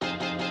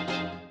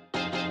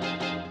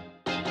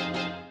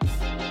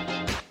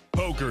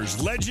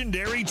poker's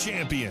legendary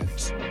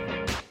champions,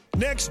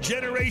 next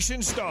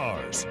generation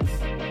stars,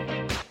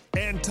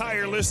 and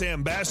tireless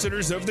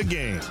ambassadors of the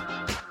game,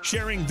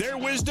 sharing their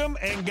wisdom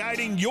and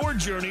guiding your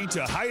journey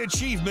to high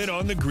achievement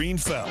on the green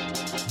felt.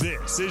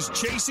 This is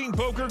Chasing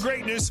Poker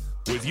Greatness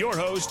with your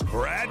host,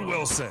 Brad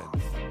Wilson.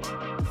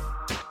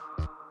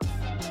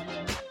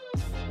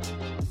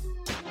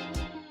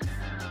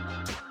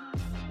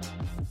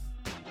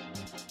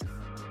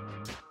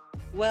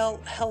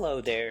 Well, hello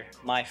there,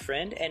 my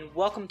friend, and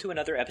welcome to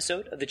another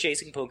episode of the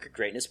Chasing Poker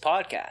Greatness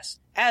podcast.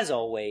 As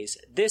always,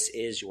 this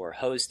is your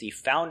host, the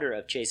founder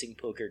of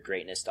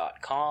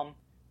ChasingPokerGreatness.com,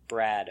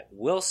 Brad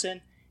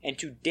Wilson, and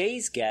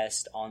today's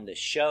guest on the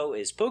show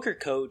is poker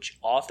coach,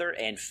 author,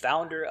 and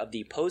founder of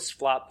the Post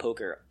Flop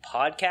Poker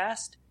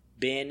podcast,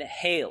 Ben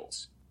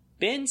Hales.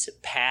 Ben's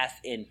path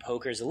in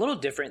poker is a little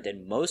different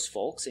than most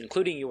folks,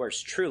 including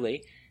yours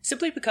truly,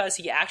 simply because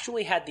he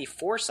actually had the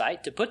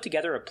foresight to put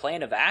together a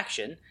plan of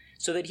action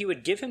so that he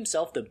would give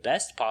himself the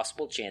best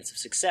possible chance of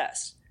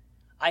success.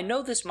 I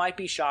know this might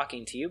be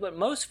shocking to you, but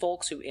most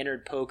folks who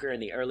entered poker in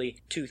the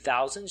early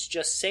 2000s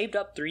just saved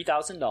up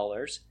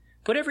 $3,000,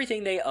 put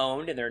everything they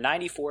owned in their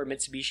 94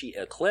 Mitsubishi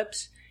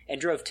Eclipse,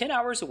 and drove 10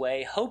 hours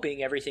away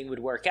hoping everything would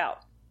work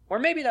out. Or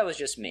maybe that was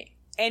just me.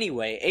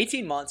 Anyway,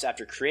 18 months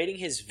after creating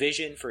his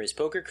vision for his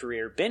poker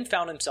career, Ben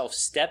found himself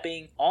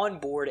stepping on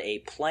board a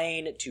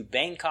plane to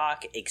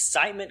Bangkok,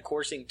 excitement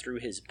coursing through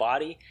his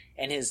body,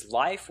 and his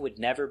life would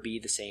never be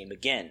the same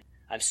again.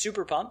 I'm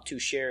super pumped to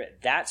share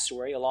that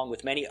story along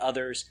with many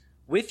others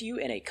with you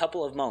in a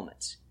couple of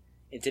moments.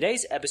 In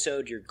today's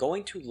episode, you're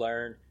going to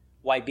learn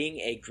why being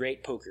a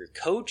great poker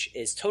coach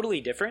is totally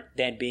different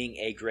than being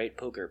a great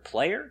poker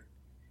player,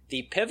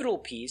 the pivotal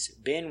piece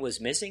Ben was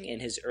missing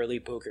in his early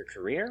poker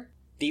career,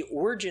 the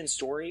origin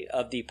story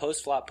of the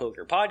Post Flop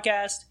Poker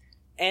podcast,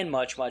 and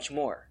much, much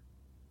more.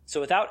 So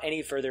without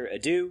any further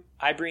ado,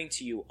 I bring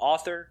to you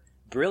author,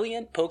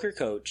 brilliant poker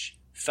coach,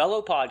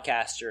 fellow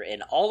podcaster,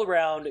 and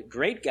all-around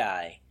great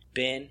guy,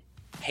 Ben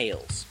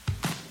Hales.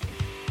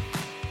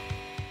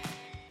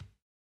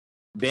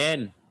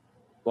 Ben,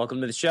 welcome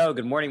to the show.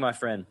 Good morning, my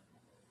friend.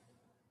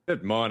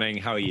 Good morning.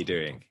 How are you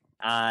doing?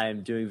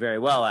 I'm doing very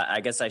well. I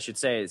guess I should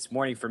say it's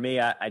morning for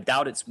me. I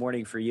doubt it's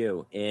morning for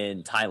you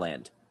in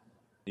Thailand.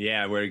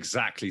 Yeah, we're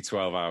exactly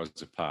 12 hours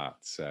apart.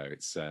 So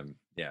it's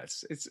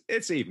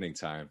it's evening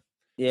time.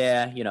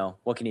 Yeah, you know,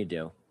 what can you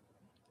do?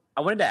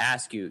 I wanted to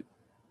ask you,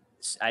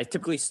 I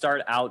typically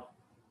start out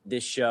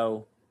this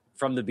show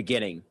from the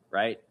beginning,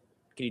 right?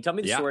 Can you tell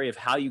me the story of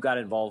how you got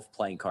involved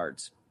playing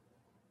cards?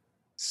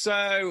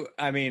 So,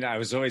 I mean, I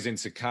was always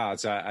into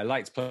cards. I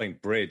liked playing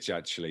bridge,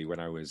 actually, when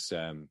I was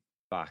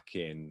back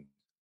in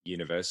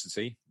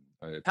university.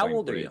 How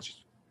old are you?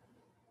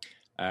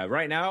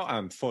 Right now,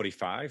 I'm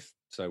 45.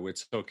 So we're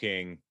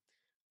talking,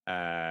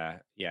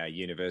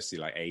 university,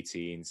 like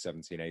 17,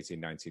 18,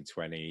 19,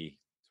 20,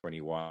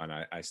 21.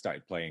 I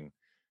started playing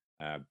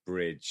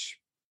bridge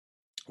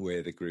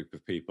with a group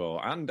of people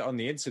and on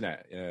the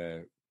internet,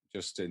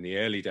 just in the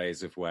early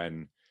days of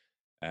when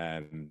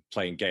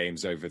playing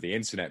games over the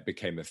internet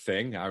became a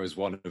thing. I was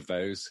one of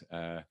those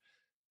that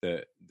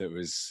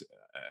was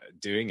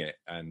doing it.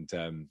 And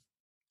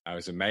I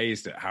was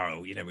amazed at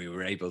how, we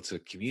were able to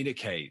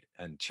communicate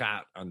and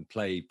chat and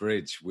play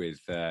bridge with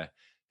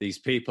these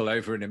people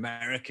over in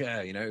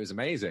America. It was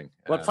amazing.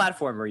 What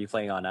platform were you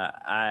playing on?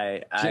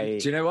 Do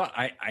you know what?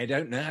 I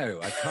don't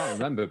know. I can't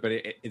remember, but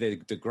the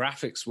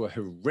graphics were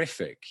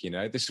horrific.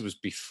 This was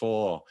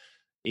before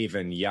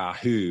even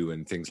Yahoo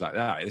and things like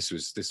that.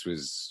 This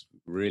was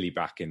really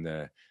back in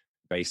the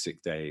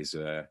basic days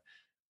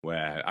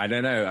where I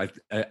don't know.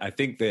 I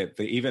think that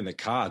even the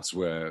cards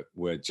were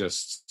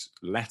just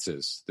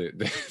letters.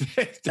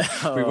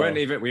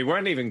 We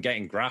weren't even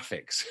getting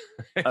graphics.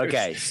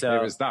 Okay, so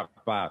it was that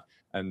bad.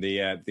 And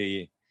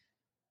the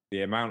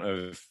amount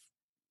of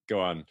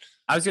go on.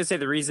 I was going to say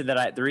the reason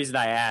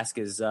I ask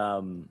is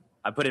I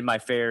put in my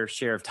fair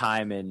share of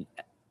time in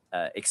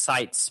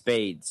Excite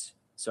Spades.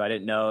 So I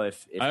didn't know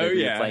if you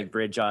were playing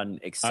bridge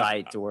on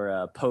Excite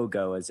or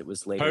Pogo, as it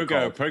was later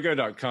called.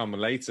 Pogo.com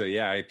later.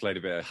 Yeah, I played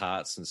a bit of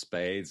hearts and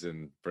spades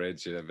and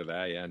bridge over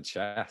there. Yeah, and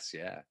chess.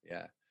 Yeah.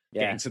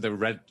 Getting to the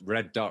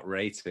red dot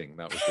rating.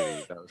 That was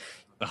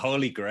the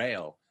holy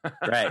grail.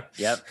 Right.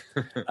 Yep.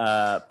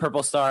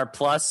 Purple Star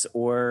Plus,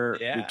 or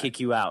we kick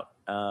you out.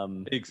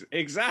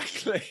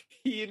 Exactly.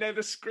 You know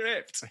the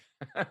script.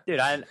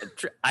 Dude, when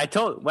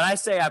I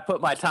say I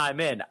put my time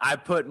in, I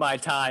put my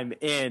time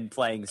in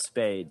playing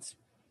spades.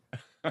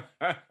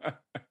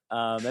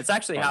 That's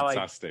actually how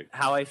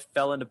I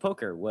fell into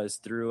poker, was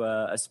through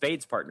a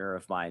spades partner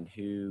of mine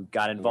who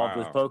got involved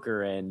with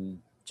poker and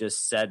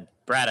just said,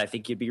 Brad, I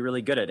think you'd be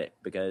really good at it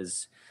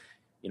because,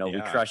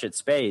 we crush at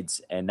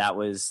spades. And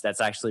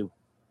that's actually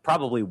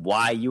probably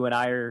why you and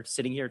I are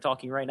sitting here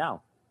talking right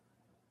now.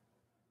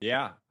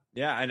 Yeah.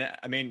 Yeah. And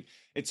I mean,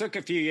 it took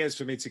a few years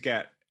for me to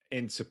get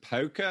into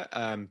poker.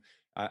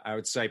 I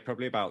would say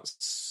probably about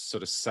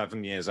sort of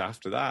 7 years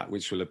after that,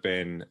 which will have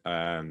been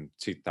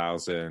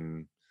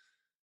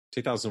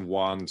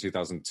 2001,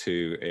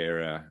 2002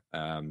 era.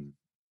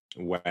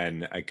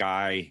 when a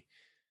guy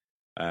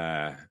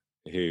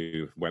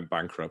who went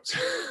bankrupt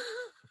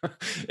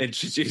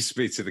introduced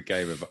me to the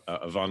game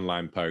of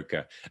online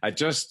poker. I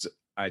just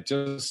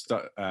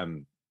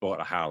bought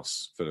a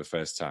house for the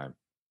first time,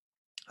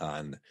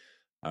 and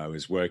I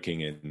was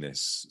working in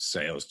this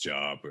sales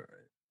job,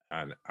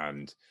 and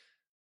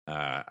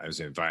I was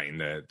inviting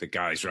the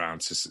guys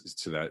around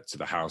to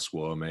the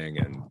housewarming,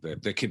 and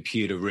the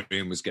computer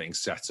room was getting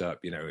set up,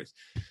 and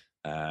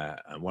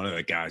one of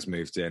the guys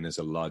moved in as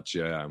a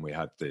lodger, and we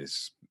had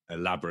this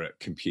elaborate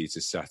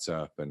computer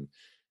setup, and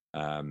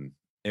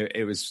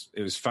it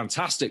was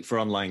fantastic for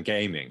online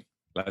gaming.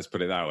 Let's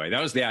put it that way.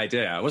 That was the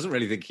idea. I wasn't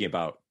really thinking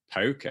about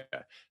poker. I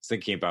was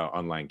thinking about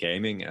online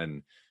gaming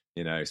and,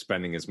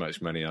 spending as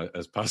much money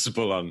as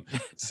possible on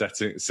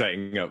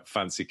setting up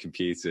fancy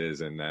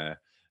computers. And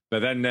but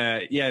then,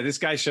 this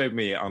guy showed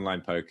me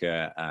online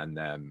poker, and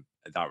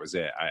that was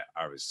it.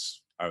 I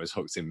was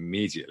hooked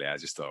immediately. I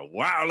just thought,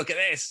 wow, look at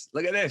this.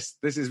 Look at this.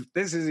 This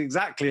is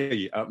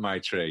exactly up my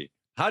tree.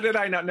 How did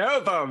I not know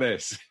about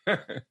this?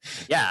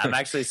 Yeah, I'm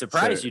actually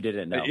surprised you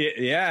didn't know.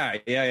 Yeah.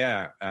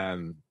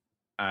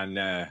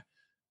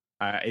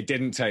 It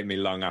didn't take me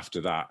long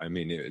after that. I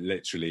mean,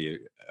 literally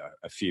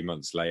a few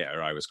months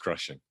later, I was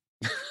crushing.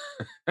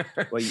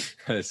 Well,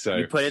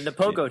 you put in the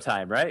pogo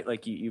time, right?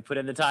 Like you put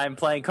in the time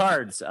playing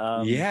cards.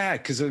 Yeah,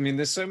 because I mean,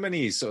 there's so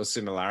many sort of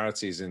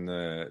similarities in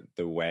the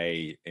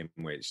way in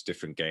which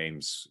different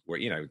games were,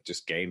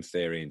 just game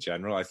theory in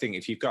general. I think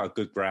if you've got a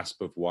good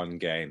grasp of one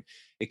game,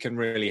 it can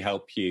really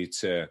help you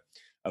to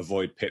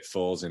avoid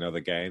pitfalls in other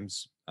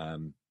games.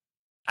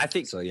 I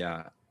think so.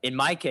 Yeah. In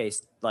my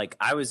case, like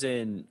I was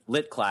in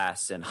lit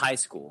class in high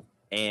school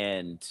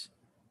and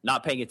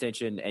not paying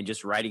attention and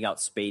just writing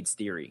out spades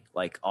theory,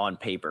 like on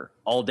paper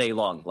all day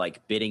long,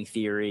 like bidding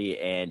theory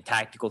and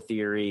tactical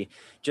theory,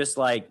 just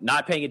like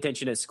not paying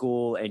attention at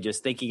school and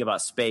just thinking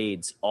about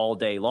spades all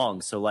day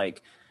long. So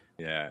like,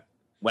 yeah,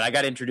 when I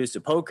got introduced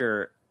to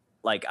poker,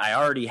 like I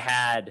already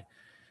had,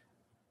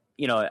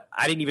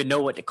 I didn't even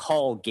know what to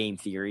call game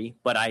theory,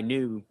 but I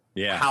knew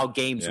how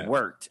games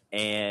worked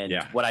and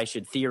what I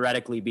should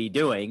theoretically be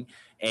doing.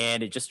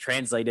 And it just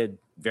translated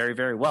very,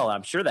 very well.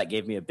 I'm sure that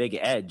gave me a big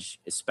edge,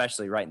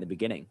 especially right in the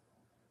beginning.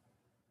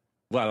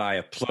 Well, I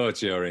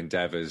applaud your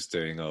endeavors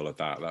doing all of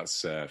that.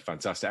 That's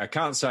fantastic. I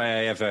can't say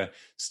I ever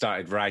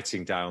started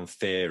writing down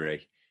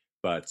theory,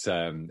 but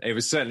it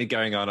was certainly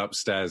going on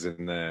upstairs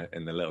in the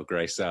little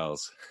gray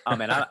cells. Oh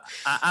man,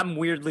 I'm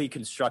weirdly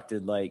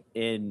constructed. Like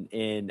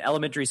in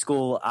elementary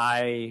school,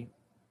 I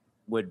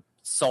would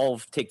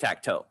solve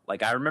tic-tac-toe.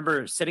 Like I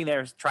remember sitting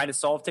there trying to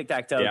solve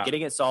tic-tac-toe,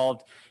 getting it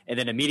solved, and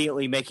then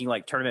immediately making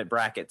like tournament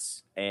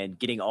brackets and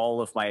getting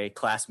all of my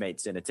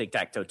classmates in a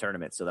tic-tac-toe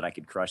tournament so that I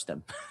could crush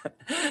them.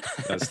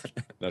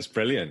 That's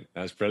brilliant.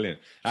 That's brilliant.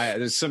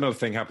 There's a similar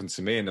thing happened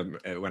to me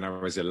when I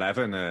was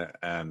 11.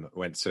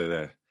 Went to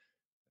the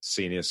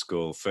senior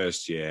school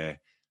first year,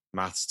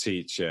 maths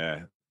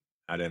teacher,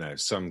 I don't know,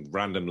 some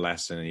random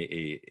lesson.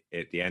 He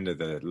at the end of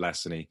the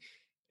lesson, he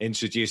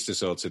introduced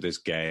us all to this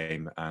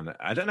game, and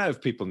I don't know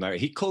if people know,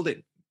 he called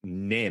it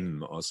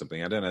NIM or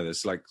something. I don't know.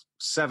 There's like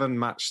 7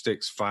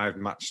 matchsticks, 5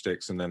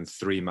 matchsticks, and then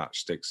 3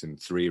 matchsticks in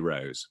 3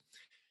 rows.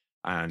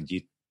 And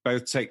you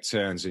both take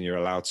turns, and you're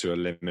allowed to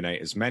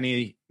eliminate as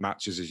many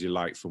matches as you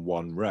like from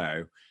one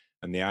row.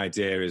 And the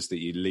idea is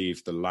that you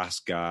leave the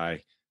last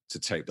guy to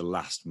take the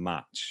last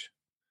match.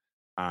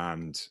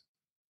 And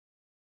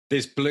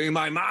this blew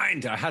my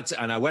mind.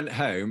 I went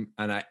home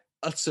and I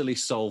utterly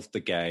solved the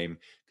game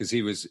because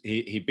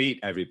he beat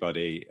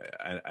everybody,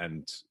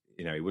 and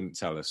he wouldn't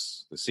tell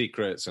us the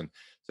secrets. And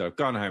so I've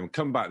gone home,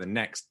 come back the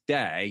next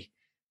day,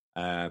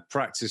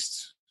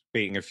 practiced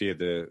beating a few of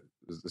the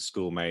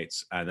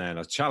schoolmates, and then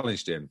I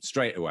challenged him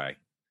straight away.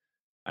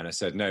 And I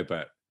said, no,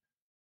 but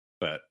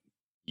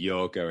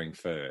you're going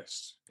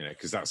first,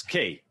 because that's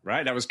key,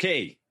 right? That was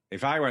key.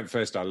 If I went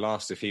first, I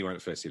lost. If he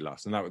went first, he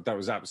lost. And that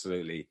was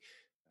absolutely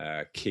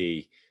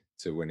key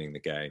to winning the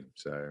game.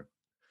 So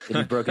and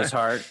he broke his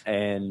heart,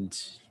 and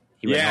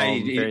he went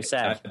home very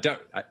sad.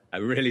 I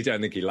really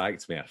don't think he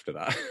liked me after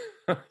that.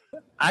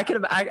 I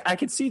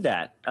could see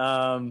that.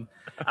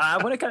 I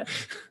want to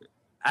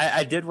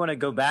I did want to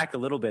go back a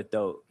little bit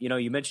though.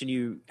 You mentioned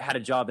you had a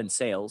job in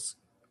sales.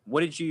 What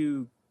did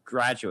you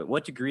graduate?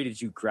 What degree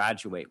did you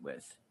graduate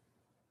with?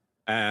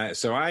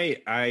 So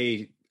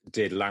I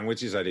did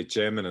languages. I did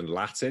German and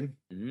Latin.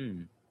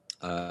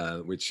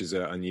 Which is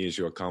an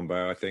unusual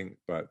combo, I think.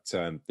 But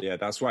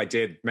that's what I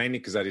did, mainly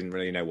because I didn't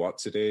really know what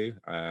to do.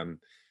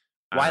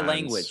 Why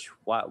language?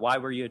 Why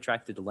were you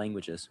attracted to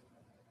languages?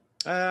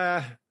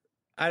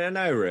 I don't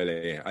know,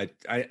 really. I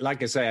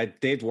like I say, I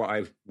did what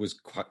I was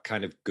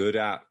kind of good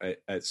at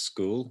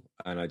school,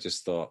 and I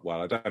just thought,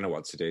 well, I don't know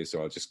what to do,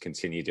 so I'll just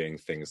continue doing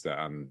things that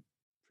I'm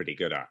pretty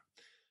good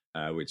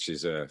at, which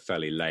is a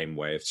fairly lame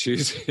way of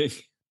choosing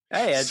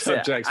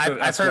subjects.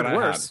 I've heard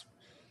worse.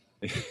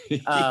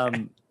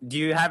 Do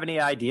you have any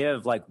idea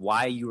of like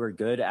why you were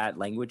good at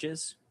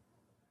languages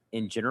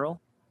in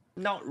general?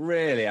 Not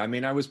really. I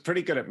mean, I was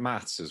pretty good at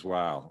maths as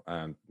well.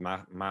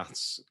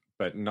 Maths,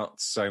 but not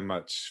so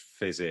much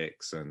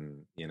physics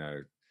and,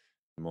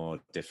 more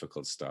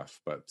difficult stuff.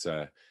 But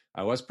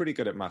I was pretty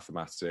good at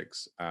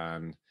mathematics,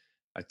 and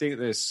I think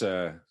there's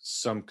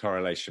some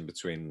correlation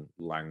between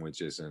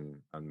languages and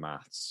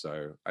maths.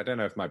 So I don't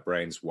know if my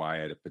brain's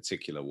wired a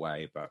particular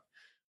way, but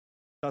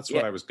that's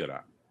what I was good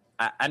at.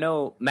 I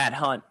know Matt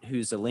Hunt,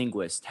 who's a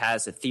linguist,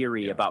 has a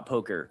theory about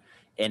poker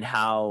and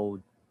how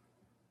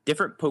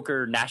different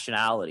poker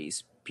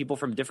nationalities, people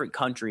from different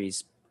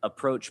countries,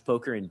 approach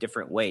poker in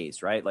different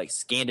ways, right? Like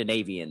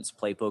Scandinavians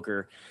play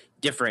poker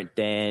different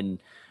than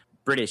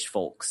British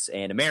folks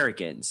and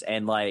Americans,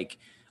 and like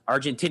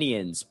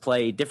Argentinians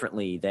play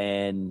differently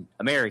than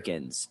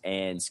Americans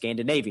and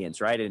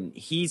Scandinavians, right? And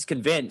he's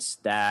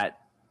convinced that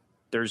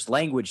there's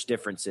language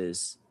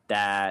differences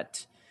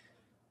that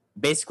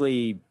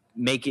basically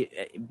make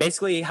it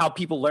basically how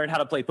people learn how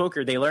to play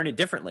poker. They learn it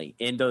differently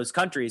in those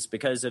countries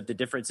because of the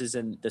differences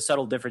in the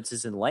subtle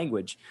differences in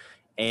language.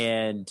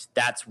 And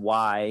that's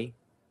why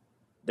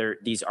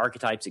these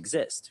archetypes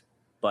exist.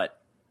 But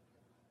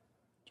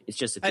it's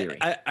just a theory.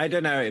 I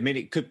don't know. I mean,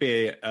 it could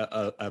be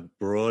a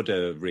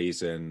broader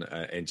reason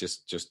in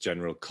just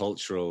general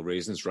cultural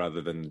reasons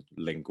rather than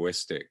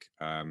linguistic.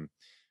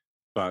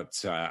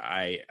 But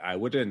I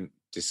wouldn't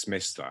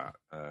dismiss that.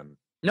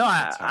 No,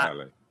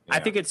 entirely. I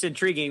think it's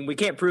intriguing. We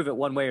can't prove it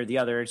one way or the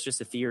other. It's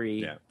just a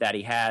theory that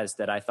he has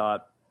that I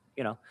thought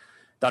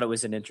it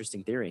was an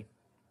interesting theory.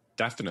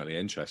 Definitely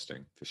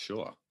interesting, for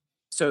sure.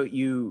 So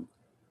you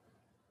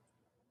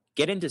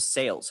get into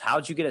sales.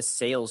 How'd you get a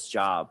sales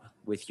job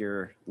with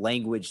your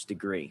language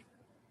degree?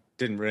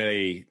 Didn't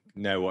really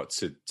know what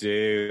to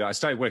do. I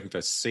started working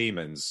for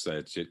Siemens,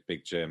 a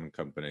big German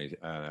company,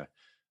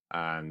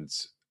 and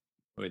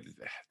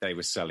they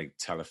were selling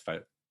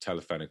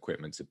telephone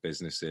equipment to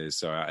businesses.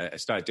 So I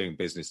started doing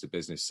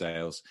business-to-business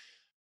sales,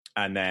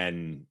 and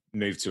then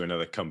moved to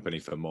another company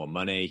for more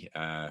money.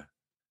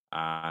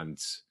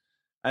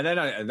 And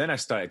then I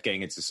started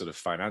getting into sort of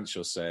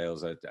financial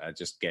sales. I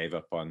just gave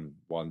up on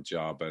one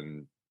job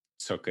and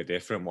took a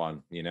different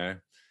one.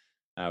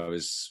 I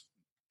was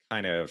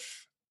kind of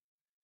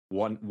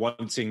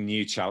wanting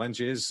new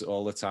challenges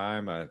all the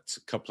time. A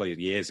couple of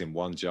years in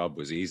one job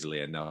was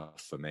easily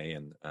enough for me,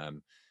 and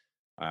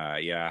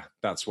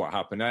that's what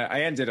happened.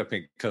 I ended up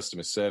in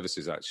customer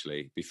services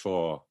actually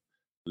before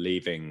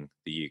leaving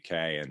the UK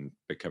and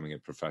becoming a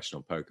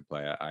professional poker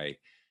player. I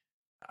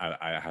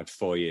had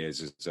 4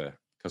 years as a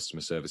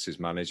customer services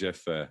manager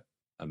for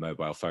a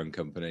mobile phone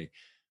company,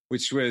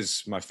 which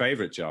was my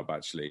favorite job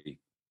actually.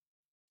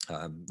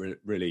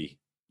 Really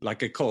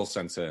like a call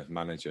center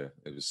manager.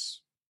 It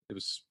was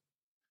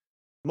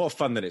more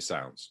fun than it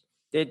sounds.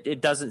 It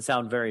doesn't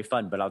sound very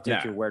fun, but I'll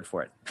take your word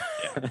for it.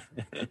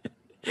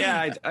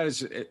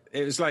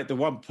 It was like the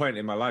one point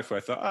in my life where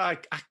I thought,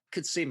 I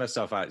could see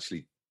myself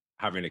actually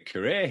having a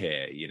career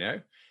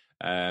here,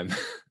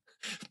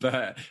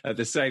 but at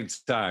the same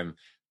time,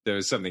 there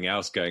was something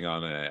else going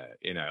on.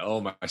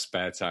 All my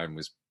spare time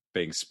was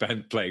being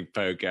spent playing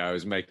poker. I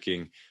was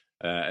making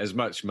as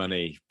much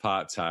money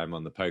part-time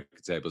on the poker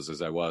tables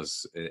as I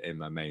was in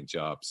my main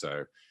job.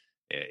 So,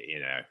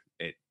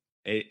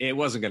 it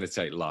wasn't going to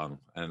take long.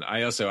 And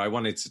I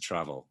wanted to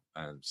travel.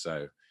 And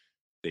so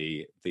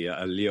the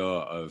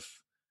allure of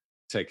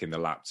taking the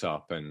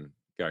laptop and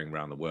going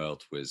around the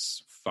world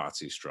was far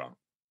too strong.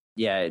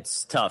 Yeah,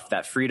 it's tough.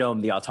 That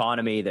freedom, the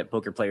autonomy that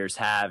poker players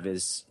have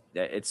it's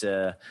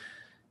a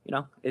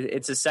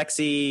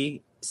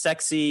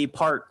sexy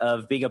part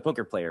of being a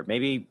poker player.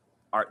 Maybe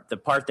the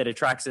part that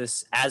attracts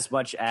us as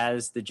much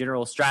as the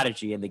general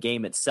strategy in the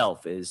game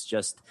itself is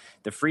just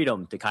the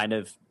freedom to kind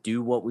of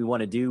do what we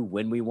want to do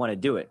when we want to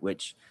do it,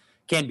 which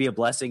can be a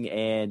blessing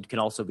and can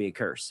also be a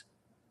curse.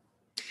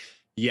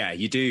 Yeah,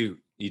 you do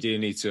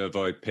need to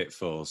avoid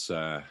pitfalls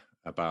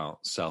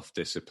about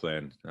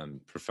self-discipline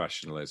and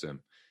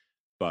professionalism.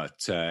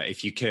 But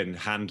if you can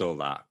handle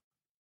that,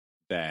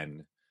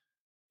 then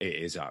it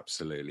is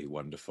absolutely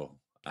wonderful.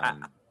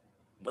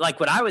 Like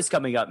when I was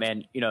coming up,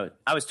 man,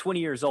 I was 20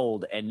 years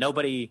old and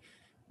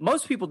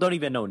most people don't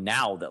even know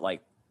now that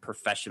like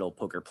professional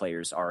poker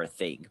players are a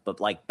thing. But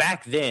like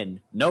back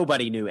then,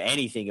 nobody knew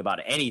anything about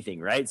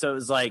anything, right? So it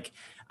was like,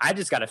 I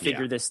just got to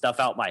figure this stuff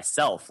out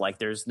myself. Like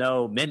there's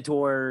no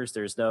mentors,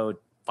 there's no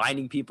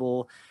finding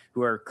people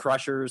who are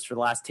crushers for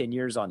the last 10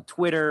 years on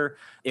Twitter.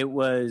 It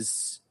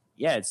was,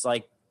 it's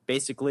like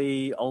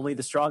basically only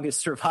the strongest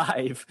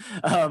survive.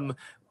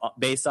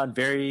 Based on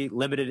very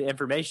limited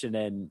information.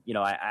 And,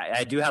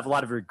 I do have a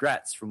lot of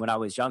regrets from when I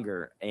was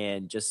younger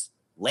and just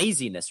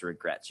laziness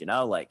regrets,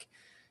 like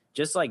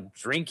just like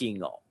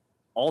drinking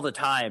all the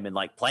time and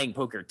like playing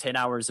poker 10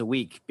 hours a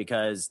week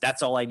because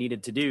that's all I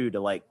needed to do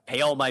to like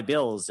pay all my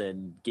bills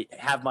and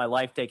have my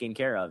life taken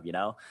care of,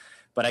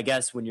 But I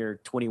guess when you're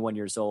 21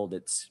 years old,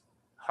 it's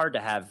hard to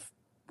have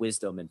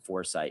wisdom and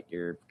foresight.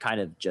 You're kind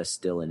of just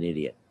still an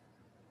idiot.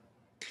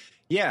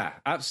 Yeah,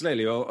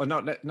 absolutely. Or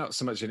not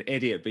so much an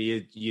idiot, but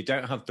you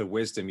don't have the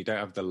wisdom, you don't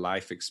have the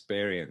life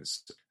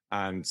experience.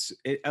 And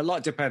a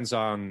lot depends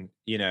on,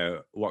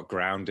 what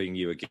grounding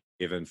you were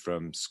given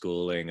from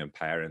schooling and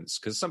parents.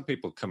 Because some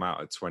people come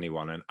out at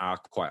 21 and are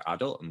quite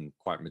adult and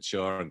quite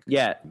mature and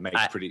make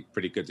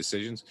pretty good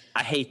decisions.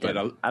 I hate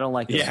them. I don't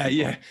like those people.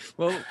 Yeah.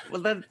 Well,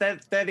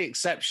 they're the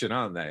exception,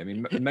 aren't they? I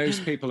mean,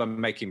 most people are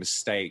making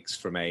mistakes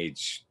from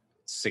age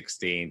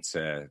 16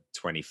 to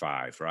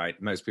 25,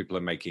 right? Most people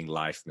are making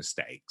life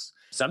mistakes.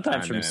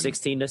 Sometimes from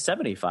 16 to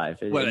 75.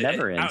 It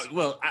never ends.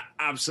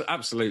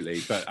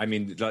 Absolutely. But I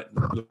mean,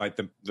 like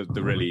the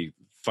really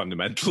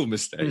fundamental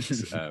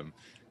mistakes, and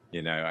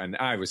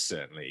I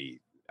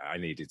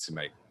needed to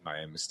make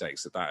my own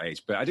mistakes at that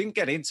age. But I didn't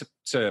get into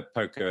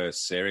poker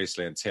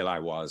seriously until I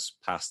was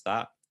past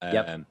that.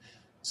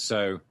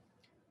 So,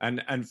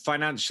 and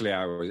financially,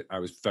 I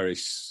was very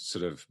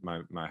sort of,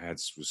 my head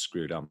was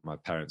screwed on. My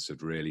parents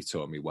had really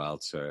taught me well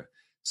to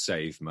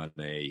save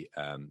money,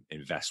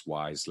 invest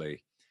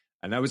wisely.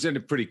 And I was in a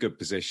pretty good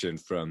position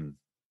from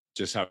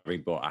just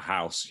having bought a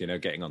house,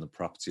 getting on the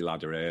property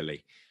ladder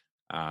early.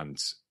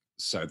 And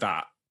so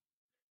that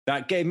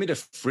gave me the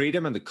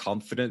freedom and the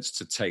confidence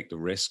to take the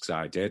risks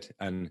I did.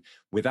 And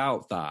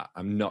without that,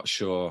 I'm not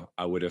sure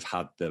I would have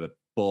had the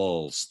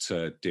balls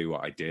to do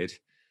what I did.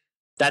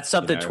 That's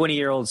something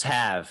 20-year-olds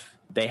have.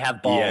 They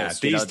have balls. Yeah,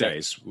 these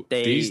days,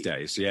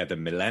 the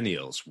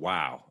millennials,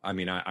 wow. I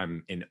mean,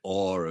 I'm in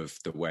awe of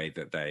the way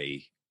that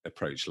they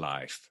approach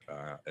life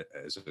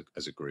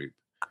as a group.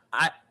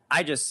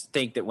 I just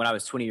think that when I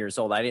was 20 years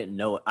old, I didn't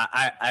know.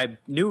 I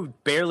knew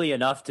barely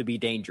enough to be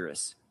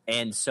dangerous.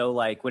 And so,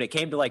 like, when it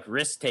came to, like,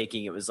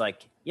 risk-taking, it was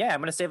like, yeah, I'm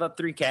going to save up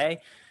 $3,000,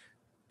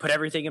 put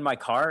everything in my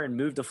car and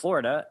move to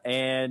Florida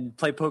and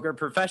play poker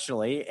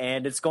professionally,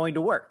 and it's going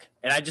to work.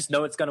 And I just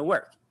know it's going to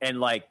work. And,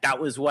 like, that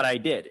was what I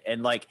did.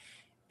 And, like,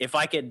 if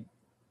I could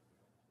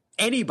 –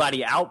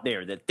 anybody out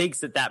there that thinks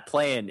that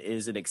plan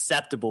is an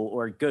acceptable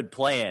or good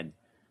plan,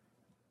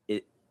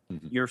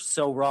 you're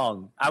so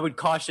wrong. I would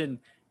caution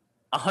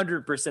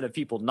 100% of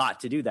people not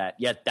to do that,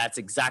 yet that's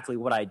exactly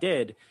what I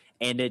did.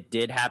 And it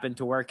did happen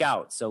to work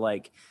out. So,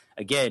 like,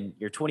 again,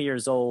 you're 20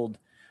 years old,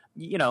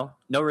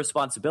 no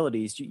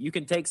responsibilities. You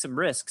can take some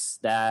risks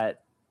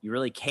that you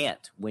really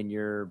can't when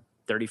you're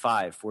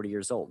 35, 40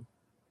 years old.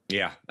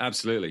 Yeah,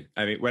 absolutely.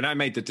 I mean, when I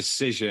made the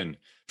decision,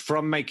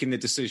 from making the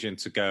decision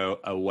to go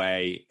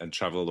away and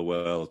travel the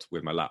world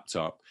with my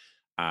laptop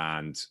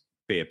and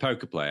be a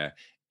poker player,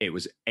 it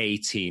was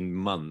 18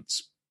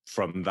 months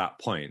from that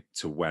point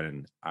to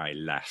when I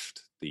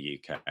left the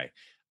UK.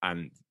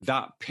 And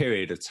that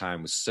period of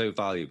time was so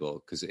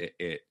valuable because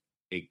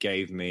it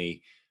gave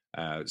me,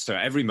 so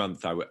every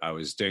month I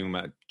was doing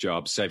my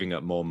job, saving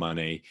up more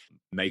money,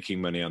 making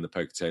money on the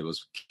poker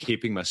tables,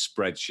 keeping my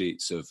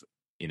spreadsheets of,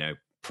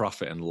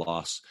 profit and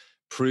loss,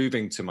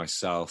 proving to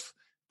myself,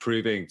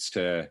 proving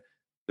to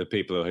the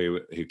people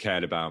who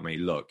cared about me,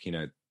 look,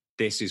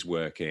 this is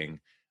working.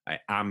 I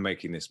am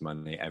making this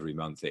money every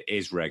month. It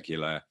is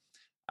regular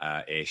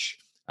ish.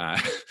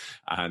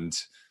 And,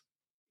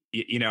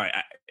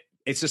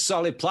 it's a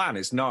solid plan.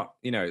 It's not,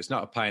 it's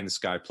not a pie in the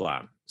sky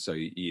plan. So,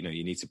 you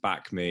need to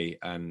back me.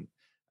 And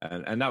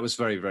that was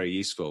very, very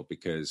useful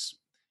because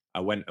I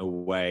went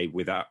away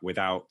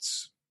without,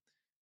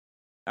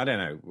 I don't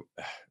know.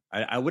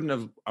 I wouldn't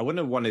have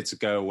wanted to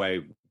go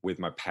away with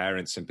my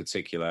parents in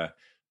particular,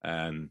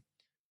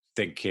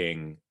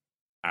 thinking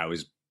I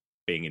was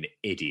being an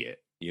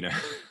idiot,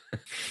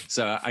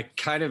 So I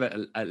kind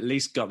of at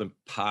least got them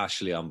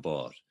partially on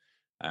board.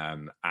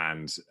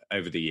 And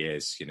over the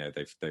years,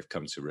 they've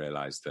come to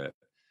realize that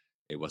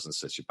it wasn't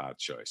such a bad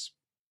choice.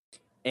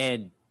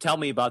 And tell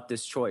me about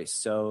this choice.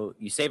 So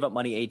you save up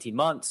money 18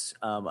 months.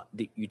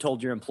 You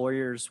told your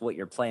employers what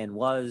your plan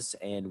was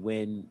and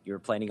when you're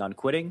planning on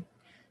quitting.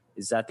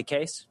 Is that the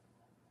case?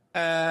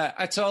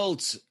 I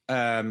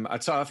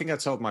think I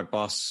told my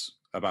boss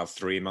about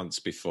 3 months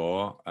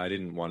before. I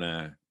didn't want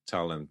to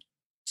tell them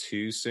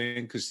too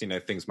soon because,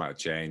 things might have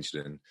changed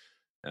and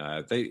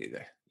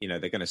they're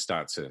going to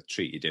start to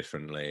treat you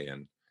differently.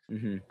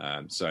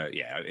 And so,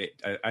 yeah,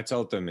 I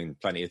told them in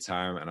plenty of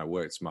time and I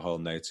worked my whole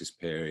notice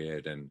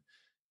period and,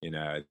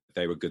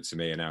 they were good to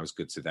me and I was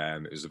good to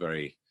them. It was a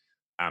very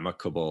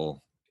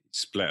amicable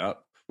split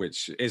up,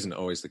 which isn't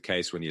always the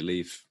case when you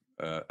leave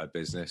a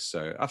business.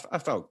 So I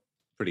felt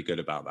pretty good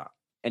about that.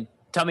 And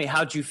tell me,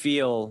 how'd you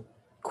feel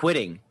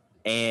quitting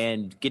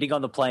and getting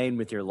on the plane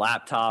with your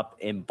laptop,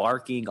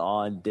 embarking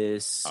on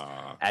this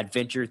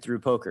adventure through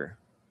poker?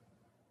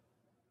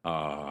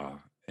 I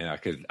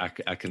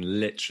can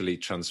literally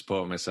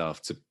transport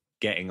myself to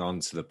getting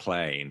onto the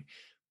plane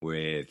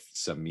with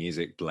some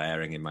music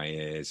blaring in my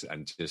ears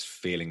and just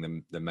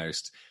feeling the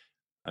most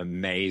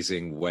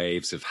amazing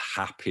waves of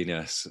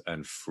happiness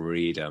and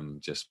freedom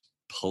just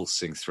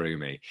pulsing through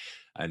me,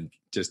 and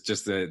just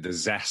the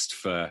zest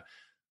for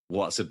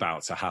what's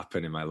about to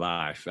happen in my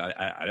life.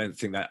 I don't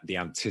think that the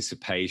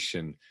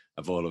anticipation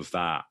of all of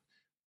that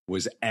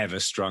was ever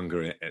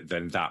stronger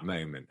than that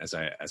moment as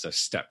I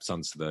stepped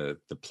onto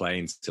the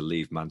plane to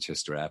leave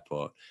Manchester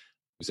Airport.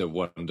 It was a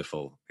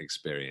wonderful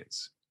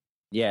experience.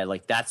 Yeah,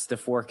 like that's the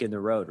fork in the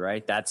road,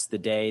 right? That's the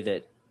day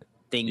that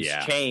things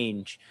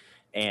change,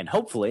 and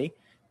hopefully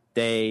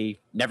they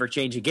never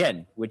change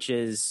again, which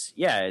is,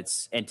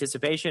 it's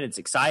anticipation. It's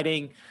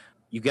exciting.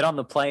 You get on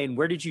the plane.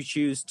 Where did you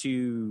choose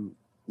to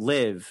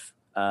live?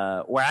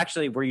 Or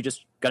actually, were you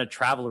just going to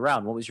travel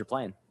around? What was your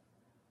plan?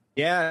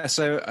 Yeah,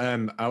 so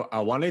I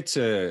wanted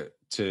to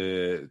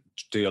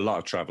do a lot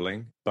of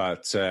traveling,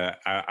 but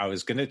I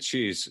was going to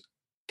choose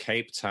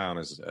Cape Town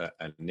as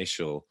an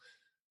initial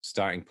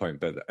starting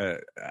point. But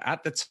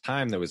at the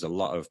time, there was a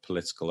lot of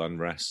political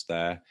unrest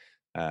there.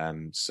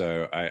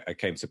 So I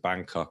came to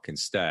Bangkok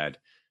instead.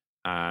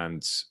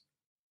 And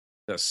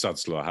as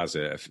Sod's Law has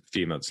it, a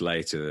few months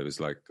later, there was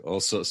like all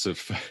sorts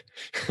of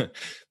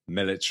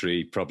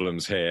military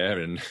problems here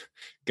and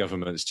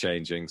governments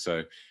changing.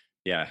 So,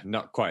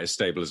 not quite as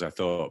stable as I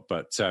thought.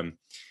 But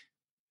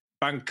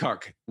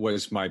Bangkok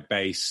was my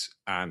base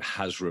and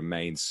has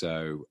remained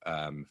so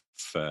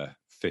for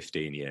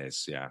 15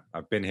 years. Yeah,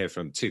 I've been here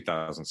from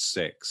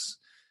 2006.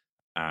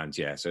 And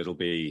so it'll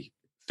be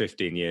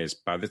 15 years.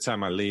 By the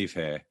time I leave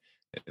here,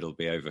 it'll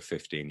be over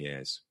 15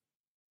 years.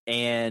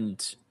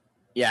 And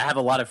I have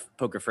a lot of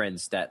poker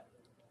friends that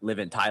live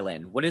in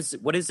Thailand. What is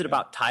it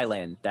about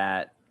Thailand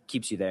that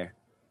keeps you there?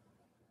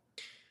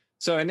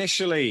 So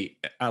initially,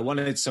 I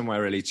wanted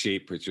somewhere really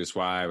cheap, which is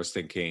why I was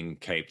thinking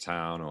Cape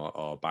Town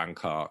or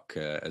Bangkok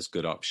as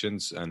good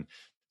options, and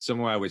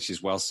somewhere which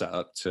is well set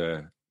up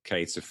to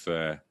cater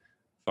for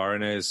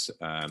foreigners,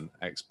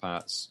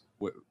 expats.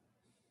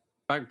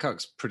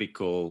 Bangkok's pretty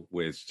cool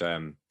with,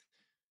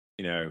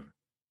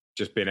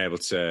 just being able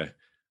to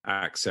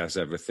access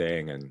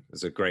everything, and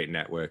there's a great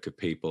network of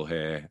people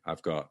here.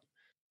 I've got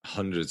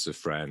hundreds of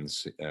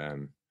friends,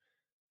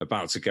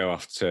 about to go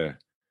off to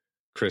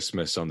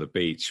Christmas on the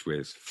beach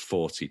with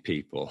 40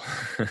 people.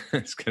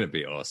 It's going to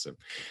be awesome.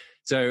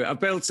 So I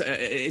built,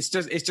 it's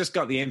just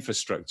got the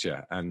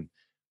infrastructure, and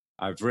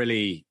I've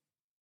really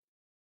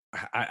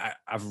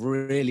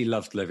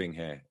loved living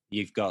here.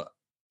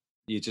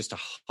 You're just a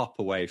hop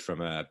away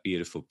from a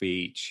beautiful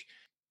beach.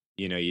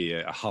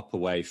 You're a hop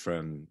away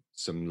from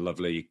some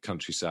lovely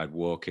countryside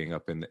walking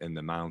up in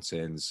the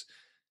mountains.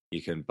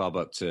 You can bob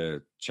up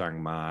to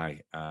Chiang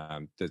Mai.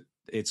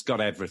 It's got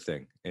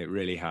everything. It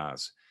really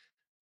has.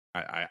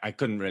 I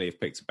couldn't really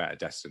have picked a better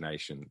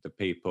destination. The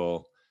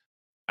people,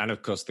 and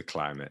of course the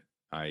climate.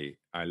 I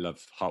love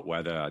hot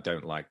weather. I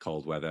don't like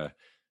cold weather.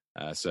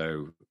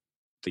 So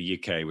the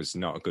UK was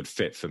not a good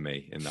fit for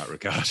me in that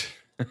regard.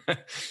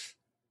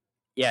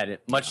 Yeah,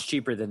 much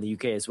cheaper than the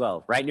UK as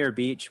well. Right near a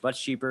beach,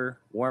 much cheaper,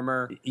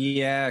 warmer.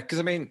 Yeah, because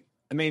I mean,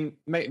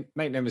 make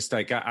no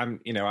mistake.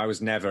 I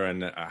was never,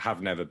 and I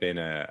have never been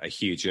a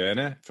huge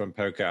earner from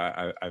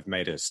poker. I've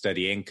made a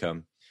steady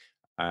income,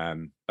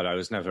 but I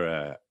was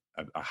never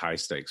a high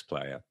stakes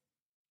player.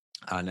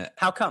 And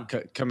how come?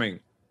 Coming,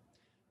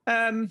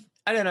 I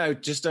don't know.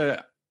 Just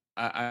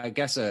I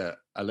guess a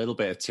little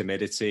bit of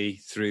timidity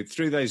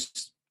through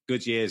those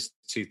good years,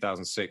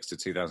 2006 to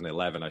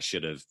 2011. I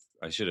should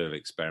have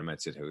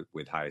experimented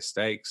with higher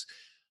stakes,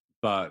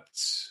 but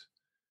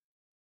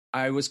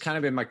I was kind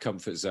of in my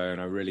comfort zone.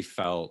 I really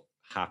felt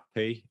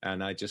happy,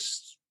 and I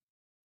just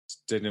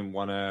didn't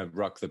want to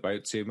rock the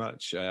boat too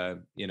much.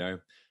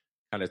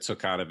 Kind of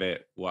took out of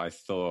it what I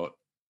thought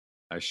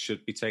I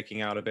should be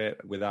taking out of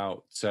it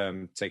without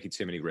taking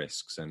too many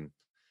risks. And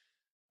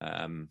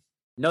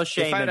no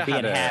shame in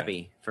being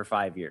happy for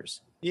 5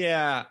 years.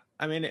 Yeah,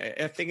 I mean,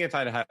 I think if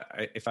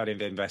I'd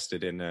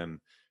invested in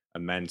a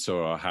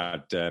mentor or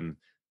had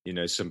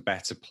some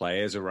better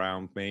players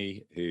around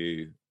me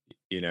who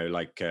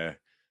like a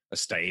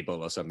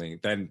stable or something,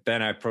 then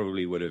I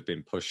probably would have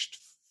been pushed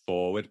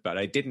forward. But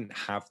I didn't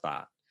have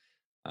that.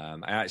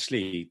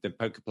 The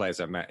poker players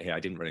I met here I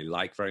didn't really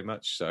like very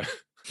much, so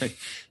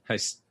I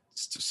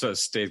sort of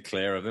steered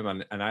clear of them.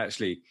 And I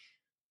actually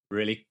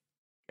really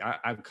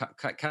I'm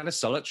kind of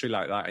solitary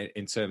like that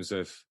in terms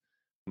of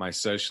my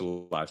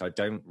social life. I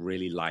don't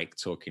really like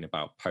talking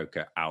about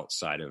poker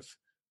outside of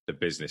the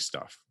business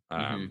stuff.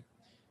 I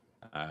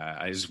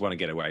just want to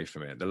get away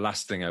from it. The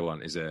last thing I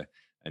want is an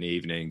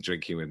evening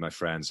drinking with my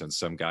friends and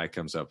some guy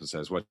comes up and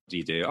says, "What do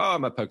you do?" "Oh,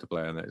 I'm a poker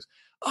player."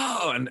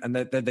 And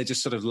they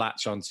just sort of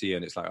latch onto you,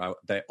 and it's like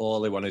all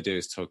they want to do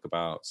is talk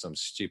about some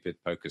stupid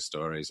poker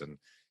stories, and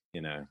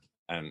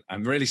and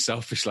I'm really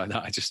selfish like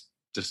that. I just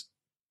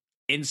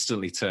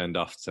instantly turned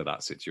off to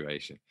that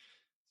situation.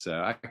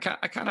 So I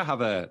kind of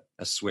have a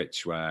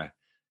switch where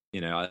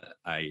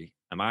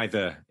I'm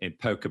either in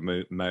poker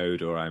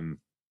mode or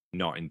I'm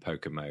not in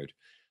poker mode.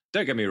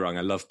 Don't get me wrong,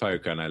 I love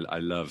poker and I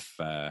love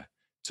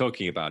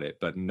talking about it,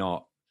 but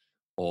not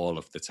all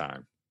of the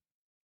time.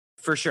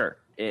 For sure.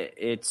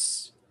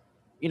 It's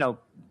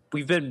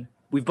we've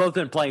both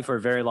been playing for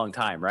a very long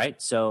time, right?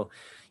 So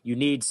you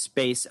need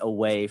space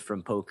away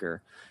from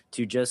poker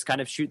to just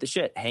kind of shoot the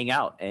shit, hang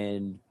out,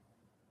 and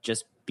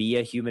just be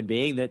a human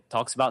being that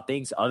talks about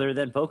things other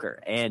than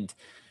poker. And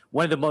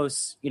one of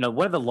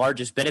the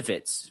largest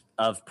benefits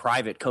of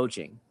private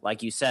coaching,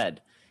 like you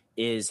said,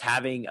 is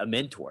having a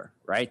mentor,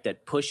 right?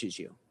 That pushes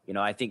you.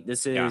 I think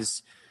this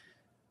is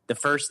the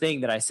first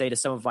thing that I say to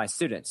some of my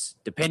students,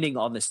 depending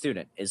on the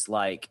student, is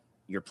like,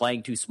 you're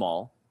playing too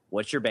small.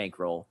 What's your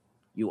bankroll?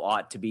 You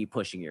ought to be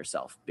pushing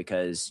yourself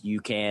because you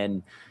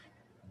can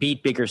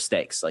beat bigger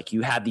stakes. Like,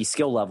 you have the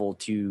skill level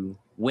to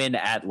win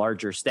at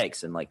larger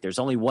stakes. And like, there's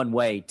only one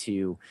way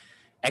to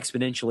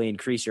exponentially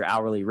increase your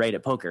hourly rate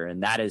at poker,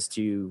 and that is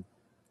to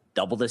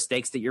double the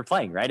stakes that you're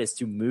playing, right? Is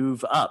to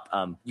move up.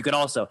 You can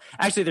also,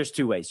 actually, there's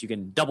two ways. You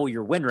can double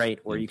your win rate,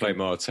 or you play can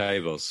play more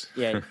tables.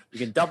 Yeah, you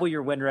can double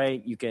your win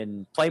rate. You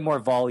can play more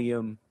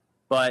volume,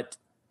 but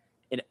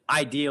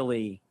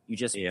ideally, you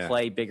just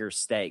play bigger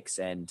stakes.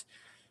 And,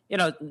 you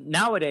know,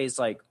 nowadays,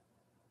 like,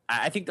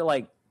 I think that,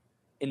 like,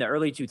 in the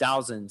early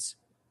 2000s,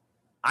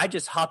 I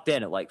just hopped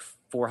in at like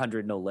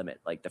 400 no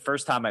limit. Like, the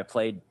first time I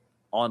played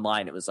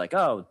online, it was like,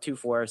 oh,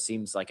 2-4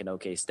 seems like an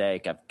okay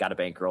stake. I've got a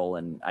bankroll,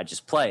 and I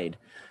just played.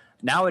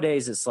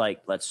 Nowadays, it's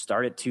like, let's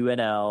start at 2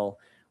 NL,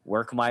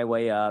 work my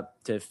way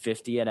up to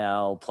 50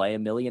 NL, play a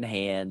million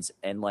hands.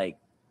 And like,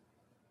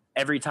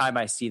 every time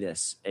I see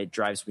this, it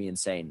drives me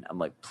insane. I'm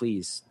like,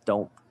 please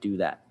don't do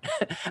that.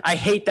 I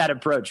hate that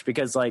approach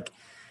because, like,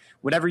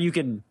 whenever you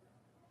can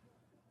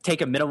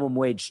take a minimum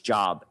wage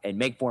job and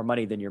make more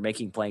money than you're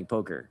making playing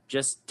poker,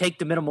 just take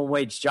the minimum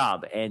wage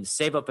job and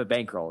save up a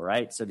bankroll,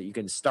 right? So that you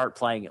can start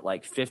playing at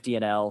like 50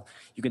 NL.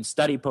 You can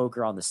study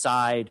poker on the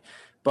side,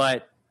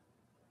 but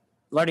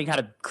learning how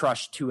to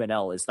crush 2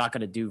 NL is not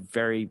going to do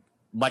very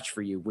much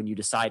for you when you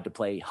decide to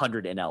play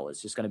 100 NL.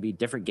 It's just going to be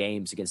different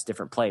games against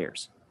different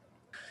players.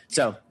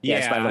 So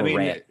it's my little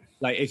rant.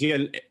 Like, if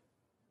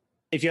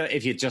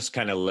you're just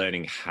kind of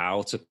learning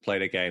how to play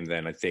the game,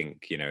 then I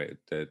think, you know,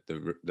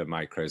 the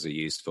micros are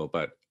useful.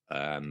 But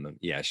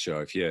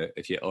sure,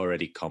 if you're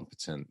already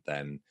competent,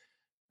 then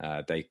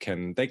they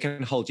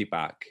can hold you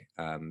back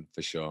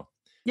for sure.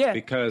 Yeah,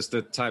 because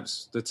the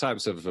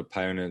types of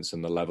opponents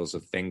and the levels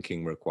of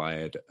thinking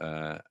required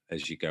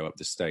as you go up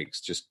the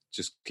stakes just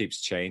keeps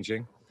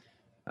changing,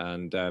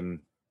 and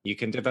you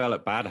can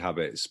develop bad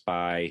habits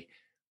by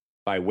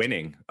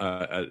winning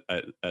at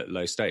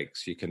low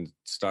stakes. You can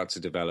start to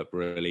develop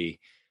really,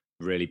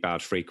 really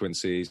bad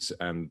frequencies,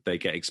 and they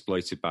get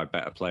exploited by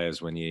better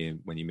players when you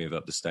move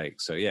up the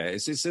stakes. So yeah,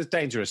 it's a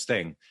dangerous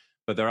thing,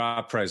 but there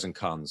are pros and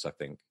cons, I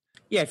think.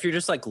 Yeah, if you're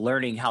just like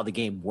learning how the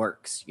game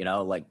works, you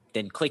know, like,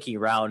 then clicking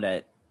around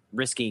at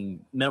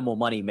risking minimal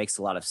money makes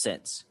a lot of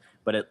sense.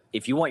 But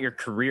if you want your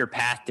career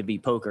path to be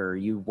poker, or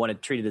you want to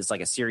treat it as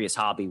like a serious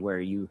hobby where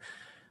you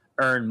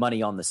earn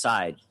money on the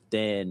side,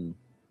 then,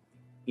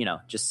 you know,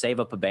 just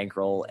save up a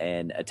bankroll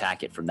and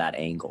attack it from that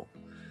angle.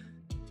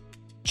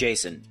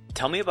 Jason,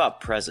 tell me about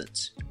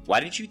presence.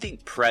 Why did you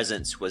think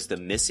presence was the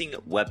missing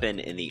weapon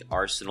in the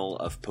arsenal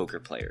of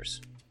poker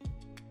players?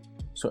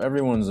 So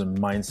everyone's a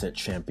mindset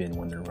champion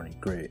when they're running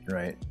great,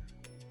 right?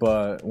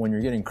 But when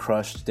you're getting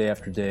crushed day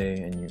after day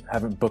and you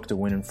haven't booked a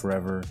win in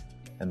forever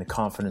and the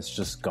confidence is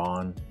just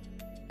gone,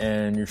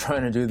 and you're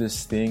trying to do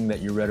this thing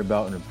that you read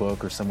about in a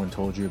book or someone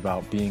told you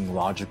about, being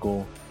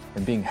logical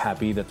and being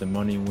happy that the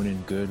money went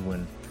in good,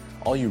 when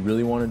all you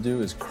really want to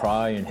do is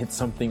cry and hit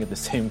something at the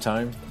same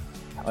time,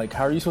 like,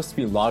 how are you supposed to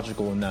be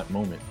logical in that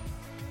moment?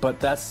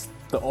 But that's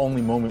the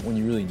only moment when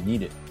you really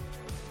need it.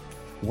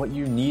 What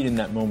you need in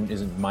that moment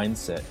isn't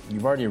mindset.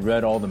 You've already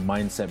read all the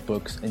mindset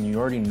books and you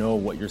already know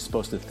what you're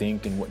supposed to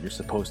think and what you're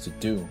supposed to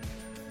do.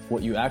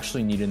 What you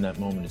actually need in that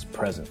moment is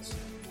presence.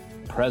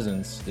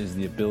 Presence is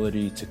the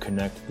ability to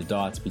connect the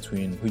dots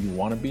between who you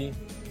want to be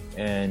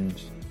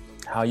and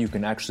how you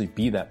can actually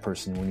be that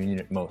person when you need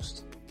it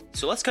most.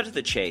 So let's cut to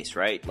the chase,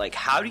 right? Like,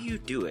 how do you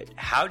do it?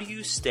 How do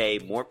you stay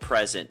more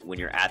present when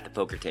you're at the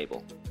poker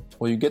table?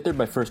 Well, you get there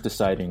by first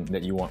deciding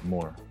that you want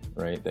more,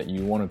 right? That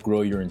you want to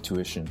grow your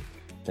intuition,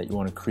 that you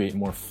want to create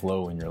more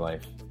flow in your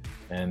life,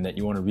 and that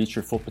you want to reach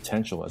your full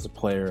potential as a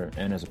player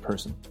and as a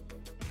person.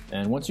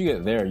 And once you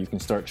get there, you can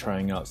start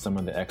trying out some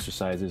of the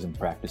exercises and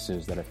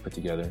practices that I've put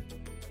together.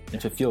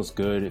 If it feels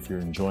good, if you're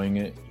enjoying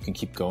it, you can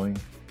keep going,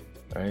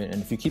 right?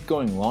 And if you keep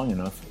going long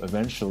enough,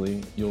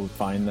 eventually you'll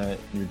find that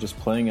you're just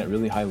playing at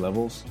really high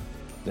levels,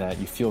 that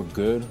you feel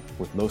good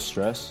with low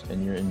stress,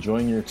 and you're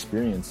enjoying your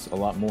experience a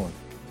lot more.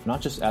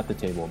 Not just at the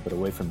table, but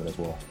away from it as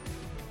well.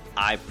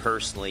 I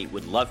personally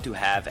would love to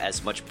have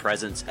as much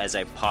presence as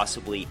I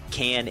possibly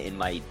can in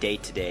my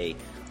day-to-day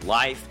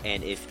life.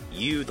 And if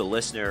you, the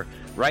listener,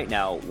 right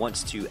now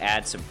wants to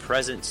add some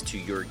presence to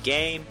your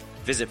game,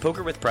 visit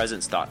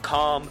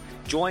pokerwithpresence.com,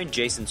 join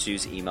Jason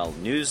Su's email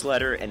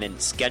newsletter, and then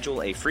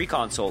schedule a free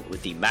consult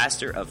with the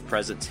master of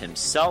presence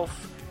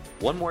himself.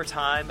 One more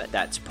time,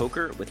 that's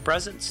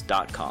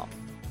pokerwithpresence.com.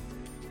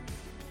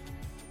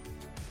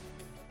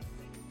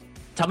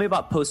 Tell me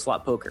about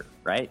Post-Flop Poker,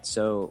 right?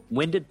 So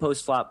when did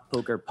Post-Flop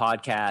Poker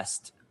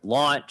podcast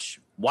launch?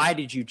 Why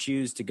did you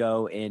choose to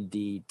go in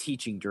the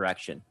teaching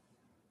direction?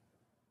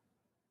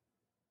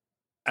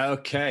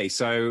 Okay,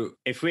 so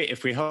if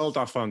we hold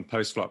off on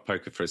Post-Flop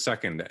Poker for a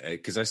second,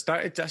 because I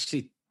started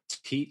actually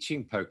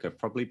teaching poker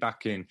probably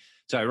back in,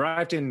 so I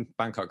arrived in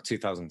Bangkok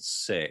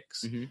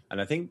 2006,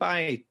 and I think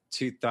by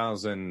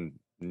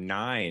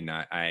 2009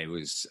 I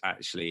was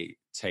actually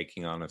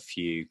taking on a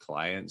few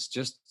clients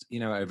just, you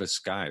know, over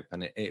Skype,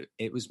 and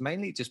it was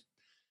mainly just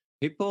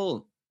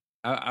people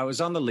I was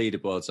on the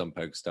leaderboards on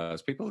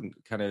PokerStars. People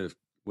kind of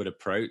would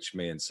approach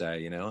me and say,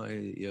 you know,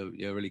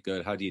 you're really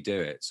good. How do you do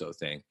it? Sort of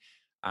thing.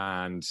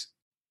 And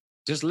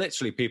just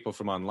literally people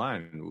from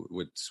online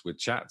would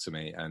chat to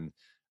me and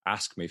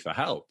ask me for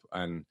help.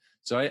 And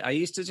so I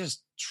used to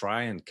just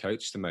try and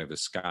coach them over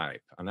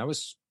Skype. And I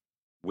was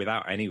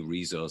without any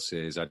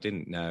resources. I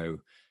didn't know,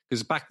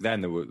 because back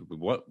then there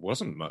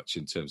wasn't much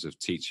in terms of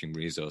teaching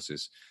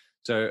resources.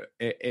 So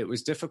it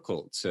was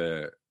difficult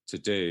to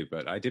do,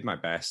 but I did my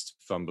best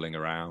fumbling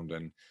around,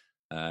 and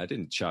I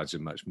didn't charge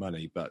them much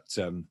money, but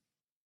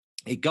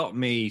it got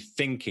me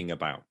thinking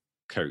about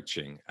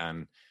coaching.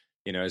 And,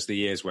 you know, as the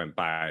years went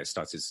by, I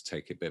started to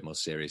take it a bit more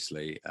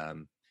seriously.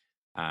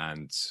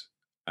 And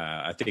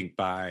I think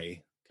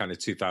by kind of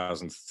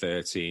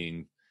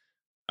 2013,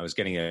 I was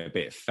getting a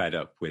bit fed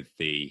up with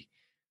the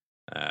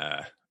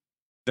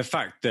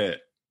fact that,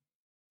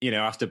 you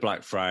know, after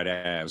Black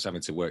Friday, I was having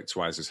to work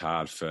twice as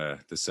hard for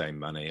the same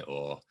money,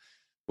 or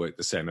work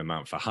the same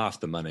amount for half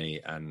the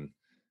money. And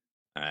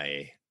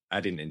I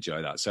didn't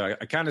enjoy that. So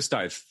I kind of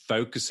started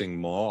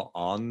focusing more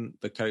on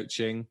the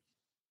coaching,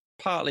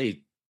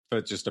 partly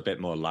for just a bit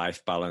more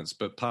life balance,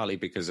 but partly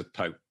because of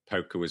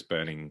poker was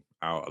burning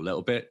out a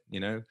little bit, you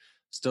know.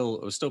 I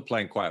was still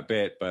playing quite a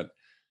bit, but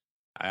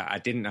I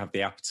didn't have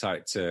the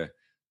appetite to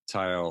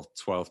tile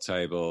 12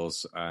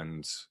 tables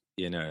and,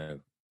 you know,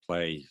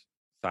 play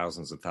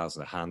thousands and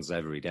thousands of hands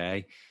every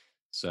day.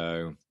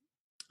 So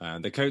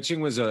the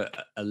coaching was a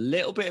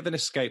little bit of an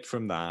escape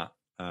from that,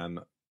 and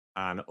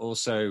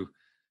also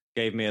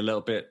gave me a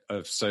little bit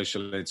of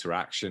social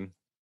interaction,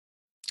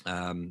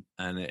 and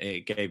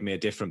it gave me a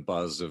different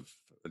buzz of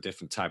a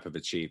different type of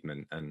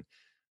achievement. And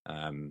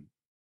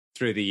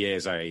through the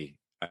years, I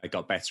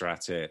got better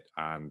at it,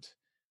 and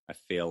I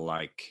feel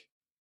like,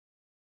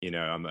 you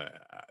know, I'm a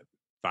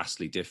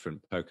vastly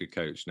different poker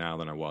coach now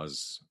than I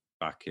was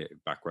back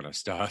when I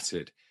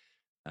started.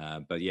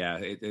 But yeah,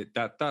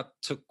 that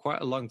took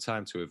quite a long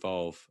time to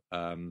evolve.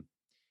 And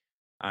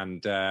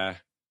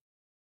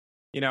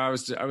you know, I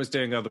was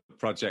doing other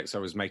projects. I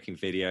was making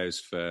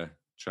videos for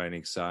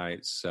training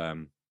sites.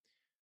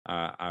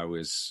 I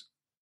was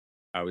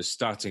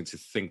starting to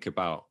think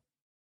about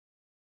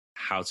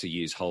how to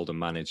use Hold'em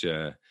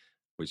Manager,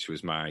 which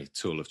was my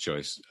tool of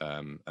choice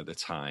at the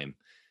time.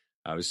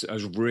 I was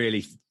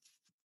really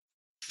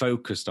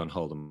focused on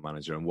Hold'em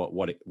Manager and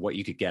what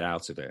you could get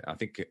out of it. I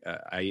think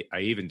I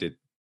even did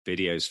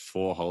videos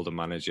for Hold'em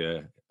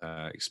Manager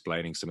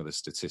explaining some of the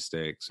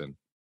statistics, and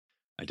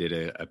I did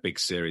a big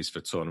series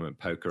for Tournament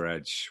Poker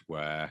Edge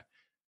where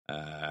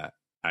I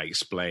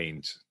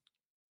explained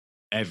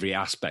every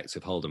aspect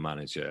of Hold'em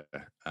Manager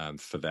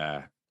for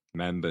their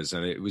members,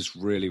 and it was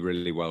really,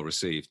 really well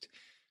received.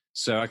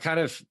 So I kind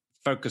of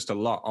focused a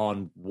lot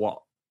on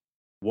what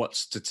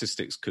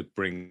statistics could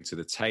bring to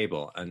the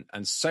table,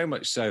 and so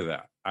much so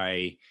that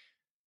I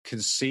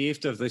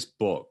conceived of this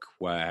book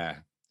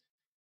where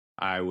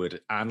I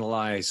would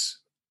analyze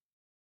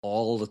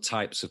all the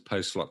types of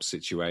post-flop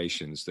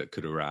situations that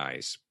could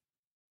arise,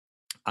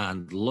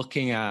 and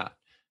looking at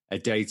a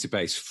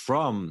database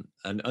from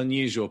an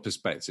unusual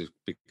perspective,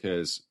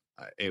 because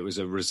it was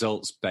a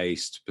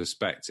results-based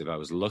perspective. I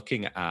was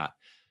looking at,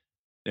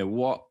 you know,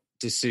 what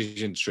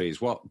decision trees,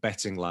 what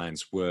betting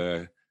lines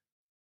were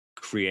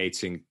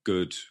creating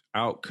good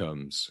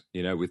outcomes.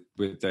 You know, with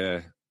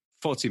the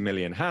 40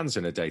 million hands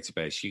in a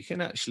database, you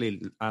can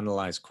actually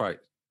analyze quite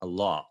a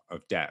lot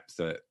of depth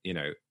at, you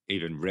know,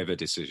 even river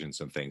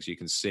decisions and things. You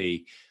can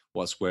see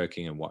what's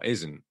working and what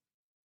isn't.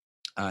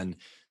 And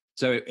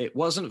so it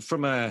wasn't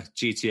from a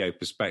GTO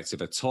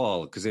perspective at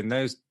all, because in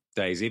those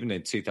days, even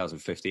in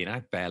 2015,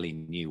 I barely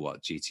knew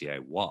what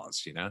GTO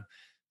was, you know.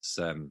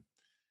 So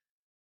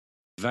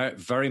very,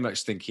 very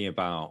much thinking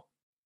about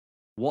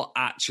what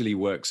actually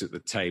works at the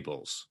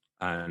tables.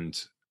 And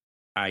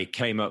I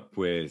came up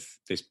with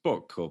this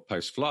book called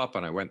Post Flop,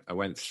 and I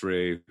went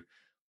through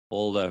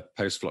all the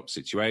post flop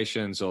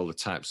situations, all the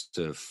types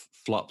of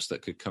flops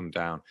that could come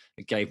down.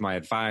 It gave my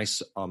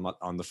advice on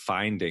the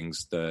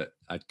findings that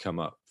I'd come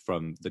up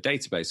from the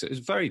database. It was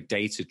a very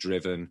data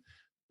driven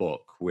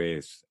book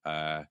with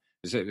it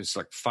was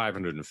like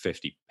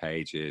 550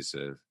 pages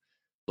of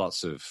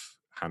lots of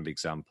hand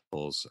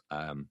examples.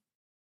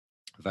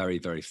 Very,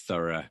 very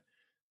thorough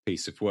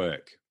piece of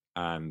work,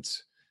 and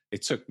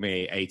it took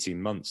me 18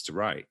 months to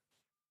write,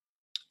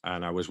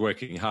 and I was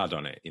working hard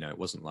on it. You know, it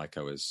wasn't like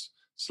I was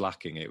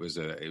slacking. It was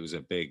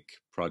a big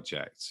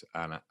project,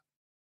 and I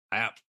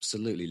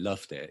absolutely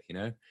loved it, you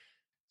know.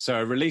 So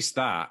I released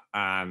that,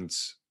 and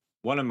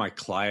one of my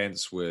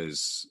clients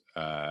was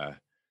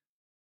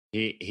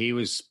he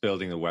was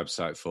building a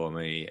website for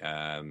me,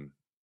 and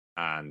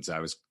I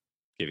was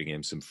giving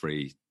him some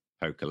free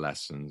poker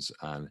lessons,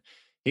 and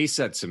he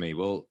said to me,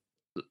 well,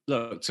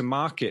 look, to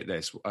market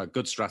this, a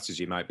good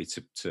strategy might be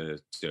to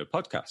do a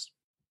podcast.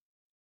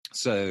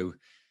 So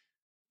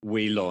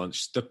we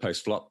launched the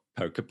Post Flop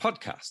Poker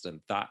Podcast, and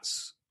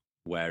that's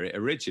where it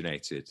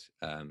originated.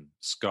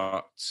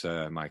 Scott,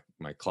 my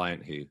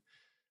client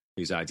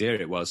whose idea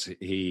it was,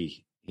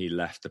 he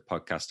left the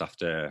podcast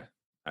after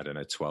I don't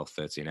know, 12,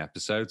 13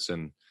 episodes.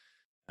 And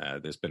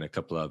there's been a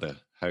couple other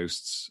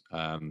hosts.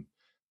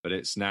 But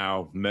it's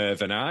now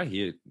Merv and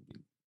I.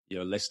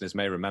 Your listeners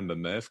may remember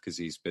Merv because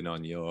he's been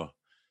on your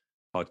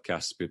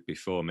podcast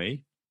before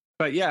me.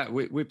 But yeah,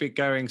 we've been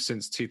going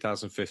since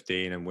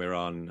 2015, and we're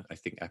on, I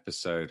think,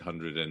 episode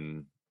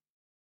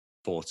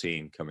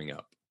 114 coming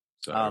up.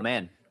 So, oh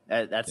man,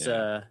 that's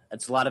a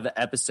lot of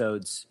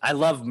episodes. I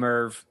love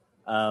Merv.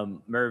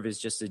 Merv is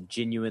just a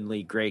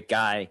genuinely great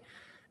guy.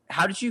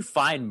 How did you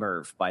find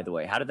Merv, by the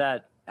way? How did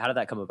that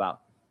come about?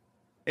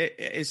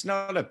 It's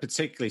not a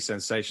particularly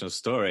sensational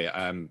story.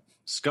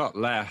 Scott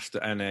left,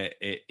 and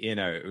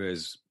it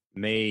was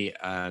me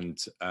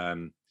and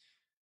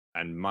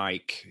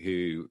Mike,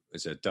 who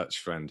is a Dutch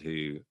friend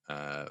who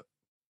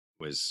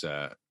was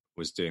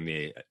doing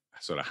the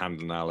sort of hand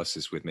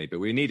analysis with me, but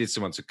we needed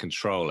someone to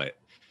control it.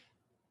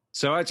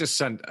 So I just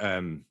sent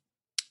an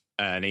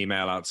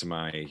email out to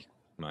my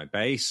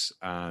base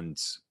and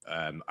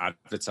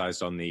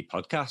advertised on the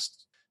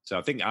podcast. So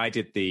I think I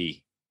did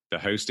the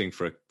hosting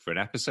for an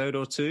episode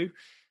or two,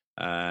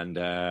 and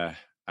I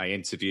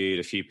interviewed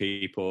a few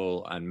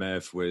people, and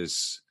Merv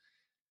was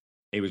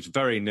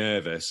very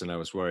nervous, and I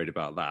was worried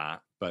about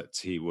that, but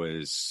he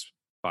was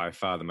by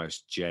far the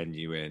most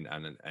genuine,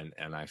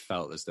 and I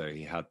felt as though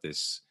he had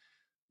this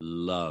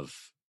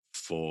love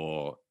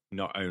for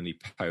not only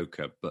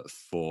poker but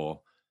for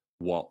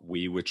what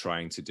we were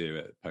trying to do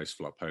at Post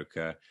Flop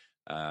Poker,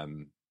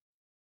 and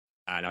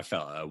I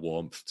felt a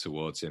warmth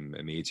towards him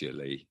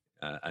immediately,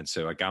 and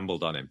so I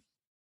gambled on him,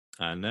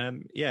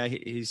 and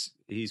he's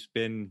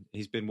been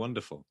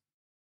wonderful.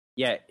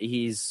 Yeah,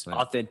 he's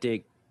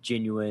authentic,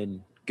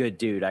 genuine, good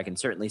dude. I can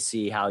certainly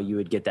see how you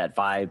would get that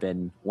vibe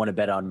and want to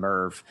bet on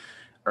Merv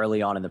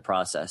early on in the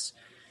process.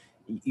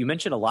 You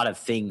mentioned a lot of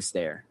things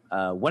there.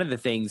 One of the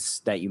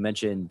things that you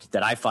mentioned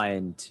that I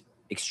find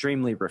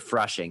extremely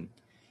refreshing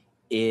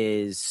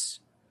is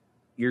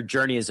your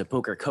journey as a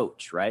poker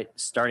coach, right?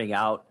 Starting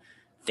out,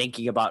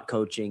 thinking about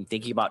coaching,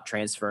 thinking about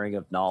transferring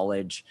of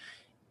knowledge.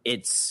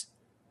 It's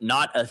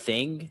not a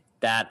thing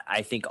that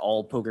I think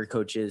all poker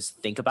coaches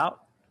think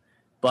about,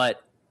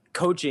 but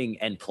coaching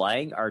and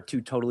playing are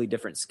two totally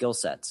different skill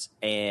sets,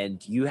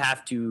 and you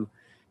have to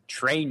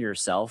train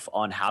yourself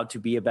on how to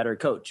be a better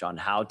coach, on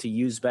how to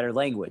use better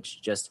language.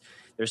 Just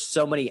there's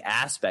so many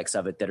aspects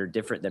of it that are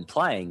different than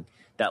playing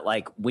that,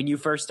 like, when you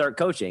first start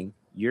coaching,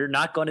 you're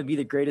not going to be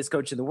the greatest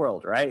coach in the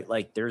world, right?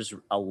 Like, there's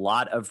a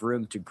lot of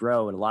room to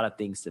grow and a lot of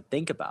things to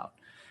think about.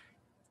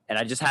 And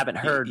I just haven't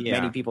heard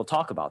many people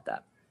talk about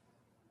that.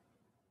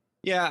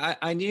 Yeah,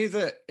 I knew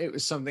that it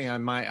was something I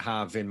might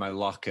have in my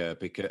locker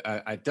because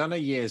I'd done a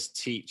year's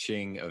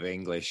teaching of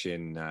English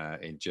in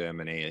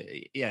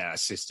Germany. Yeah,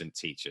 assistant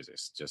teachers.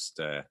 It's just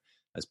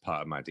as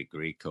part of my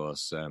degree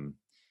course.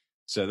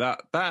 So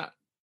that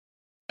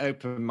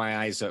opened my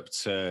eyes up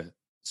to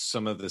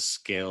some of the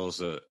skills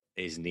that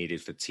is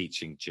needed for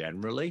teaching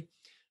generally.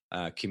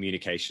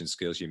 Communication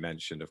skills you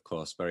mentioned, of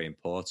course, very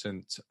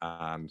important,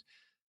 and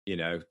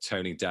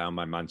toning down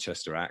my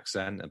Manchester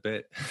accent a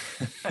bit.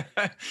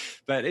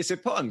 But it's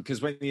important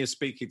because when you're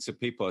speaking to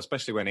people,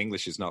 especially when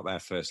English is not their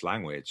first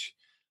language,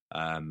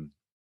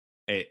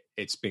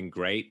 it's been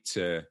great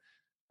to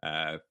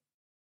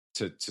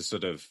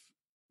sort of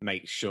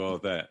make sure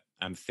that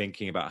I'm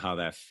thinking about how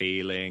they're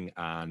feeling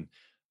and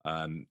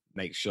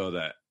make sure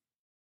that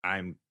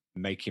I'm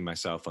making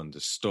myself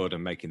understood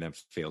and making them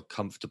feel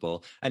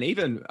comfortable. And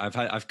even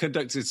I've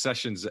conducted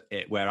sessions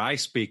where I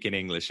speak in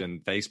English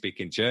and they speak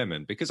in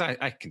German because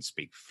I can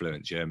speak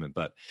fluent German,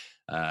 but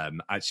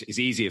actually it's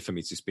easier for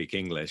me to speak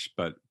English.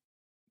 But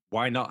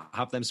why not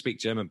have them speak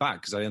German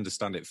back? Because I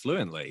understand it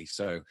fluently.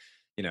 So,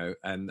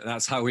 and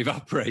that's how we've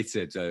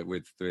operated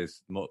with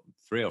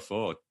 3 or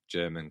 4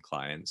 German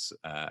clients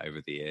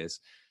over the years.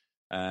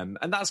 And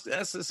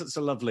that's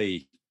a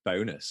lovely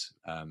bonus,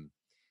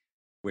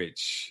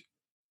 which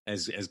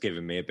has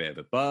given me a bit of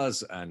a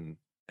buzz, and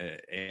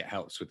it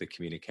helps with the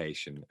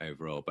communication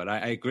overall. But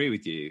I agree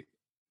with you.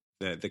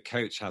 The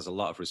coach has a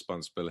lot of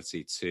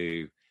responsibility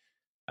to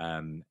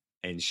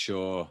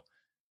ensure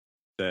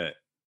that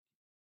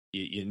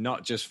you're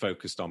not just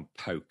focused on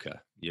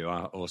poker. You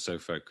are also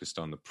focused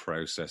on the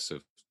process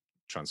of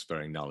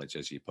transferring knowledge,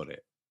 as you put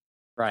it.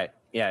 Right.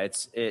 Yeah.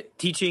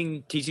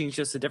 Teaching is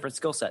just a different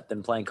skill set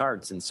than playing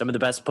cards. And some of the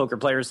best poker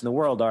players in the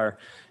world are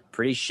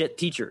pretty shit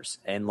teachers.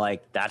 And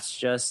that's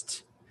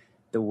just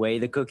the way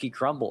the cookie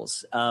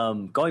crumbles.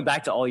 Going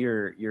back to all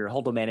your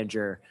Hold'em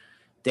Manager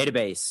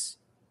database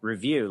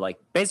review,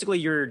 basically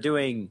you're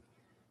doing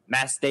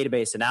mass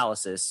database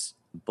analysis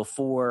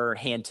before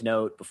hand to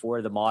note,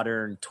 before the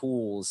modern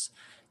tools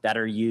that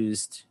are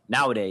used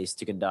nowadays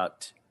to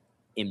conduct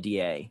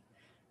MDA.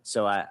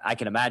 So I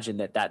can imagine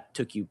that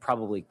took you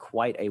probably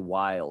quite a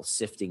while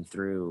sifting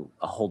through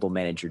a Hold'em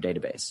Manager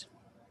database.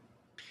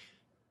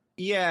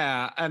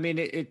 Yeah, I mean,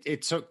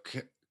 it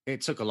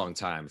took a long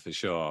time for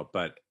sure,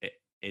 but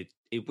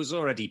it was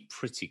already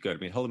pretty good. I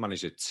mean, Hold'em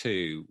Manager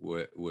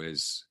 2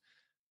 was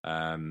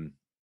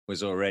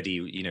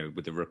already,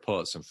 with the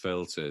reports and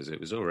filters,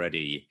 it was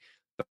already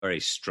a very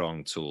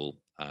strong tool.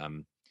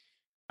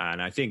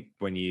 And I think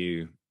when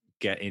you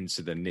get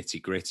into the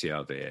nitty gritty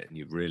of it and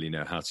you really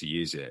know how to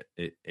use it,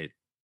 it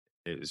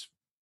was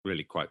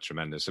really quite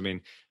tremendous. I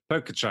mean,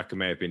 Poker Tracker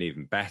may have been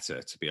even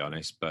better, to be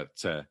honest,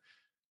 but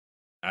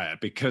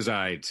because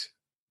I'd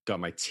got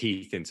my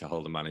teeth into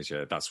Hold'em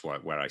Manager, that's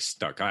where I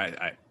stuck.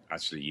 I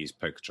actually use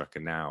Poker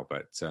Tracker now,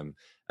 but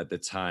at the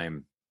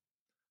time,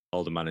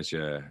 Hold'em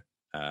Manager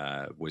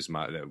was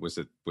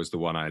the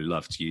one I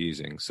loved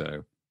using,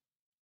 so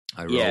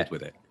I rolled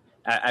with it.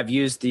 I've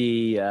used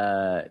the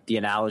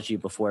analogy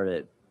before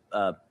that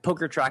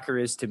Poker Tracker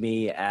is to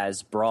me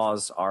as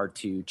bras are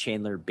to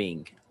Chandler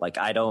Bing. Like,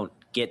 I don't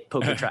get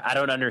Poker Tracker. I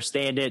don't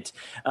understand it.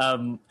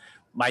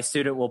 My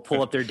student will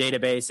pull up their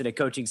database in a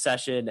coaching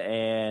session,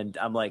 and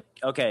I'm like,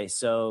 okay,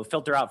 so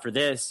filter out for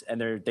this,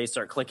 and they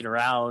start clicking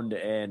around,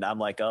 and I'm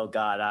like, oh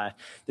God, I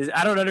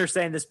don't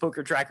understand this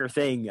Poker Tracker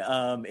thing.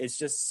 It's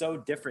just so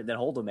different than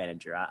Hold'em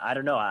Manager. I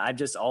don't know. I've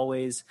just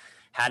always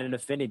had an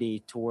affinity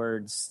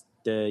towards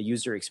the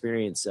user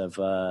experience of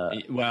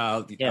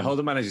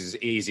Hold'em Manager is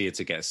easier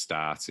to get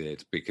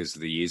started because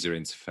the user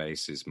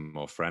interface is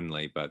more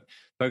friendly, but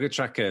Poker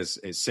Tracker,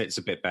 it sits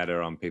a bit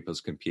better on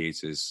people's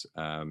computers.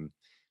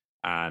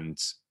 And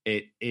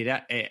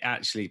it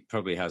actually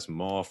probably has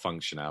more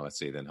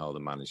functionality than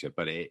Hold'em Manager,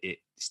 but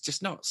it's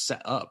just not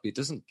set up. It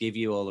doesn't give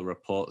you all the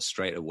reports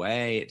straight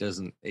away.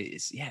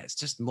 It's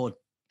just more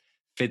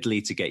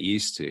fiddly to get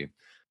used to.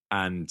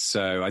 And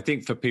so I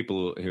think for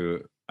people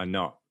who are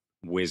not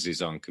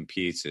whizzes on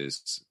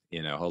computers,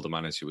 Hold'em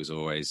Manager was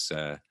always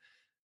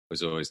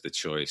the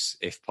choice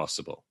if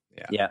possible.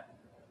 Yeah.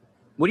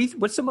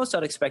 What's the most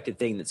unexpected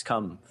thing that's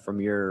come from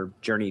your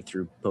journey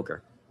through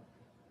poker?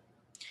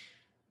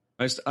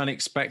 Most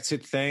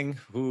unexpected thing?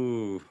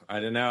 Ooh, I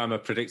don't know. I'm a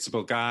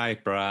predictable guy,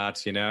 Brad.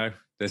 You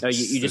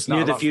just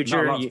knew the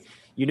future.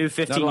 You knew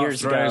 15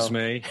 years ago.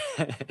 Me.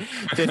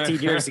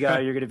 15 years ago,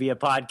 you're going to be a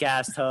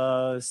podcast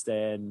host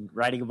and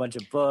writing a bunch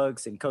of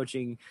books and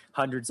coaching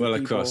hundreds of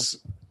people. Well,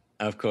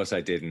 of course,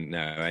 I didn't know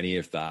any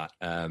of that.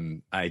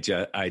 I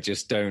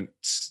just don't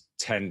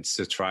tend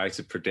to try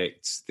to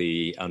predict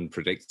the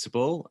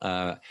unpredictable.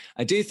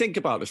 I do think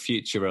about the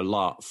future a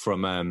lot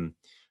from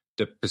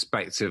the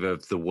perspective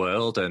of the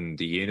world and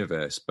the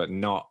universe, but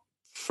not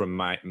from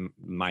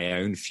my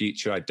own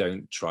future. I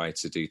don't try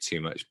to do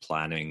too much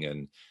planning,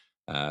 and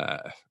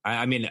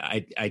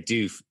I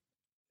do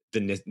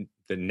the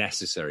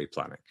necessary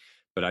planning,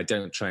 but I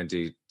don't try and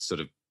do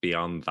sort of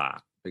beyond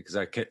that, because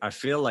I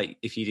feel like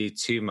if you do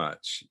too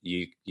much,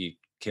 you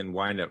can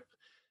wind up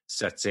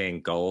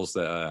setting goals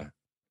that are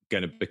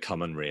going to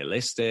become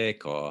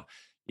unrealistic, or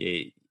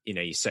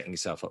you're setting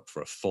yourself up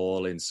for a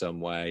fall in some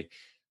way.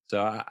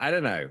 So I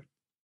don't know.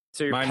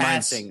 So you're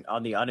passing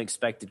on the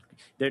unexpected.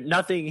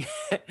 Nothing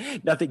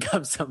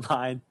comes to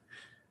mind.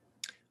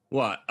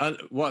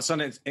 What's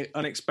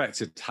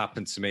unexpected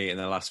happened to me in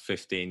the last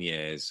 15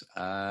 years?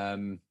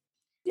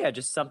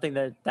 Just something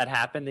that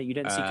happened that you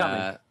didn't see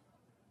coming.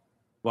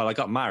 Well, I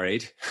got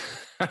married.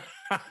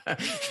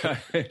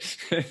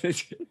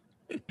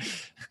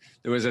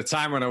 There was a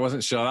time when I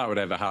wasn't sure that would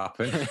ever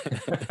happen.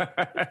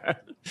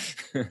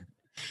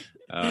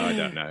 I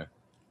don't know.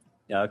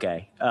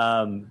 Okay.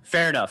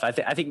 Fair enough. I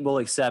think we'll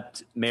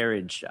accept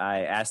marriage.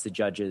 I asked the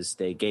judges.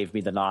 They gave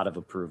me the nod of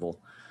approval.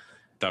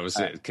 That was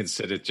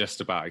considered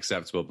just about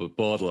acceptable, but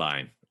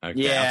borderline. Okay.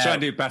 Yeah. I'll try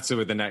and do better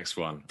with the next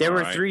one. There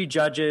were 3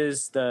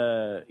 judges.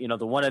 The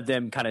one of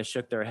them kind of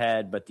shook their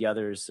head, but the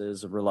others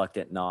is a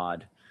reluctant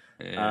nod.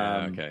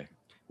 Yeah, okay.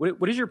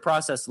 What does your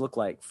process look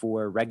like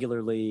for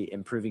regularly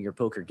improving your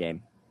poker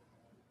game?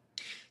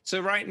 So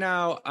right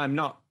now, I'm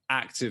not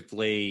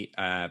actively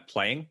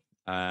playing.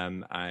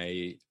 I'm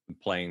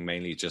playing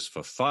mainly just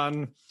for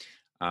fun.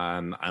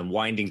 I'm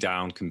winding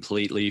down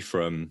completely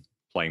from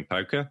playing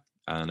poker,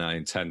 and I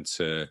intend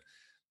to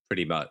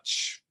pretty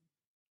much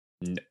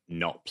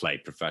not play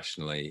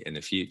professionally in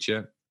the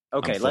future.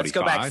 Okay, let's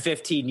go back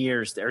 15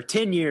 years or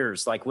 10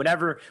 years. Like when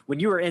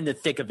you were in the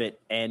thick of it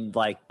and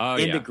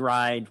the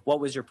grind, what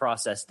was your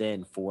process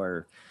then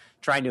for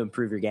trying to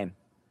improve your game?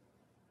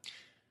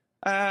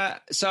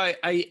 So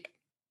I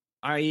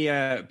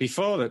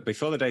before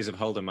the days of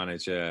Hold'em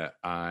Manager,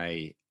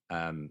 I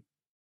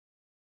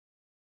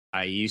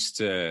used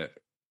to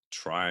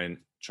try and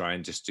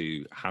just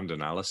do hand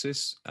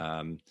analysis,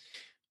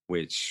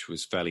 which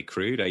was fairly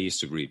crude. I used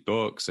to read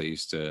books. I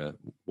used to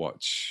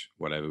watch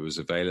whatever was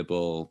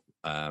available.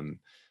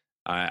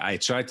 I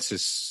tried to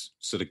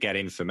sort of get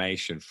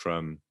information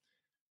from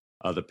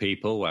other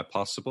people where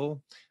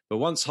possible. But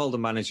once Hold'em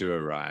Manager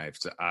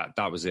arrived,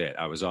 that was it.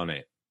 I was on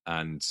it,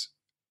 and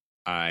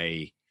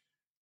I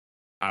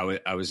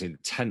was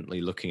intently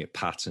looking at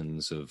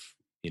patterns of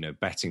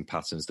betting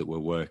patterns that were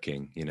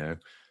working.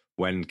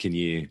 When can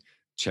you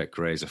check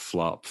raise a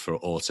flop for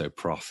auto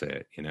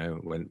profit?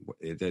 When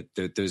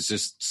there's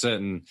just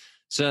certain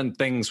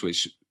things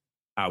which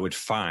I would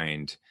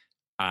find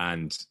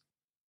and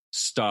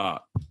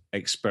start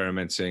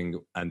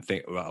experimenting and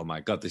think, oh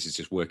my God, this is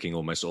just working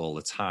almost all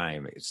the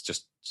time. It's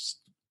just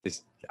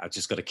this. I've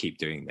just got to keep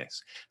doing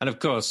this. And of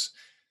course,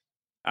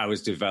 I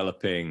was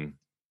developing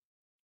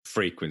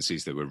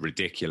frequencies that were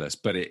ridiculous,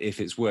 but if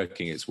it's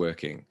working, it's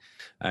working.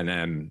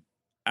 And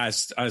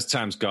as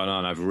time's gone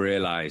on, I've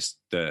realized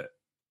that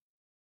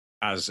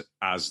as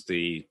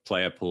the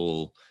player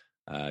pool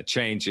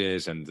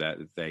changes and that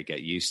they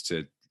get used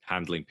to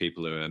handling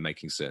people who are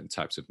making certain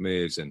types of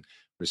moves and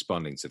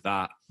responding to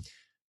that,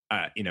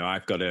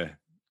 I've got to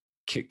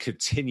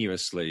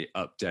continuously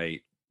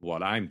update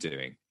what I'm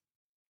doing,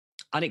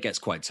 and it gets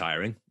quite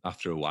tiring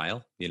after a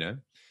while,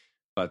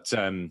 But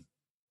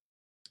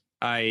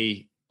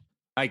I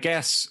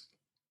guess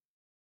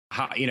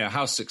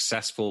how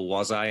successful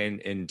was I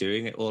in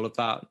doing it, all of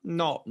that?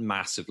 Not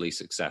massively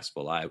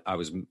successful. I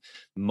was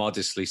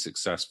modestly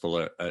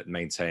successful at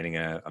maintaining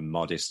a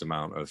modest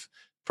amount of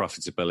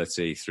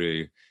profitability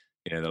through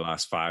the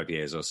last 5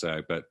 years or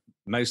so. But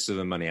most of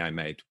the money I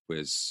made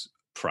was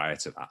prior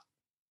to that.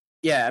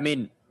 Yeah, I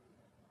mean,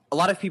 a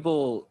lot of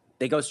people,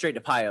 they go straight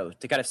to Pio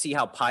to kind of see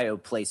how Pio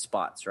plays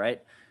spots,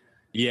 right?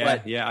 Yeah,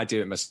 I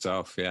do it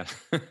myself, yeah.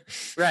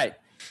 Right.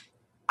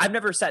 I've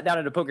never sat down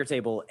at a poker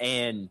table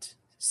and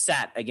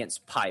sat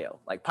against Pio.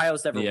 Like,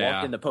 Pio's never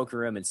walked in the poker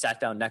room and sat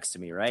down next to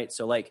me, right?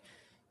 So, like,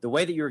 the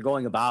way that you were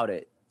going about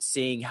it,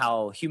 seeing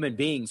how human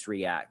beings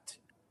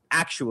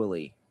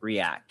actually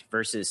react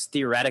versus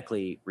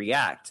theoretically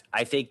react,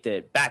 I think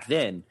that back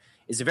then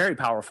is a very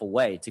powerful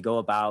way to go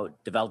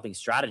about developing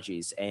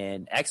strategies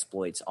and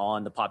exploits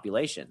on the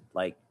population.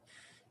 Like,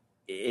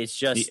 it's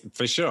just...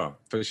 For sure.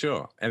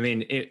 I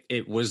mean,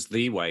 it was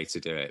the way to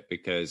do it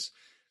because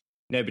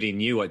nobody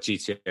knew what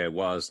GTO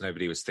was.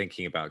 Nobody was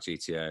thinking about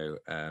GTO.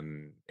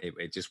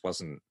 It just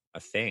wasn't a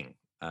thing.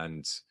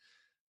 And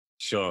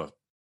sure,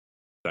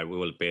 there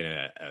will have been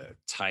a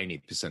tiny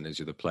percentage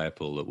of the player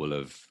pool that will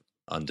have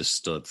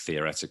understood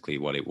theoretically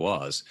what it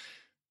was.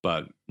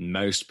 But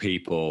most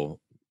people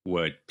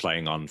were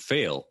playing on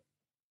feel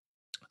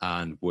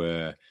and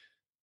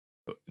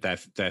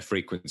their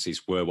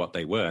frequencies were what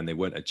they were, and they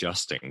weren't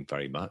adjusting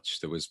very much.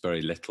 There was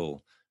very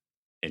little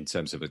in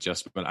terms of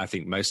adjustment. I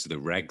think most of the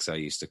regs I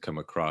used to come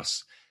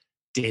across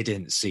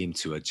didn't seem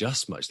to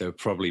adjust much. They were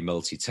probably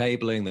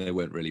multi-tabling. They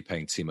weren't really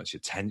paying too much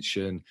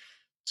attention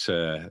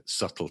to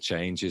subtle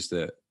changes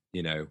that,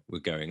 were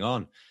going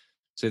on.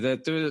 So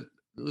there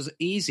was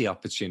easy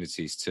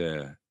opportunities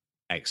to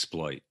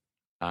exploit.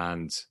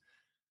 And,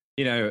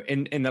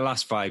 in the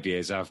last 5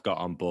 years, I've got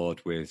on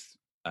board with,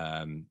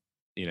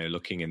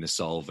 looking in the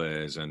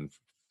solvers and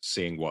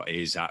seeing what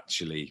is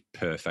actually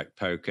perfect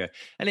poker.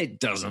 And it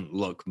doesn't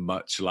look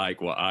much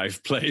like what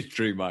I've played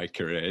through my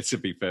career, to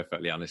be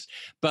perfectly honest.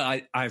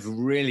 But I've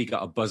really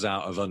got a buzz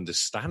out of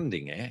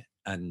understanding it.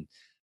 And,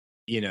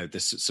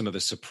 some of the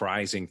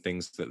surprising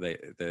things that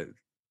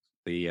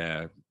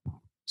the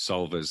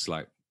solvers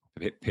like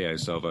Pio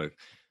Solver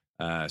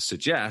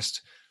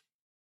suggest,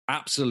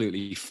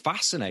 absolutely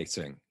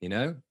fascinating,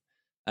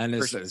 And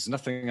there's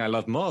nothing I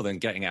love more than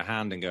getting a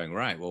hand and going,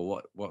 right,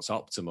 well, what's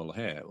optimal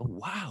here? Oh,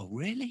 wow,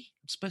 really?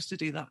 I'm supposed to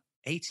do that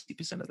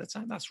 80% of the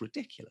time? That's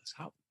ridiculous.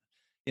 How,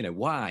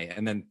 why?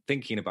 And then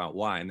thinking about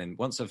why. And then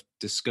once I've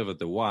discovered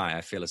the why,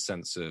 I feel a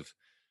sense of,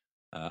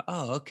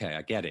 okay,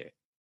 I get it.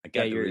 I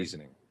get the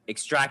reasoning.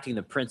 Extracting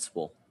the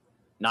principle,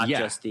 not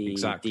just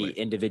the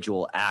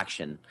individual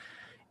action.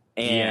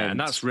 And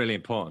that's really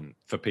important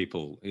for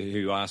people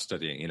who are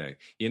studying.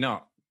 You're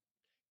not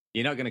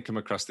going to come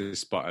across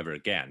this spot ever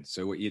again.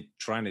 So what you're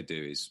trying to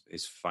do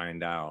is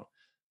find out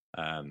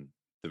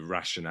the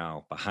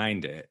rationale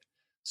behind it,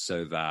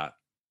 so that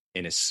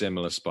in a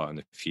similar spot in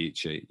the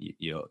future,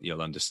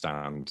 you'll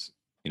understand,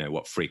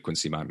 what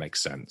frequency might make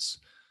sense.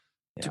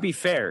 Yeah. To be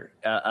fair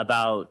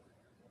about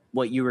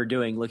what you were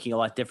doing, looking a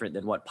lot different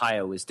than what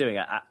Pio was doing,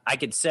 I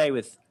could say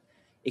with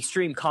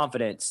extreme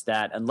confidence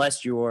that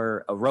unless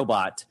you're a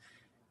robot,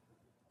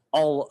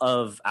 all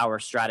of our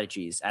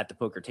strategies at the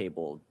poker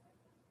table,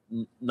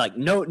 like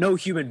no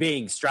human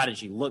being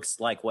strategy looks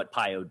like what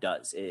Pio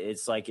does.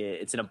 It's like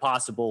it's an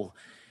impossible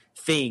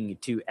thing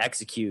to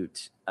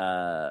execute,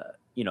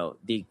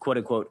 the quote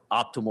unquote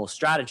optimal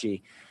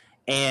strategy,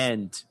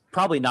 and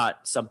probably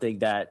not something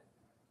that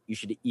you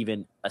should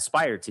even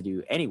aspire to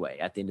do anyway.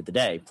 At the end of the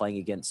day, playing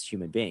against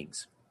human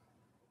beings.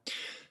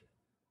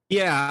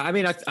 Yeah, I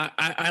mean,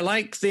 I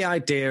like the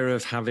idea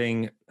of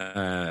having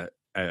a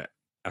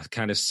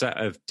kind of set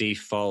of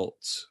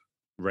default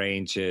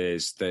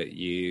ranges that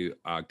you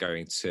are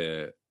going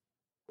to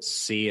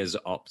see as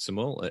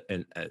optimal,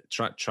 and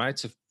try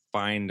to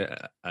find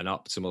an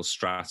optimal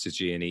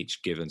strategy in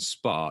each given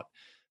spot,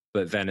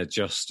 but then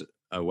adjust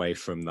away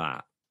from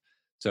that.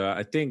 So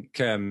I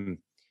think,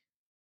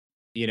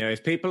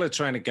 if people are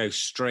trying to go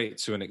straight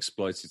to an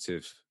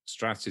exploitative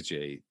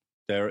strategy,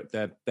 there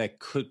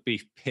could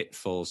be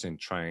pitfalls in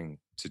trying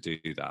to do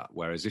that.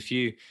 Whereas if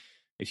you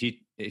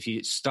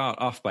start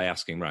off by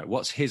asking, right,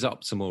 what's his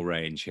optimal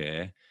range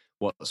here?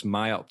 What's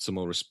my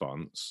optimal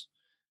response?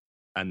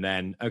 And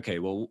then, okay,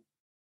 well,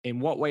 in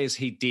what way is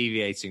he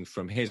deviating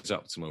from his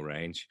optimal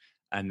range?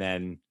 And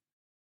then,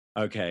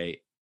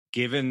 okay,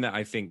 given that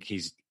I think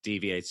he's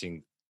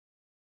deviating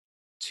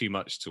too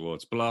much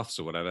towards bluffs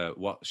or whatever,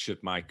 what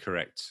should my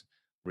correct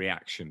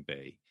reaction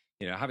be?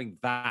 having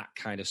that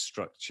kind of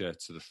structure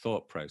to the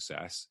thought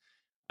process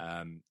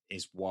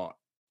is what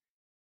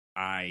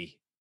I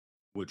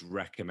would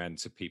recommend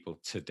to people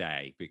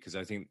today, because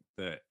I think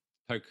that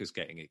poker's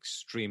getting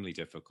extremely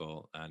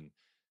difficult, and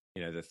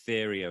the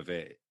theory of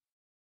it,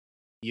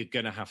 you're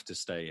going to have to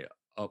stay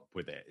up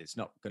with it. It's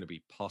not going to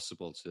be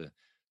possible to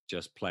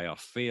just play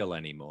off feel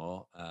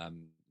anymore.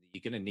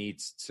 You're going to need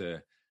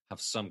to have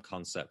some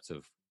concept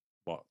of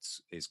what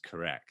is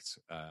correct,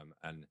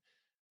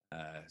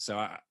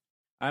 so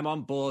I'm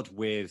on board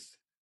with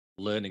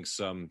learning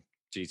some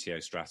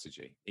GTO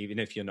strategy. Even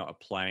if you're not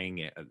applying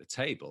it at the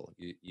table,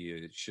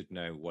 you should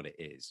know what it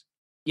is.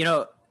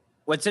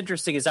 What's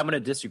interesting is I'm going to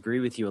disagree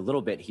with you a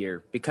little bit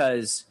here,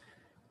 because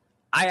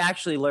I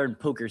actually learned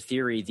poker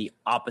theory the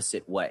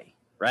opposite way,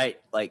 right?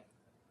 Like,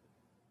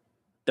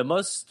 the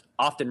most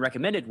often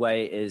recommended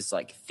way is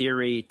like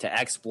theory to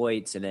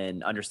exploits and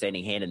then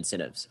understanding hand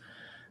incentives.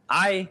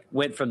 I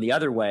went from the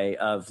other way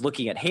of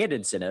looking at hand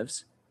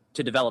incentives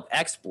to develop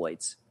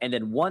exploits. And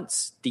then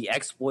once the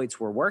exploits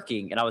were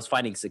working and I was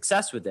finding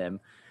success with them,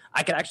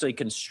 I could actually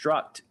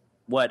construct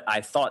what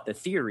I thought the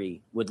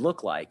theory would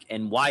look like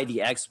and why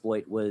the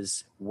exploit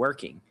was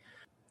working.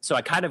 So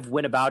I kind of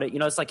went about it,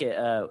 it's like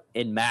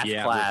in math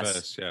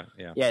class. Reverse,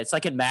 yeah, it's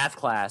like in math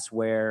class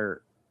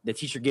where the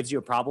teacher gives you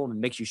a problem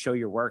and makes you show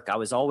your work. I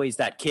was always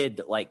that kid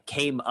that like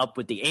came up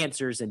with the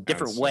answers in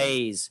different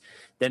ways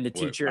than the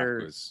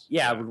teacher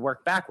would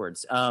work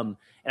backwards. And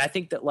I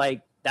think that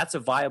like that's a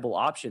viable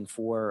option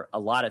for a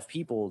lot of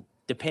people,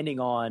 depending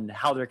on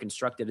how they're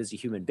constructed as a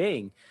human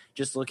being,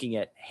 just looking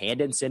at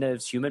hand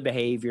incentives, human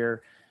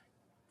behavior,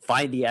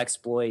 find the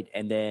exploit,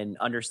 and then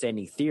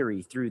understanding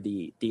theory through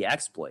the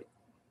exploit.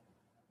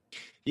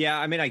 Yeah,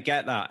 I mean, I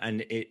get that.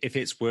 And if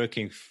it's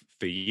working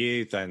for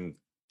you, then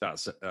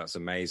that's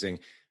amazing.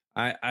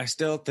 I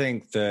still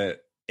think that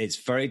it's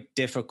very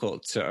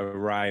difficult to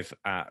arrive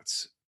at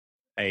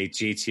a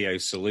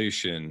GTO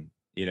solution,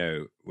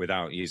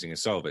 without using a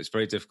solver. It's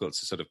very difficult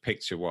to sort of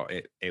picture what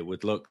it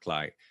would look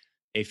like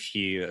if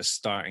you are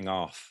starting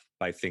off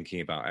by thinking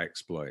about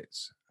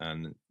exploits.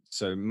 And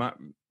so I'm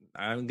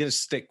going to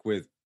stick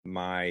with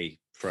my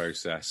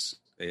process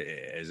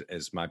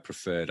as my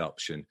preferred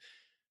option,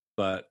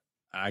 but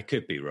I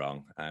could be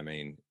wrong. I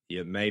mean,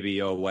 maybe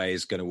your way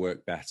is going to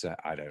work better.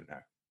 I don't know.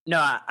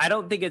 No, I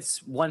don't think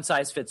it's one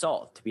size fits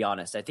all, to be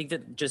honest. I think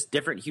that just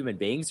different human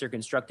beings are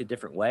constructed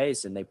different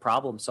ways and they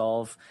problem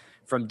solve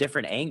from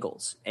different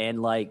angles.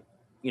 And like,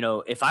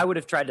 if I would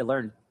have tried to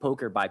learn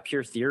poker by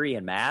pure theory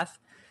and math,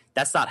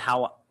 that's not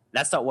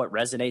what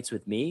resonates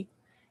with me.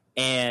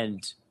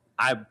 And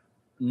I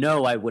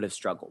know I would have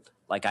struggled.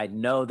 Like, I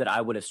know that I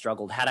would have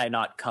struggled had I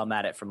not come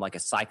at it from like a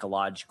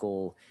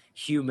psychological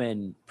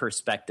human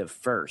perspective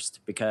first,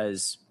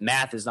 because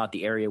math is not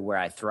the area where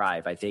I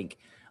thrive. I think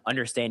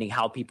understanding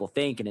how people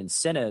think and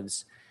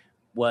incentives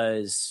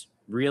was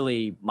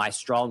really my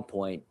strong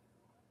point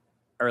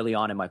early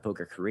on in my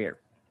poker career.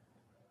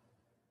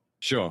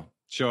 Sure.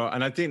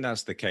 And I think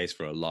that's the case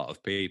for a lot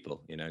of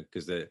people,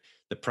 because the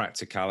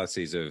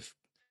practicalities of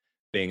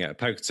being at a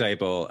poker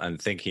table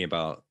and thinking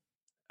about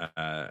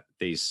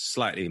these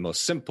slightly more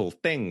simple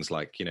things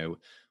like,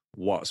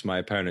 what's my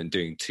opponent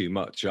doing too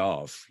much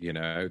of,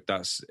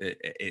 that's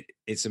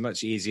it's a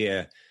much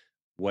easier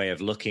way of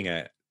looking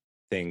at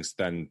things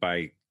than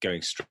by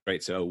going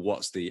straight to,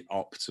 what's the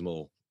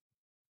optimal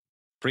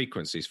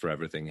frequencies for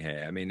everything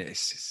here. I mean,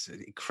 it's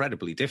an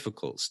incredibly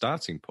difficult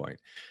starting point.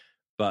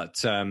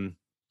 But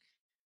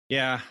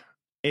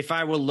if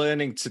I were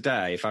learning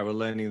today, if I were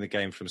learning the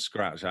game from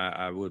scratch,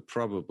 I would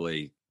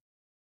probably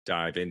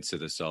dive into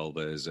the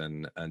solvers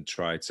and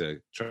try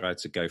to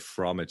go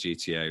from a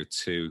GTO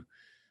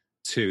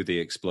to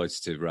the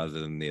exploitative rather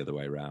than the other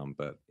way around.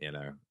 But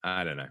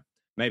I don't know.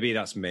 Maybe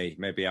that's me.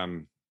 Maybe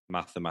I'm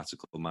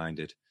mathematical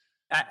minded.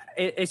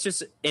 It's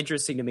just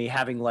interesting to me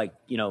having like,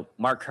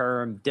 Mark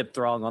Herm, Dip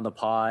Throng on the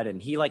pod,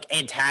 and he like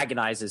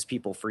antagonizes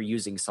people for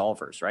using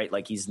solvers, right?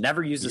 Like he's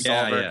never used a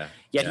solver,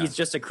 yet he's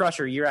just a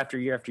crusher year after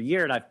year after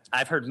year. And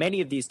I've heard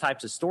many of these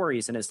types of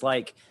stories, and it's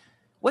like,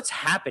 what's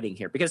happening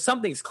here? Because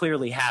something's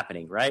clearly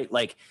happening, right?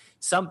 Like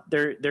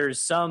they're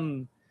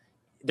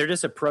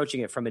just approaching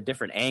it from a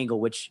different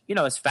angle, which,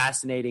 is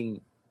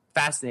fascinating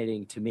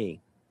to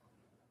me.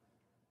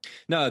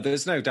 No,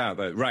 there's no doubt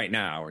that right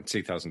now in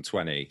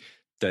 2020,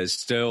 there's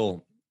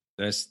still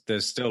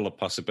a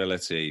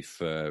possibility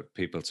for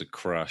people to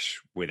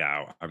crush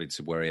without having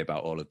to worry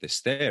about all of this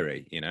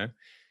theory,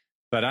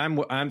 But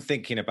I'm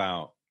thinking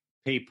about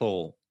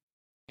people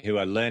who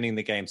are learning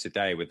the game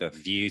today with a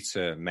view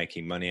to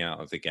making money out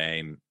of the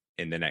game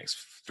in the next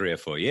 3 or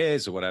 4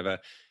 years or whatever.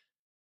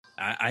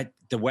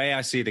 The way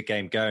I see the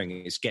game going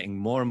is getting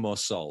more and more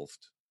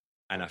solved,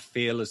 and I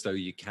feel as though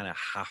you kind of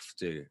have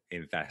to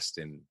invest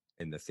in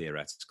the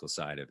theoretical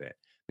side of it,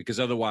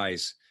 because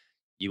otherwise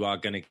you are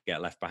going to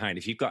get left behind.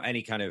 If you've got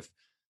any kind of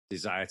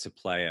desire to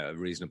play at a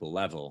reasonable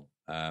level,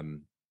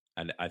 and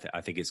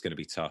I think it's going to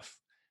be tough.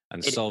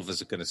 And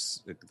solvers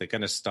are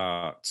going to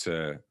start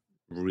to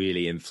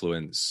really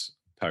influence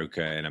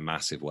poker in a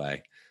massive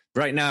way.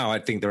 Right now, I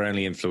think they're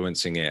only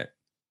influencing it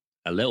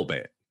a little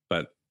bit,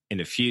 but in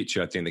the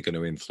future, I think they're going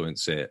to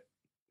influence it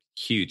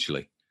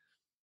hugely.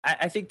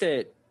 I think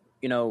that,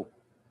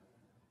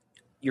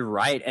 you're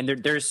right. And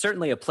there's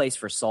certainly a place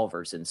for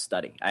solvers in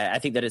study. I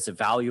think that it's a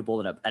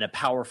valuable and a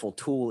powerful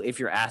tool if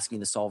you're asking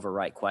the solver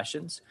right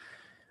questions.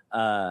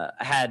 I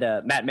had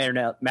Matt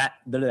Marinelli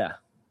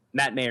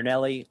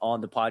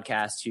on the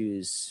podcast,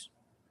 who's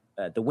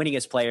the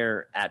winningest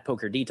player at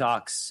Poker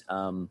Detox.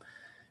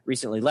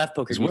 Recently left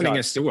Poker Detox.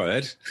 Winningest the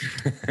word?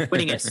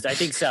 Winningest, I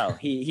think so.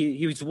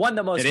 He's won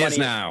the most money.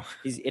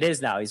 It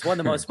is now. He's won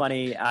the most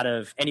money out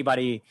of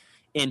anybody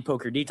in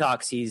Poker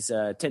Detox. He's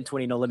a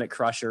 10-20 no limit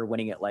crusher,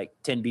 winning at like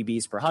 10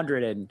 BBs per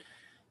 100. And,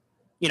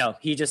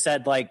 he just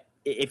said, like,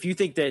 if you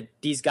think that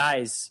these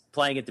guys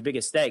playing at the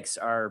biggest stakes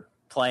are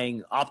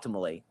playing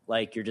optimally,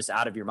 like, you're just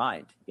out of your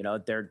mind.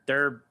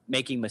 They're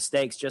making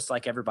mistakes just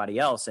like everybody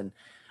else. And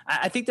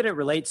I think that it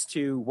relates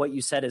to what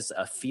you said as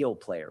a field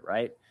player,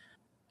 right?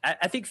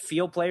 I think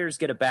field players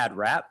get a bad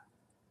rap,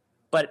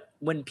 but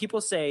when people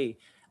say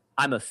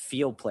I'm a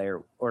field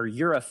player or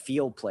you're a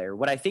field player,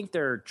 what I think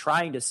they're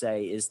trying to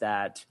say is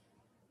that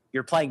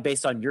you're playing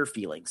based on your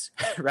feelings,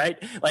 right?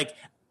 Like,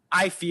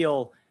 I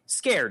feel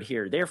scared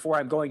here, therefore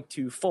I'm going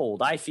to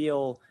fold. I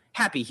feel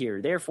happy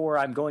here, therefore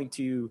I'm going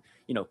to,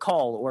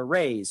 call or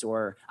raise,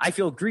 or I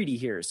feel greedy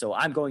here, so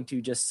I'm going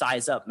to just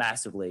size up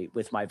massively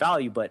with my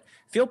value. But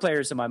field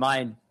players, in my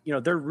mind,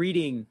 they're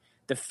reading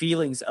the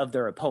feelings of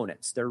their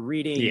opponents. They're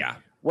reading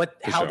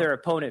how their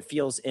opponent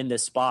feels in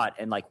this spot,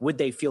 and like, would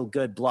they feel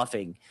good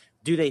bluffing?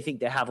 Do they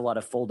think they have a lot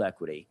of fold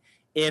equity?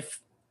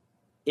 If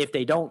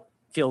they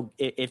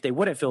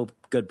wouldn't feel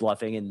good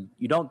bluffing, and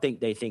you don't think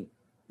they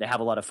have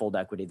a lot of fold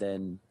equity,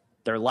 then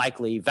they're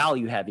likely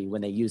value heavy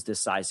when they use this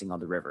sizing on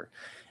the river.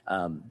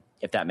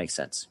 If that makes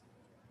sense.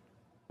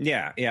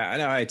 Yeah,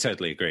 no, I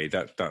totally agree.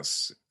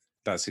 That's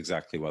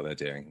exactly what they're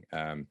doing.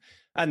 And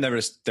there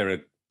are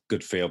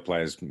good field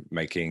players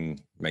making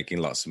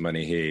lots of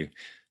money who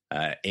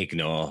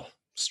ignore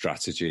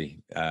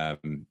strategy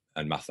and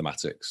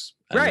mathematics.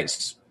 And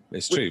right.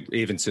 It's true.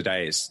 Even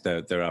today,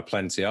 there are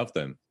plenty of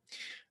them.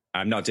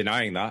 I'm not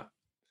denying that.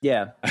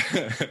 Yeah.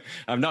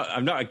 I'm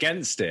not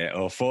against it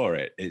or for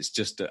it. It's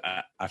just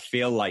I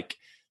feel like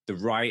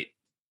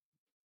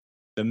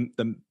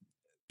the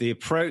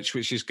approach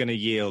which is going to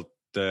yield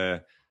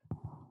the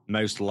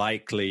most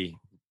likely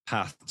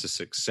path to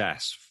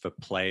success for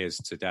players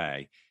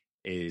today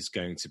is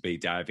going to be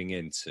diving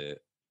into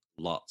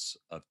lots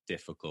of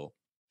difficult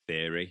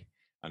theory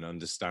and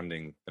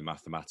understanding the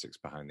mathematics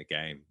behind the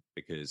game,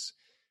 because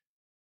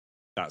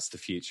that's the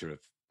future of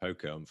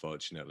poker.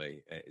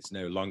 Unfortunately, it's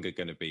no longer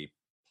going to be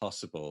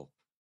possible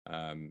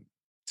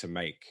to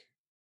make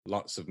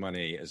lots of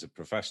money as a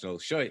professional.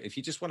 Sure, if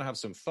you just want to have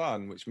some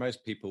fun, which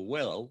most people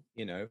will,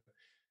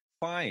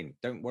 fine,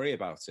 don't worry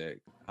about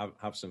it.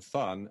 Have some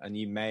fun, and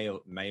you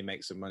may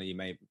make some money. You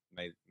may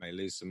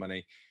lose some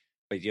money,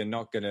 but you're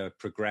not going to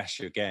progress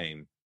your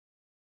game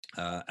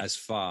as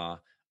far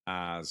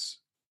as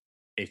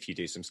if you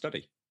do some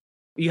study.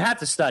 You have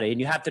to study, and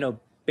you have to know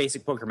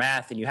basic poker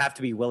math, and you have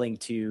to be willing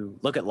to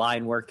look at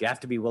line work. You have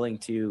to be willing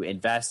to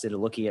invest into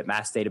looking at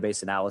mass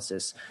database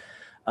analysis.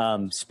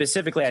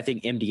 Specifically, I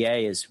think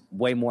MDA is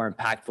way more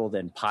impactful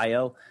than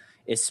PIO,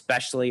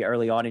 especially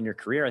early on in your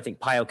career. I think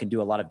PIO can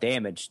do a lot of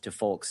damage to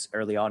folks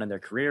early on in their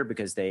career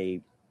because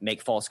they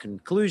make false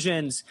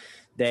conclusions.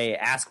 They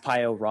ask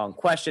PIO wrong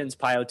questions.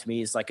 PIO to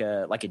me is like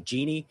a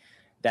genie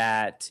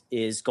that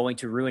is going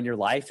to ruin your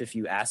life if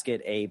you ask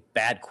it a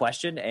bad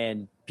question.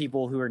 And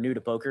people who are new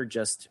to poker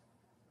just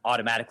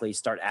automatically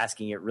start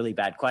asking it really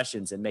bad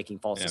questions and making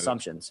false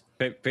assumptions.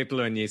 People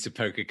who are new to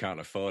poker can't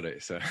afford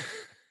it. So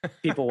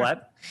people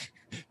what?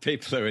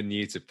 People who are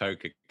new to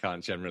poker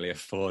can't generally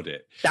afford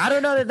it. I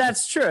don't know that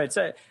that's true. It's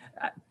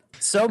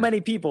so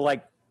many people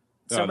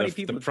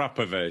the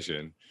proper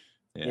version.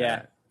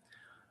 Yeah.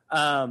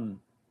 But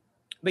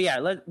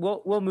yeah,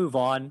 we'll move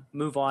on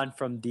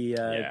from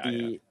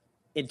the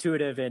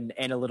intuitive and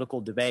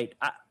analytical debate.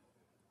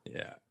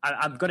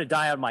 I'm going to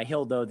die on my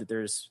hill though that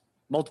there's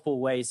multiple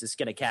ways to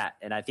skin a cat,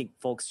 and I think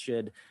folks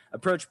should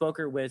approach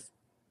poker with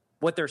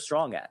what they're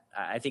strong at.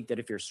 I think that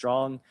if you're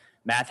strong,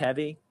 math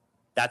heavy,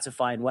 that's a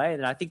fine way,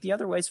 and I think the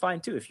other way is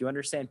fine too if you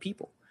understand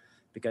people,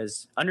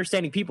 because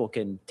understanding people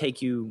can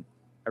take you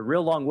a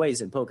real long ways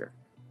in poker.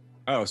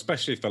 Oh,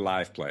 especially for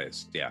live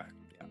players. Yeah.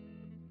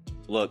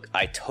 Look,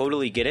 I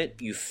totally get it.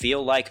 You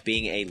feel like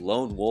being a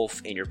lone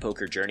wolf in your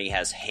poker journey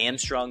has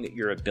hamstrung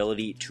your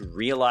ability to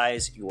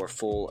realize your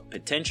full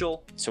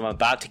potential. So I'm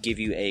about to give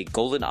you a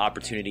golden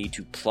opportunity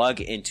to plug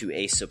into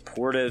a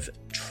supportive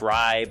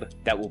tribe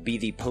that will be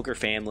the poker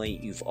family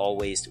you've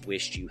always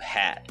wished you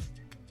had.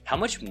 How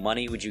much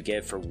money would you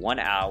give for 1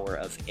 hour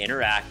of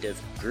interactive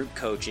group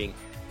coaching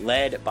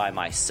led by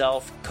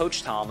myself,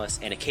 Coach Thomas,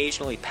 and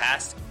occasionally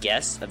past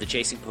guests of the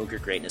Chasing Poker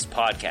Greatness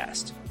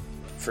podcast?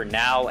 For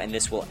now, and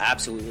this will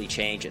absolutely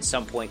change at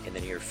some point in the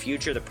near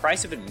future, the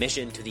price of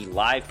admission to the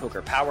live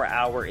Poker Power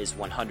Hour is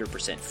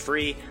 100%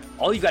 free.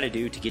 All you got to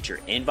do to get your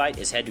invite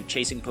is head to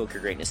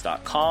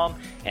chasingpokergreatness.com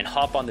and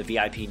hop on the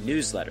VIP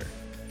newsletter.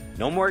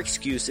 No more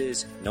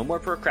excuses, no more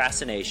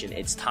procrastination.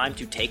 It's time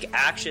to take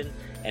action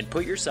and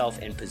put yourself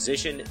in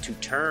position to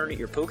turn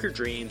your poker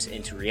dreams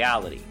into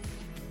reality.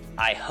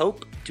 I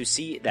hope to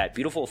see that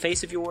beautiful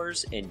face of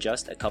yours in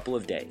just a couple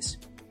of days.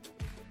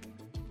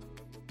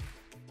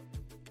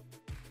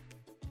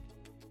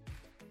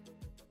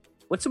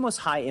 What's the most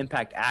high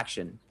impact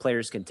action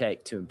players can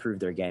take to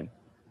improve their game?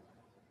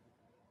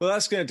 Well,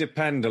 that's going to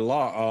depend a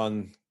lot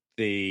on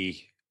the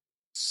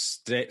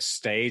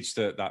stage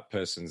that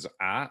person's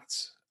at,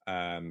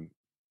 and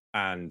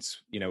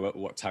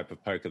what type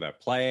of poker they're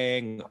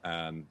playing,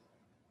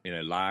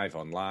 live,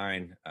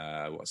 online,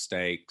 what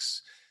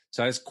stakes.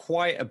 So it's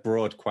quite a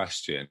broad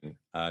question.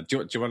 Do you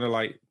want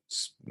to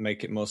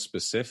make it more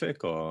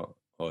specific, or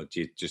do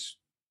you just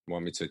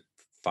want me to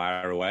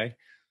fire away?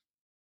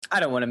 I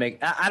don't want to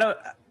make.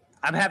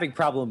 I'm having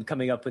problem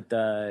coming up with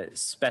the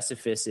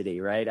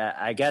specificity, right?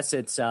 I guess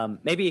it's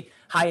maybe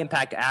high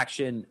impact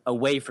action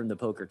away from the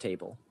poker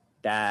table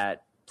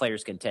that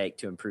players can take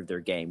to improve their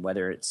game,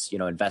 whether it's,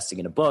 investing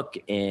in a book,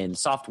 in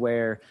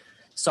software,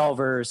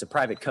 solvers, a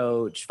private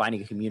coach,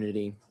 finding a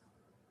community.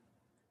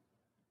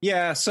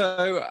 Yeah.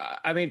 So,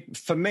 I mean,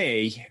 for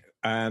me,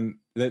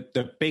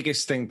 the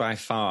biggest thing by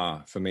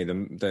far for me,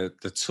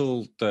 the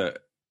tool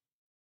that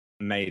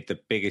made the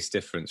biggest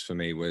difference for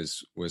me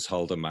was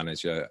Hold'em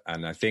Manager.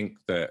 And I think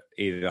that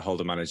either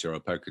Hold'em Manager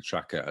or Poker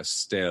Tracker are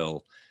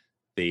still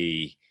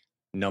the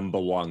number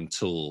one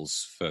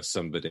tools for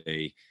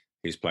somebody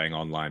who's playing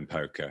online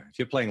poker. If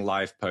you're playing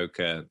live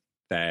poker,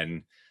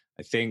 then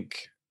I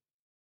think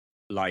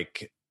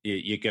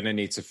you're going to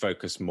need to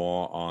focus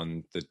more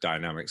on the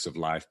dynamics of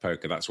live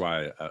poker. That's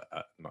why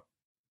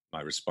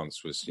my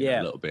response was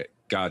a little bit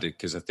guarded,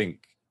 because I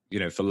think,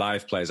 for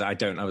live players, I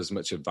don't know as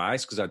much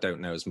advice because I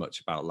don't know as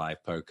much about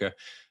live poker.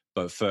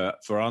 But for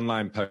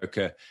online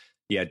poker,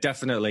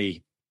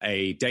 definitely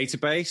a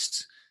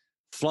database,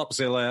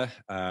 Flopzilla,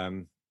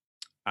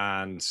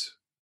 and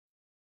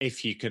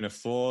if you can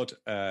afford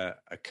a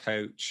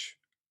coach,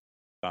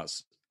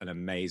 that's an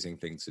amazing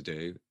thing to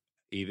do.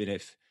 Even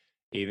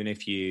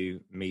if you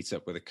meet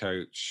up with a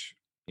coach,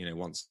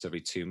 once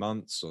every 2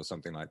 months or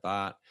something like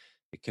that,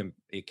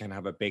 it can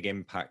have a big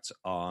impact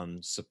on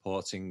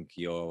supporting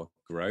your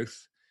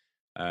growth.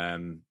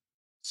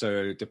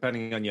 So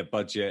depending on your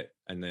budget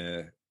and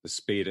the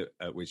speed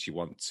at which you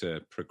want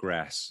to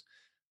progress,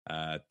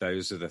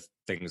 those are the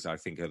things I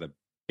think are the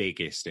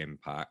biggest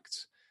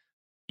impact.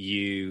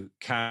 You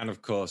can,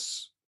 of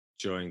course,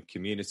 join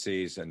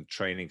communities and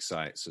training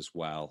sites as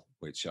well,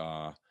 which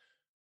are,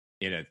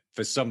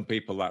 for some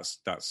people that's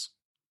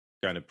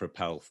going to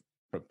propel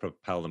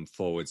them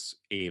forwards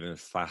even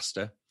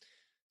faster.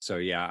 So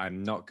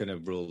I'm not going to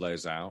rule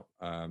those out.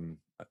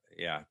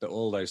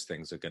 All those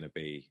things are going to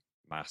be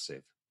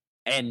massive.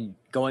 And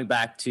going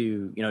back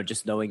to,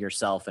 just knowing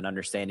yourself and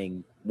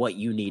understanding what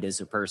you need as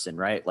a person,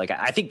 right? Like,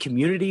 I think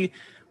community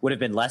would have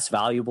been less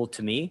valuable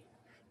to me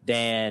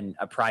than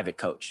a private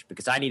coach,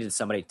 because I needed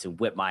somebody to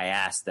whip my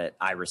ass that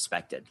I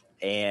respected.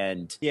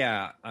 And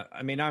I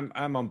mean,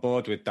 I'm on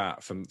board with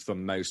that from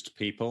most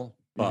people,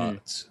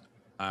 but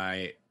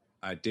I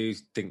do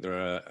think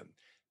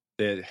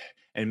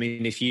I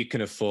mean, if you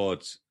can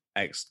afford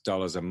X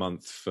dollars a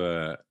month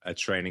for a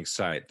training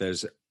site,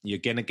 you're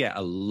going to get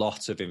a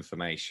lot of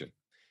information.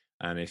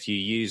 And if you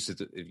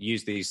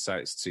use these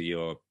sites to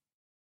your,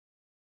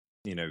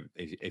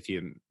 if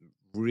you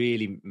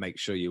really make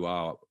sure you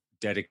are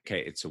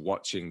dedicated to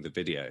watching the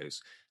videos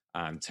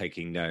and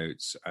taking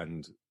notes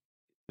and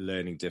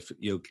learning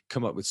you'll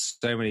come up with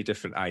so many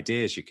different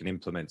ideas you can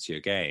implement to your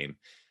game.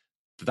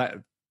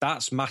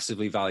 That's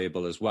massively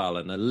valuable as well,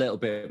 and a little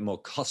bit more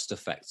cost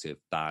effective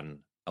than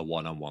a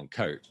one-on-one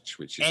coach,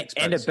 which is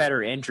expensive. And a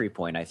better entry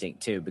point, I think,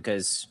 too,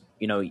 because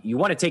you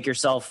want to take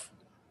yourself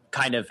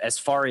kind of as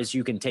far as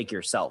you can take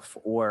yourself,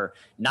 or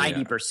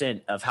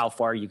 90% of how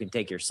far you can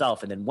take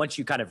yourself. And then once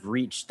you kind of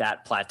reach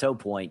that plateau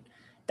point,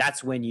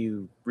 that's when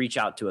you reach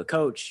out to a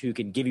coach who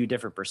can give you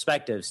different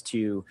perspectives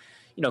to,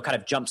 kind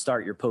of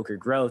jumpstart your poker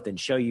growth and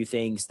show you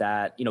things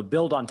that,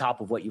 build on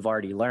top of what you've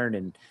already learned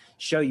and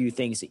show you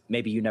things that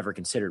maybe you never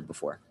considered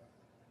before.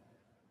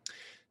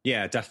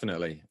 Yeah,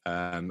 definitely.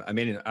 I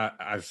mean,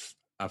 I've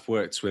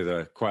worked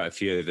with quite a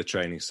few of the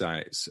training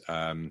sites,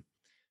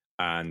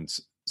 and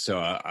so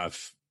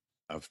I've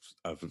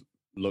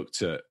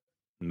looked at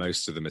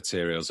most of the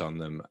materials on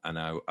them, and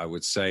I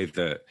would say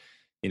that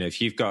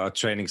if you've got a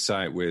training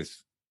site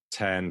with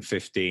 10,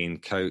 15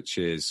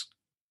 coaches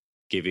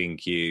giving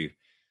you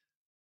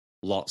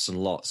lots and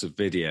lots of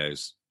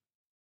videos,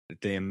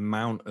 the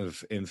amount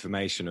of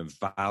information and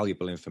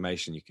valuable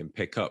information you can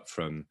pick up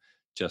from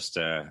just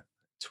a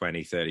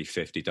 $20, $30,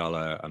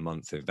 $50 a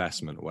month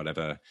investment,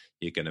 whatever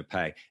you're going to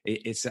pay,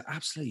 it's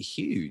absolutely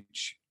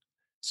huge.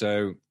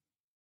 So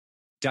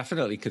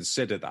definitely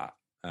consider that.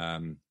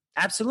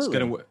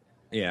 Absolutely.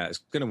 It's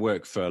going to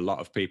work for a lot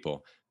of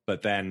people.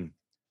 But then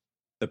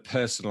the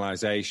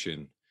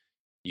personalization,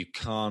 you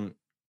can't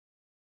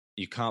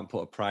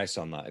put a price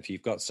on that. If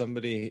you've got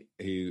somebody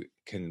who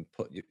can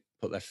put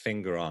their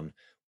finger on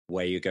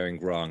where you're going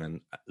wrong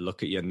and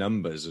look at your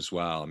numbers as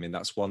well. I mean,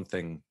 that's one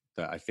thing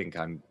that I think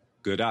I'm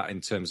good at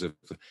in terms of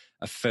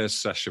a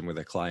first session with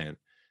a client.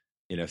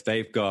 You know, if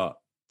they've got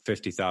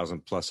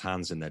 50,000 plus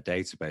hands in their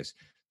database,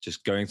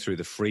 just going through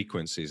the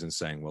frequencies and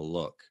saying, well,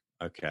 look,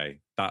 okay,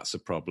 that's a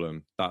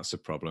problem. That's a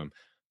problem.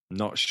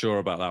 Not sure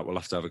about that. We'll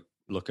have to have a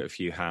look at a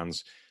few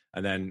hands,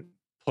 and then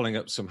pulling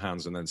up some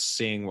hands and then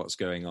seeing what's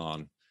going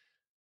on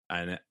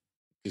and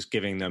just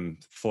giving them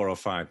 4 or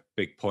 5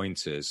 big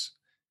pointers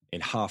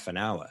in half an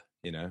hour.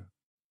 You know,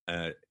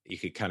 you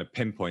could kind of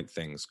pinpoint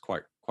things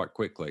quite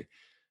quickly.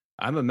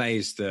 I'm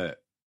amazed that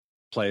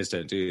players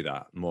don't do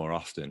that more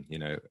often. You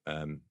know,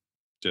 I mean,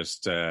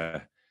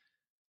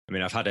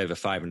 I've had over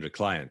 500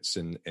 clients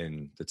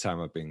in the time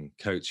I've been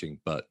coaching,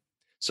 but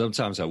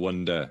sometimes I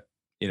wonder,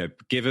 you know,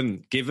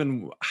 given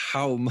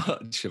how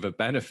much of a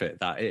benefit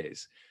that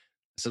is,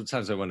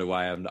 sometimes I wonder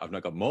why I've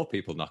not got more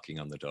people knocking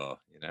on the door.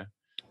 You know,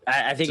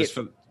 I think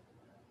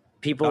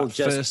people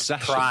just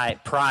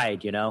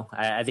pride. You know,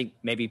 I think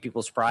maybe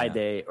people's pride,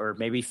 or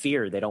maybe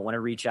fear. They don't want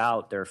to reach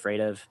out. They're afraid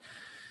of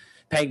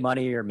paying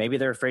money, or maybe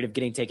they're afraid of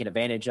getting taken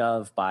advantage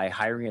of by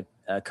hiring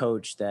a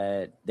coach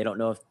that they don't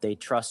know if they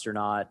trust or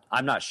not.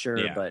 I'm not sure,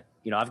 but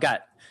you know, I've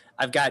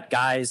got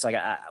guys like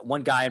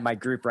one guy in my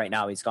group right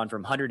now. He's gone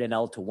from 100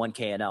 NL to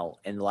 1K NL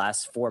in the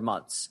last 4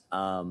 months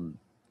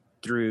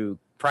through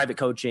private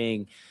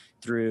coaching,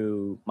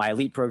 through my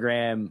elite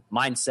program,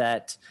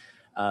 mindset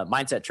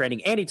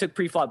training, and he took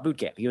pre-flop boot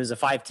camp. He was a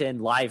 5'10"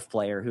 live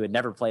player who had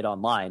never played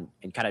online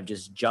and kind of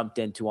just jumped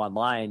into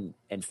online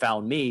and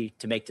found me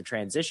to make the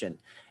transition.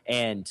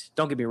 And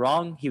don't get me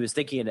wrong, he was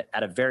thinking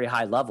at a very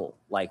high level,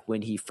 like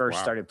when he first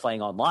started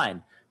playing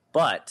online,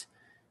 but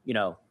you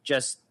know,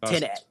 just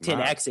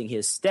 10xing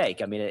his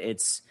stake. I mean,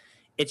 it's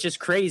just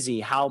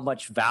crazy how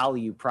much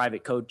value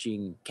private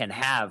coaching can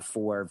have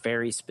for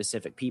very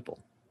specific people.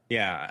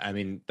 Yeah, I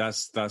mean,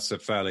 that's a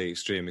fairly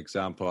extreme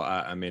example.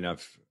 I mean,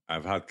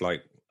 I've had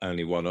like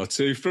only 1 or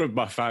 2 from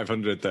my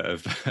 500 that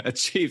have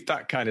achieved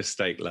that kind of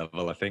stake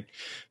level, I think.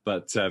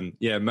 But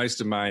yeah,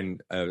 most of mine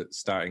are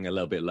starting a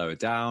little bit lower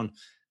down.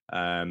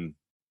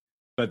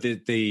 But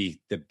the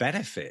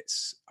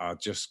benefits are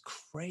just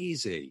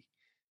crazy.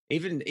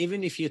 Even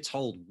if you're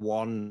told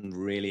one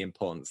really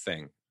important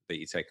thing that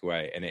you take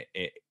away, and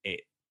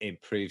it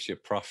improves your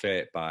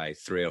profit by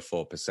 3 or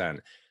 4%,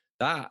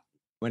 that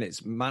when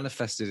it's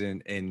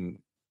manifested in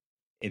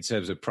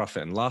terms of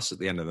profit and loss at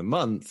the end of the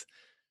month,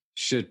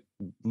 should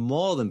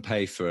more than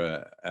pay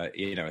for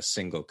a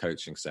single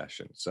coaching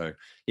session. So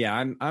yeah,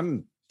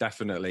 I'm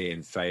definitely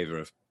in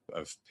favor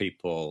of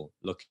people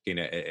looking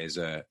at it as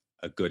a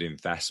good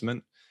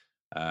investment.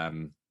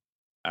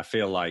 I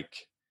feel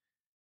like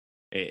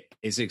it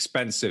is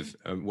expensive.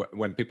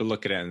 When people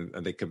look at it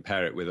and they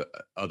compare it with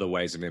other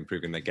ways of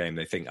improving their game,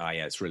 they think,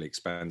 yeah, it's really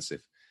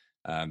expensive.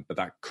 But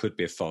that could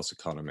be a false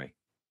economy.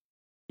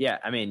 Yeah,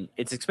 I mean,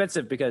 it's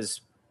expensive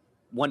because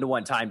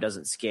one-to-one time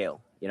doesn't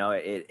scale. You know,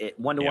 it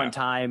one-to-one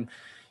time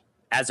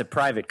as a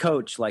private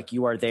coach, like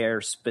you are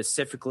there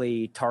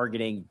specifically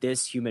targeting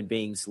this human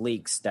being's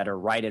leaks that are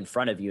right in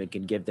front of you and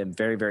can give them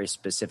very, very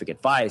specific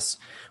advice.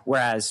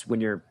 Whereas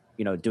when you're,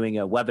 you know, doing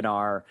a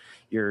webinar,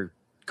 you're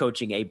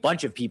coaching a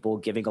bunch of people,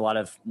 giving a lot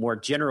of more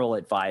general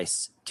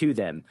advice to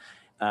them,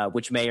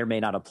 which may or may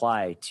not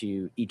apply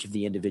to each of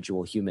the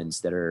individual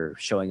humans that are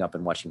showing up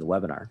and watching the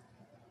webinar.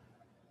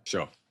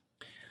 Sure.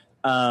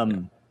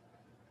 When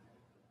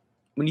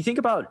you think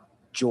about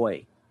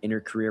joy in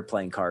your career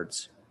playing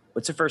cards,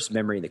 what's the first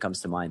memory that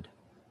comes to mind?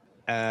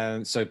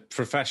 So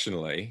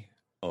professionally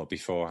or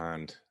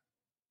beforehand?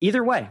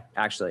 Either way,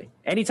 actually.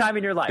 Any time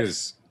in your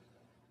life.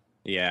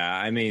 Yeah,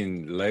 I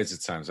mean, loads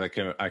of times. I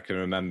can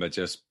remember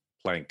just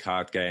playing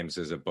card games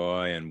as a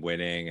boy and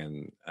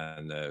winning,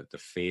 and the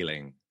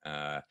feeling.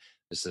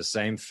 It's the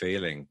same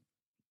feeling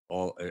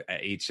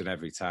each and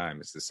every time.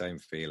 It's the same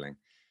feeling.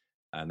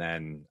 And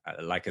then,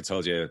 like I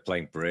told you,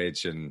 playing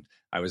bridge, and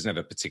I was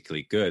never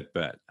particularly good,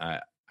 but I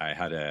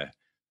had a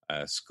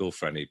school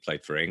friend who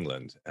played for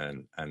England,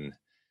 and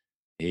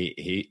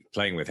he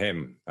playing with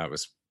him, that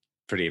was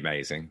pretty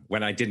amazing.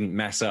 When I didn't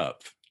mess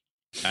up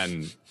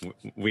and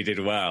we did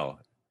well,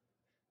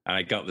 and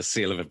I got the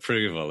seal of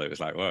approval, it was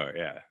like, whoa,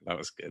 yeah, that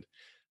was good.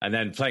 And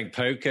then playing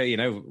poker, you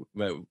know,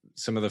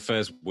 some of the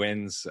first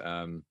wins,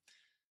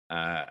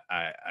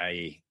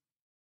 I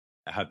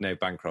had no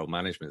bankroll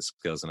management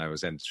skills, and I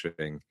was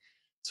entering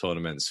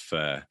tournaments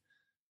for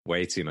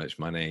way too much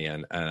money,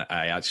 and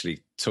I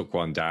actually took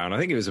one down. I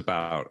think it was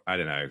about, I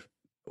don't know,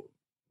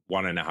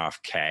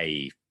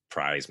 1.5K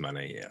prize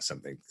money or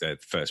something, the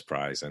first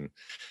prize.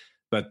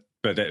 But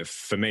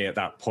for me at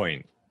that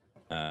point,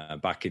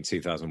 back in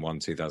 2001,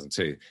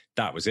 2002,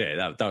 that was it.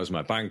 That was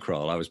my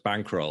bankroll. I was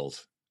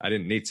bankrolled. I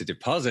didn't need to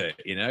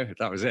deposit, you know,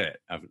 that was it.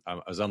 I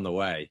was on the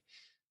way.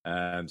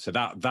 So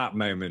that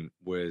moment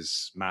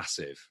was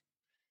massive.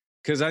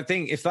 Because I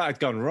think if that had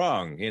gone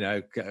wrong, you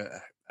know,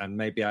 and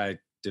maybe I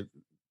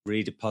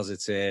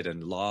redeposited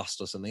and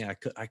lost or something, I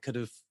could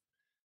have,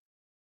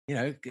 you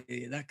know,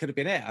 that could have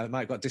been it. I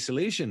might have got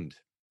disillusioned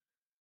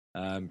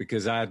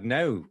because I had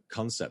no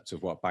concept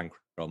of what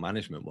bankroll bankroll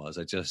management was.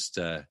 I just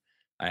I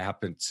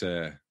happened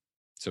to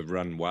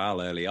run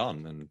well early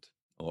on, and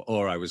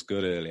or I was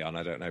good early on.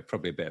 I don't know,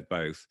 probably a bit of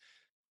both.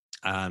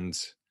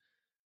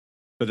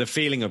 But the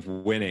feeling of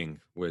winning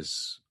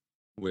was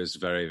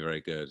very,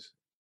 very good.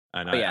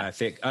 And I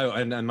think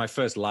and my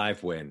first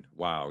live win,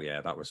 wow,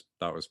 yeah, that was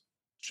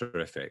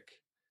terrific.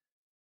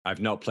 I've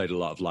not played a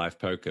lot of live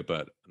poker,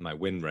 but my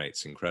win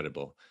rate's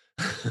incredible.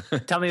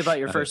 Tell me about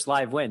your first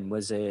live win.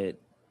 Was at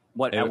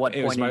what point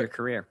in your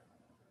career?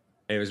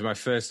 It was my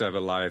first ever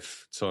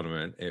live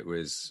tournament. It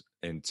was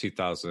in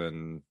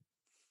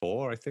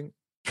 2004, I think.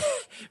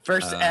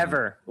 First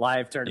ever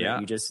live tournament.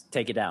 Yeah. You just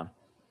take it down.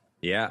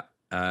 Yeah.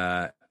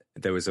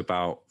 There was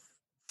about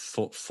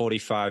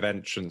 45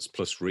 entrants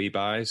plus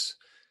rebuys,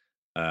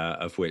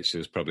 of which there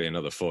was probably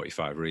another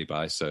 45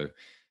 rebuys. So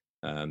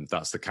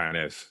that's the kind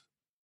of...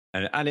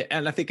 And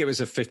I think it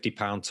was a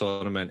 £50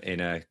 tournament in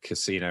a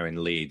casino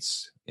in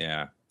Leeds.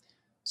 Yeah.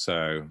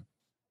 So,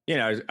 you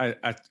know,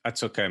 I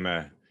took home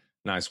a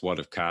nice wad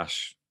of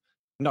cash.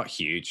 Not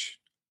huge,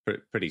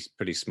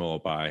 pretty small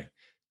by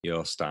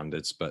your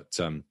standards, but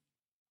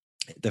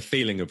the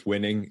feeling of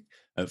winning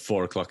at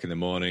 4:00 in the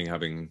morning,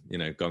 having, you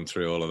know, gone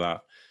through all of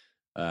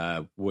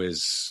that,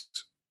 was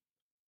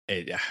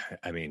it.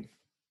 I mean,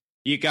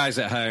 you guys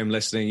at home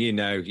listening, you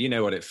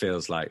know what it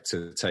feels like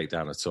to take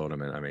down a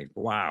tournament. I mean,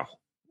 wow.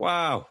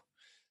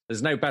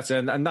 There's no better,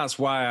 and that's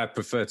why I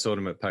prefer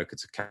tournament poker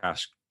to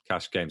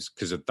cash games,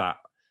 because of that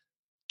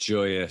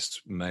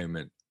joyous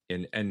moment.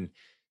 And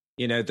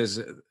you know, there's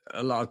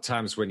a lot of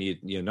times when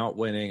you're not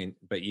winning,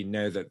 but you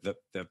know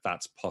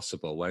that's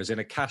possible. Whereas in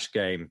a cash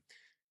game,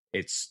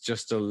 it's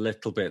just a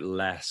little bit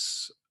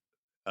less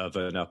of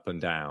an up and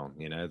down.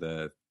 You know,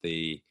 the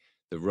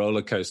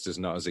roller coaster is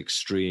not as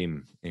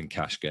extreme in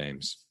cash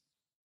games.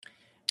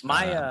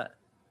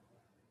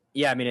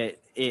 Yeah, I mean,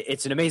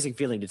 it's an amazing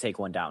feeling to take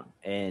one down,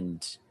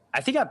 and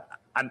I think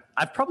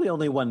I've probably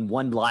only won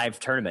one live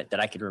tournament that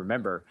I can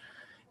remember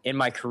in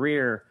my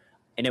career,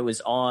 and it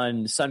was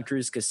on Sun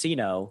Cruise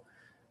Casino,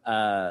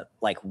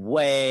 like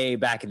way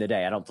back in the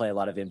day. I don't play a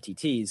lot of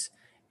MTTs,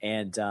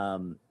 and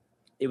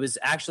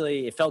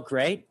it felt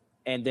great,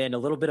 and then a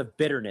little bit of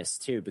bitterness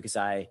too, because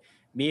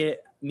me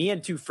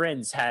and two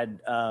friends had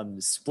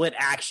split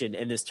action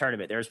in this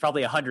tournament. There was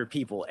probably 100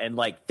 people, and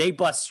like they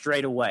bust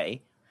straight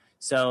away,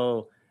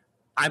 so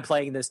I'm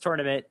playing this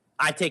tournament.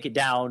 I take it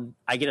down.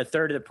 I get a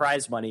third of the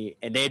prize money,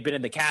 and they had been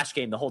in the cash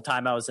game the whole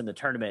time I was in the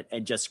tournament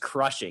and just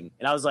crushing.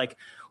 And I was like,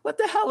 what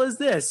the hell is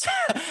this?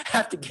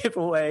 have to give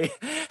away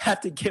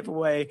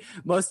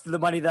most of the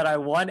money that I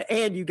won,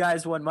 and you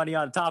guys won money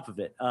on top of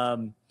it.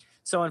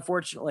 So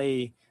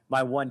unfortunately,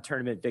 my one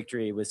tournament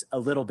victory was a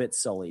little bit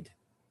sullied.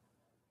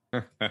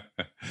 Bad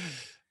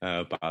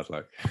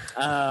luck.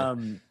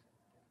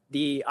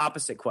 The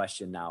opposite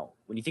question now.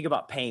 When you think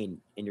about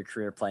pain in your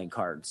career playing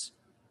cards,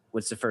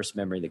 what's the first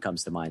memory that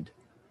comes to mind?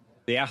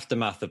 The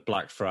aftermath of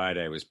Black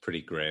Friday was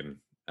pretty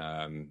grim.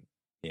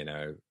 You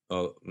know,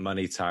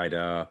 money tied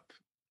up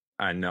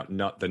and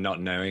not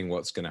knowing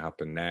what's going to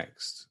happen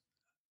next.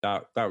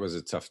 That was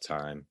a tough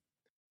time.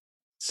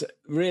 So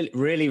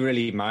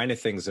really minor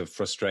things have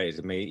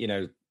frustrated me. You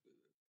know,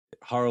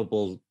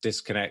 horrible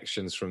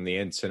disconnections from the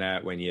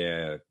internet when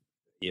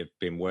you've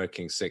been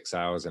working 6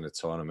 hours in a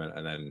tournament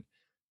and then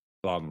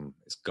boom,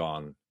 it's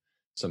gone.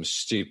 Some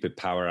stupid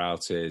power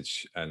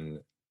outage, and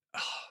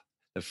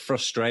the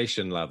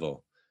frustration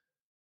level.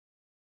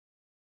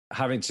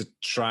 Having to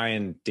try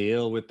and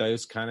deal with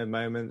those kind of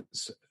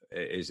moments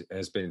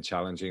has been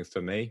challenging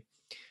for me.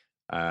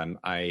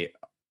 I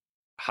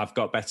have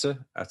got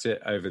better at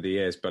it over the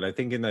years, but I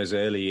think in those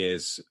early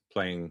years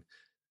playing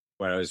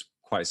where I was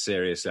quite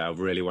serious, I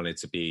really wanted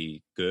to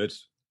be good,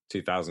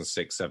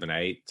 2006, 7,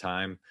 8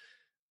 time,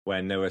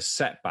 when there were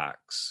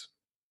setbacks,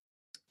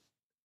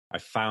 I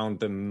found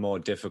them more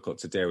difficult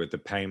to deal with. The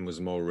pain was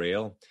more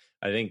real.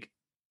 I think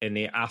in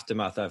the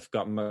aftermath, I've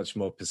got much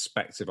more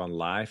perspective on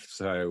life.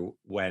 So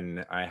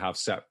when I have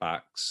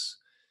setbacks,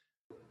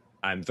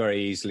 I'm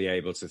very easily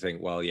able to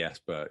think, well,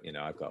 yes, but you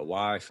know, I've got a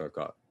wife, I've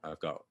got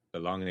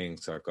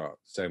belongings, I've got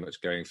so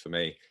much going for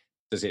me.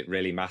 Does it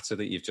really matter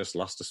that you've just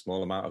lost a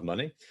small amount of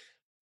money?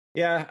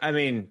 Yeah, I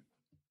mean,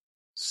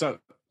 so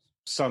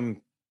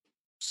some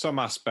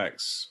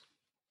aspects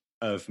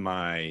of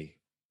my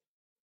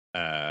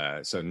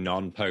so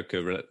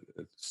non-poker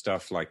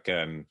stuff like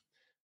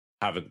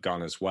haven't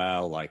gone as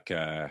well. Like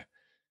I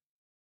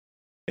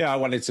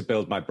wanted to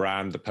build my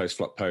brand, the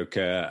Post-Flop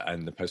Poker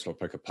and the Post-Flop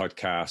Poker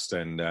podcast,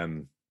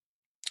 and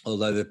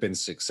although there've been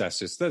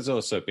successes, there's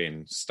also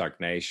been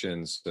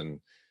stagnations, and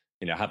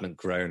you know, haven't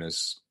grown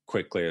as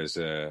quickly as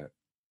I've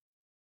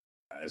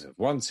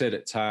wanted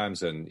at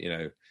times, and you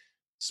know,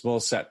 small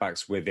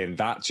setbacks within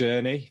that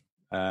journey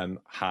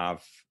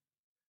have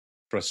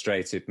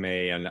frustrated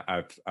me, and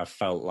I've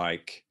felt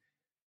like,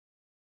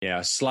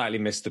 I slightly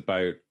missed the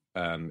boat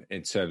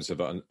in terms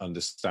of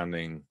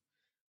understanding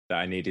that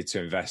I needed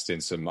to invest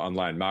in some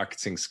online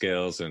marketing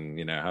skills and,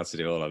 you know, how to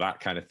do all of that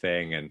kind of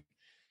thing. And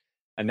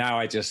now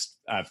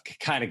I've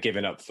kind of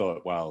given up,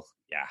 thought, well,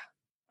 yeah,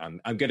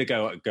 I'm going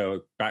to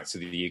go back to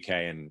the UK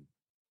and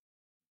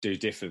do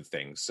different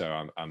things.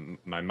 So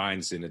my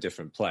mind's in a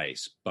different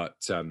place, but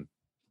I'm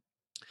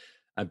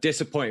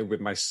disappointed with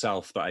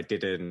myself that I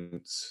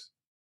didn't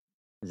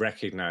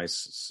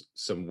recognize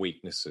some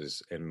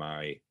weaknesses in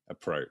my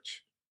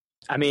approach.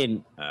 I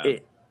mean,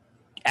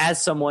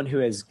 as someone who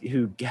has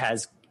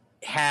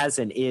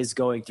and is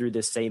going through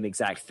the same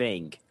exact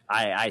thing,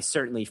 I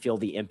certainly feel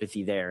the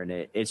empathy there. And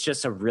it's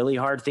just a really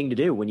hard thing to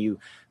do when you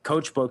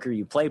coach poker,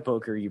 you play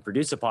poker, you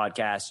produce a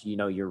podcast,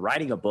 you're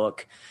writing a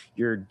book,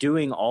 you're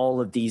doing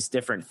all of these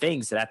different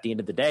things that at the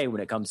end of the day,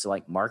 when it comes to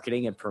like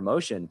marketing and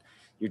promotion,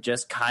 you're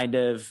just kind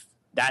of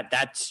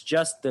that's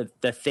just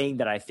the thing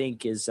that I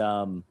think is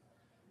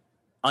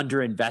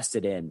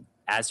underinvested in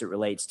as it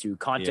relates to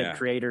content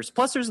creators.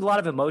 Plus there's a lot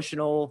of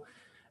emotional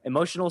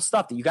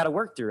stuff that you got to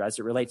work through as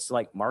it relates to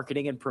like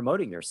marketing and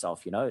promoting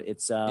yourself.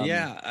 It's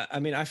I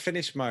mean, I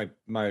finished my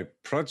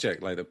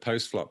project, like the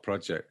post-flop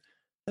project.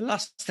 The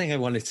last thing I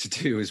wanted to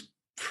do was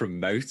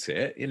promote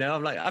it.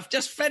 I'm like, I've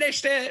just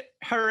finished it.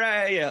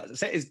 Hooray.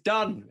 It's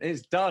done.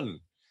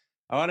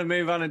 I want to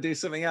move on and do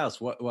something else.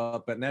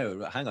 Well, but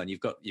no, hang on. You've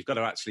got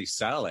to actually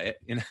sell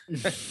it.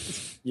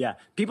 Yeah.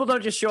 People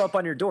don't just show up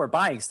on your door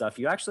buying stuff.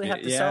 You actually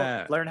have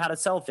to learn how to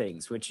sell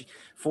things, which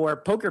for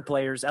poker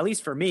players, at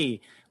least for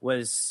me,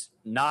 was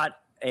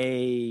not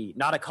a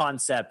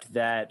concept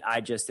that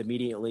I just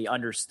immediately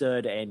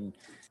understood and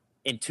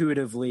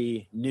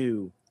intuitively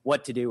knew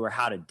what to do or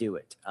how to do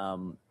it.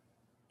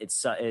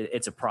 It's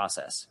a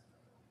process.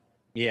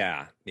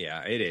 Yeah,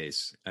 it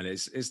is. And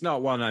it's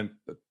not one I'm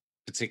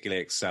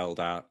particularly excelled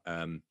at.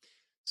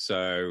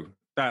 So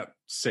that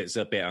sits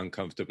a bit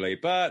uncomfortably,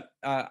 but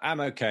I'm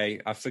okay.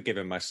 I've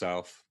forgiven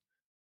myself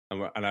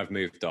and I've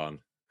moved on.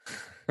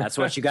 That's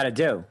what you got to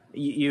do.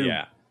 You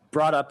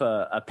brought up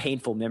a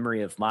painful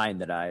memory of mine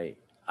that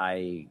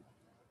I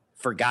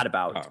forgot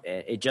about. Oh.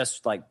 It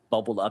just like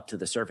bubbled up to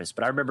the surface.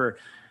 But I remember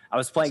I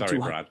was playing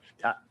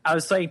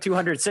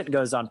 200 sit and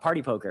goes on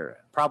Party Poker,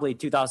 probably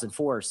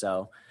 2004 or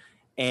so,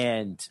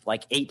 and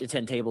like 8 to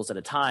 10 tables at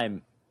a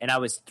time. And I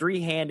was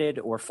 3-handed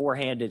or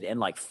 4-handed in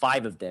like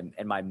 5 of them,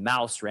 and my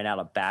mouse ran out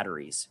of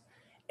batteries.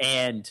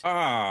 And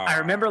I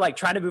remember like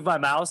trying to move my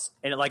mouse,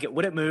 and it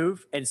wouldn't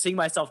move, and seeing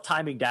myself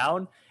timing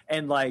down,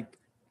 and like,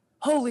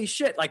 holy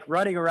shit, like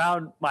running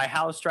around my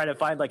house trying to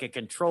find like a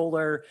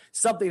controller,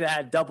 something that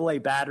had AA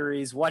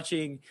batteries,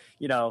 watching,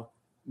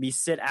 me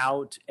sit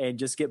out and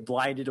just get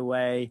blinded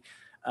away.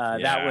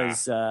 That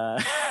was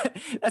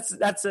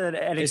that's an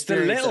experience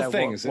the little that I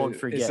things. won't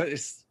forget.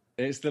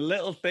 It's the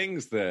little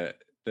things that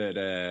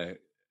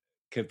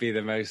could be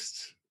the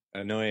most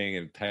annoying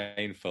and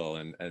painful,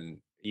 and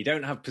you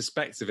don't have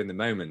perspective in the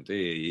moment, do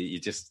you?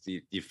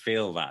 You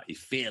feel that, you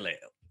feel it.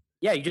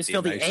 Yeah, you just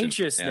feel the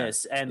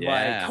anxiousness and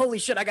like, holy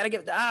shit, I gotta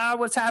get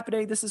what's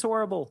happening? This is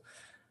horrible.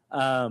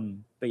 But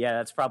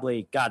yeah,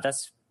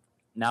 that's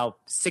now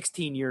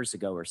 16 years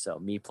ago or so,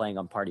 me playing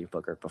on Party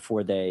Poker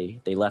before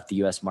they left the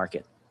US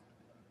market.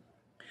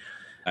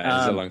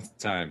 That is a long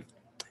time.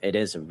 It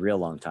is a real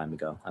long time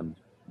ago.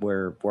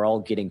 We're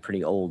all getting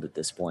pretty old at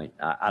this point.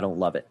 I don't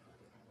love it.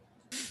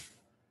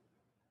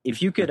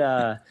 If you could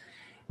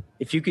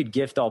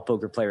gift all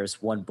poker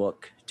players one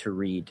book to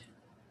read,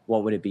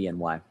 what would it be and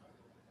why?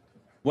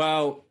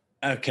 Well,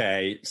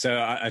 okay. So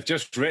I've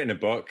just written a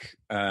book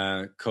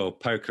called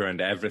Poker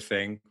and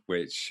Everything,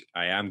 which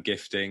I am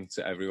gifting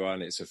to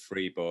everyone. It's a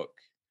free book.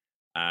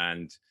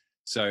 And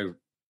so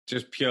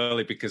just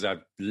purely because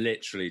I've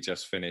literally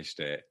just finished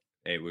it,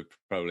 it would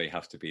probably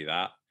have to be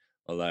that.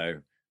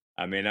 Although,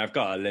 I mean, I've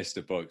got a list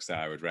of books that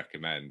I would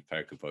recommend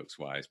poker books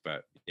wise,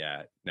 but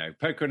yeah, no,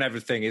 Poker and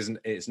Everything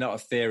it's not a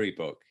theory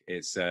book.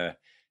 It's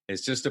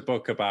just a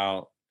book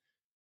about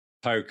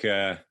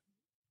poker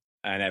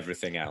and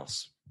everything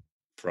else,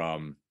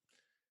 from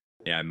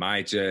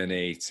my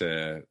journey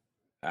to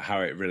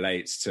how it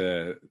relates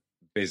to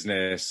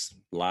business,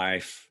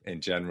 life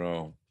in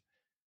general,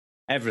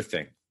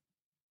 everything.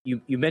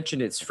 You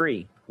mentioned it's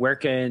free. Where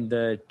can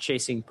the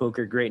Chasing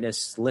Poker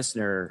Greatness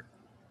listener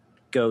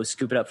go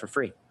scoop it up for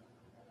free?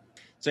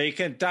 So you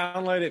can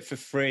download it for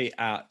free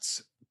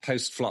at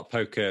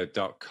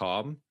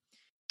postfloppoker.com,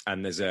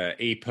 and there's a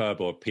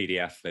EPUB or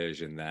PDF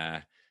version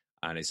there,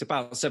 and it's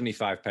about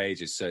 75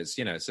 pages. So it's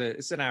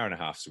it's an hour and a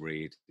half's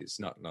read. It's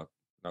not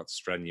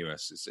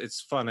strenuous.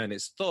 It's fun and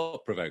it's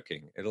thought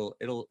provoking.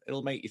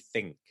 It'll make you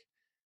think.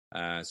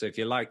 So if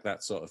you like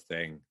that sort of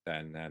thing,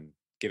 then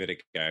give it a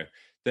go.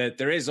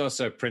 There is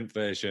also a print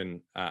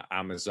version at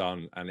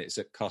Amazon, and it's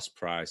at cost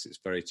price. It's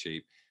very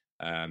cheap.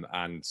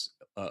 And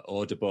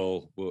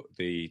Audible,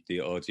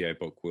 the audio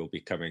book will be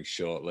coming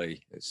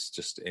shortly. It's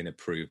just in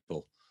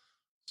approval.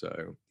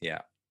 So,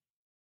 yeah.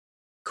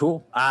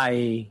 Cool.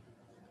 I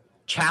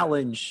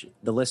challenge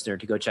the listener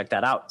to go check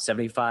that out.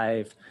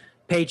 75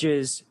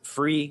 pages,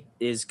 free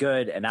is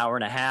good. An hour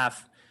and a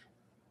half,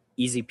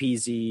 easy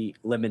peasy,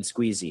 lemon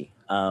squeezy.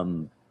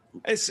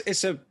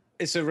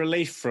 It's a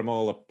relief from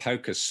all the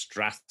poker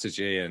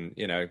strategy, and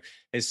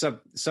it's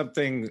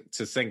something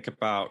to think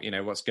about.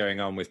 What's going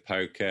on with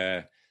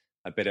poker,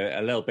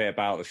 a little bit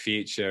about the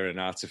future and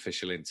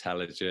artificial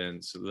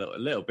intelligence, a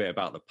little bit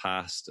about the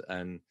past,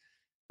 and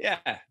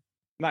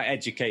might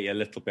educate you a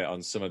little bit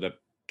on some of the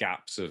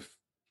gaps of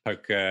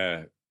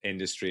poker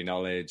industry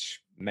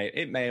knowledge.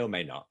 It may or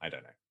may not. I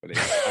don't know, but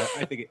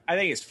I think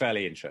it's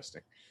fairly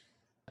interesting.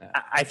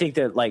 I think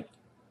that like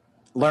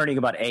learning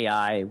about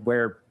AI,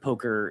 where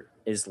poker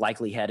is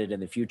likely headed in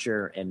the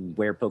future, and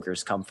where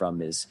poker's come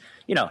from is,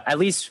 at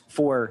least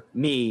for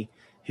me,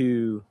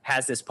 who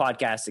has this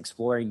podcast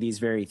exploring these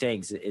very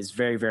things, is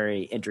very,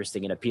 very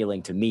interesting and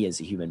appealing to me as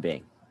a human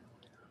being.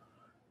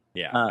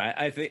 Yeah,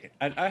 I think,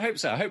 I hope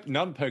so. I hope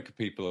non-poker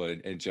people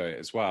enjoy it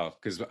as well,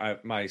 because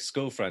my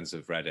school friends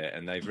have read it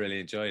and they've really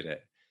enjoyed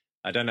it.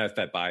 I don't know if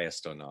they're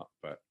biased or not,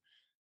 but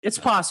it's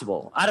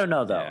possible. I don't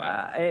know though.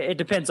 Yeah. It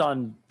depends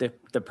on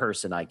the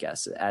person, I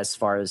guess. As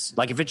far as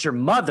like, if it's your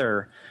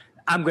mother,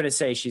 I'm going to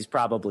say she's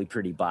probably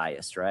pretty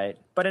biased, right?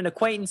 But an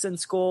acquaintance in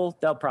school,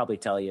 they'll probably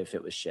tell you if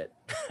it was shit.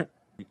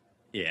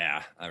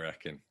 Yeah, I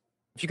reckon.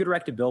 If you could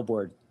erect a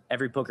billboard,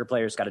 every poker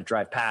player's got to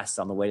drive past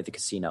on the way to the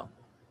casino,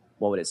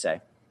 what would it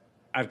say?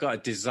 I've got to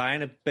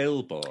design a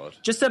billboard.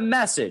 Just a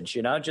message,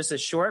 just a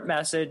short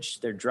message.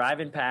 They're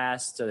driving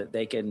past so that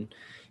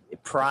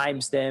it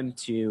primes them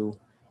to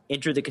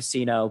enter the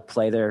casino,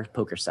 play their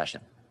poker session.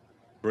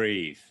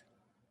 Breathe.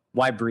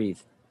 Why breathe?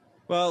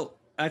 Well,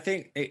 I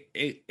think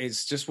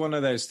it's just one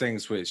of those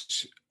things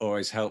which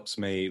always helps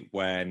me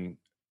when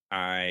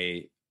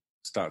I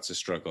start to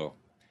struggle.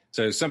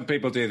 So some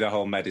people do the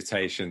whole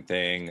meditation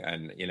thing,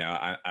 and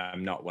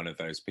I'm not one of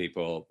those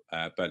people.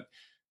 But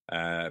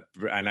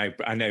and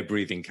I know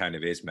breathing kind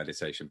of is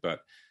meditation,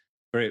 but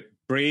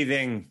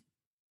breathing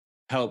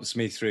helps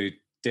me through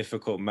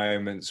difficult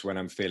moments when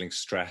I'm feeling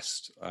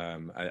stressed.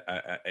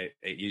 It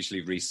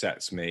usually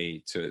resets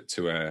me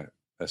to a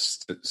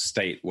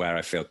state where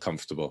I feel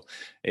comfortable.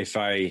 If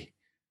I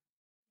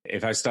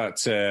start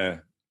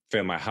to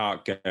feel my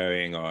heart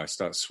going, or I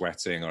start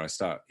sweating, or I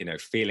start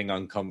feeling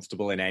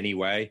uncomfortable in any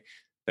way,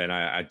 then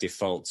I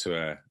default to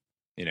a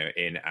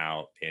in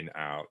out, and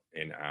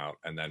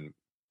then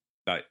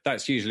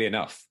that's usually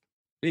enough.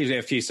 Usually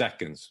a few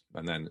seconds,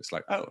 and then it's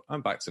like, oh,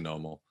 I'm back to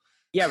normal.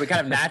 Yeah, we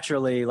kind of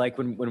naturally, like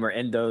when we're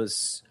in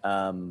those,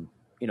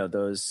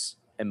 those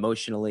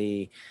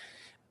emotionally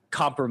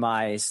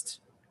compromised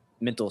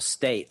mental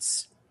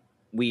states,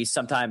 we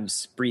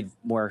sometimes breathe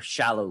more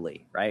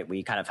shallowly, right?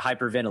 We kind of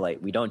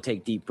hyperventilate. We don't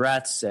take deep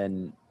breaths.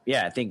 And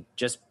I think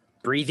just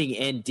breathing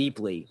in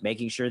deeply,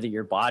 making sure that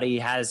your body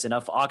has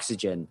enough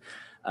oxygen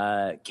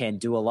can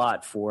do a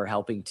lot for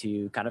helping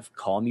to kind of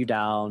calm you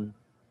down,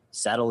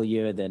 settle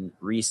you, then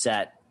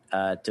reset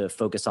to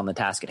focus on the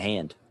task at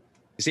hand.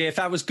 See, if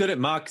I was good at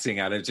marketing,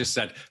 I'd have just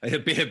said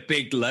it'd be a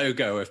big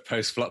logo of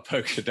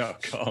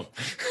postfloppoker.com.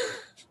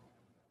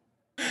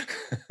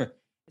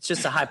 It's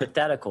just a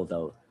hypothetical,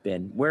 though,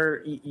 Ben.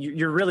 Where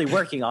you're really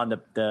working on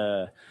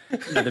the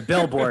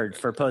billboard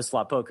for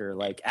Post-Flop Poker,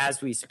 like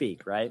as we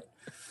speak, right?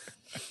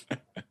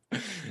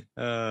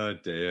 Oh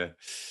dear.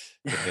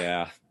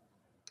 Yeah.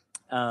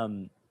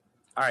 All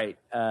right.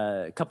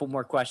 A couple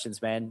more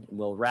questions, man.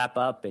 We'll wrap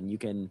up, and you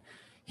can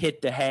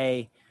hit the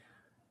hay.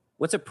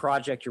 What's a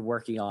project you're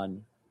working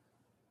on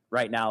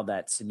right now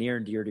that's near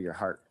and dear to your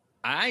heart?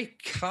 I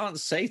can't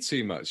say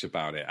too much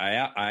about it.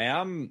 I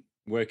am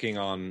working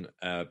on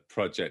a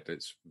project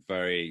that's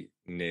very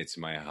near to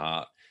my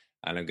heart,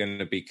 and I'm going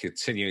to be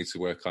continuing to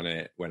work on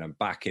it when I'm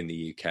back in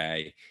the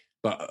UK.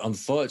 But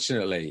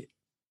unfortunately,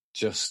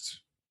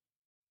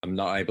 I'm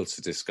not able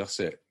to discuss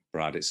it,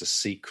 Brad. It's a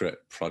secret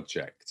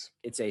project.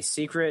 It's a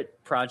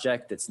secret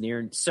project that's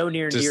so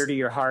near and dear to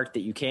your heart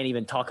that you can't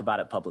even talk about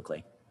it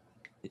publicly.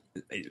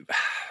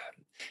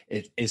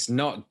 It's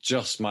not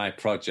just my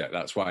project.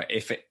 That's why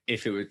if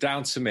it were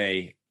down to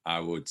me,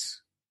 I would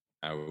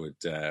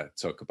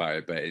talk about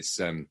it. But it's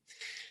it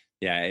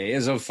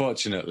is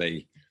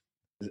unfortunately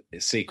a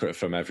secret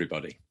from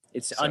everybody.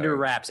 It's under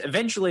wraps.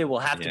 Eventually, it will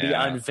have to be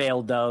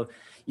unveiled, though.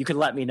 You can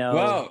let me know.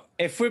 Well,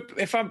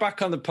 if I'm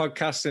back on the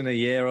podcast in a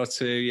year or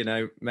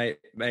two,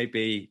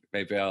 maybe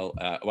I'll.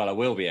 I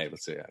will be able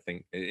to. I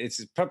think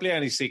it's probably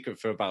only secret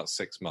for about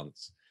 6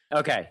 months.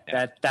 Okay,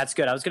 that's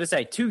good. I was going to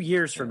say 2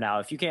 years from now,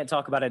 if you can't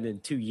talk about it in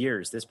 2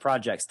 years, this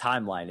project's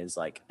timeline is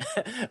like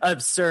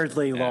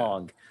absurdly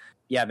long.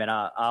 Yeah, man,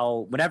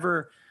 I'll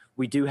whenever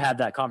we do have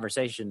that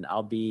conversation,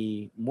 I'll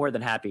be more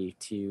than happy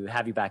to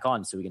have you back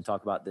on so we can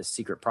talk about this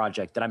secret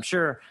project that I'm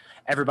sure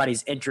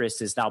everybody's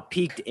interest is now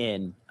peaked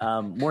in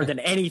more than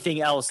anything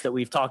else that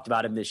we've talked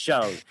about in this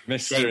show.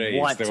 Mystery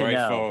is the way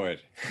forward.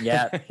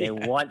 Yeah, they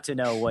want to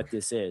know what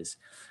this is.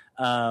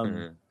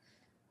 Final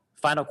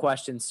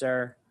question,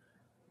 sir.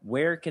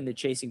 Where can the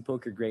Chasing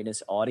Poker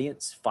Greatness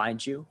audience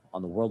find you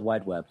on the World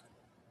Wide Web?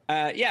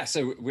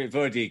 So we've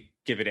already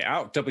given it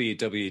out,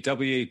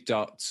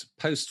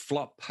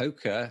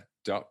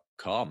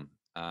 www.postfloppoker.com.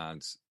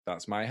 And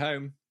that's my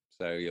home.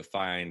 So you'll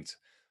find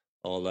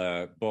all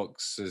the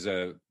books. There's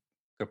a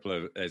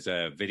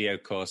video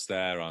course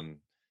there on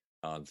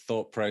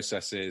thought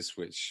processes,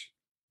 which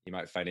you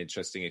might find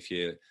interesting if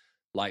you're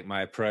like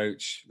my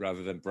approach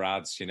rather than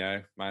Brad's.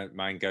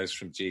 Mine goes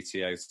from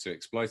GTO to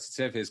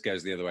exploitative. His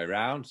goes the other way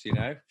around.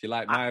 If you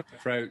like my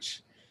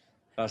approach,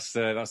 that's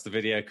the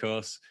video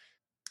course.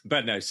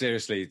 But no,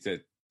 seriously,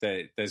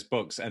 there's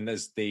books, and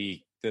there's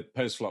the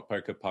Post-Flop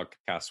Poker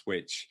podcast,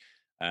 which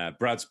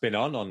Brad's been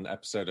on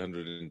episode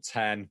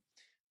 110.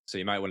 So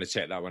you might want to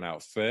check that one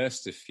out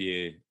first.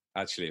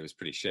 Actually, it was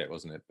pretty shit,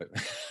 wasn't it? But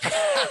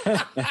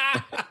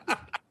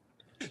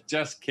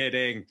just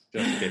kidding.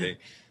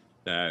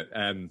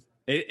 No,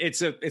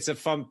 it's a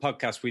fun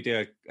podcast. We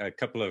do a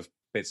couple of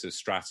bits of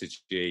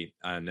strategy,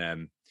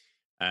 and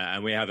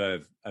we have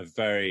a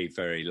very,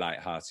 very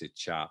lighthearted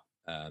chat.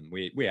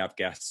 We have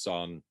guests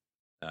on,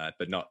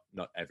 but not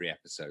every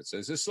episode. So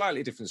it's a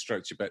slightly different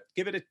structure. But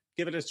give it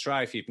a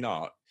try if you've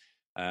not.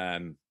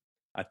 I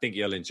think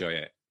you'll enjoy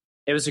it.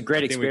 It was a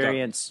great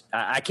experience.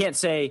 I can't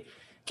say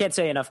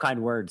enough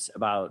kind words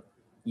about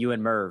you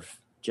and Merv.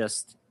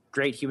 Just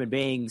great human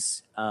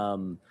beings.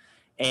 And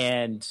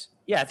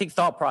yeah, I think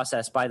thought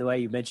process, by the way,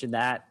 you mentioned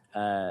that.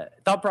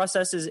 Thought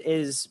process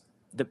is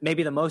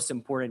maybe the most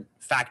important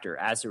factor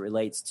as it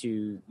relates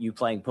to you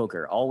playing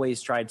poker.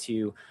 Always try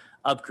to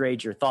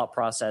upgrade your thought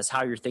process,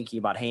 how you're thinking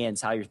about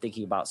hands, how you're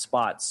thinking about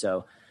spots.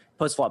 So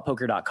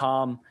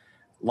postfloppoker.com,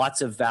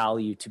 lots of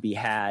value to be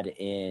had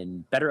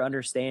in better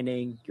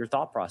understanding your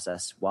thought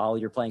process while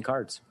you're playing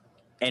cards.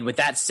 And with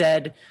that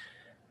said,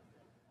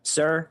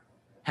 sir,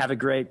 have a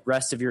great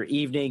rest of your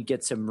evening,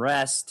 get some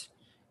rest,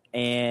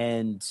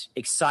 and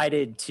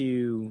excited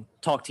to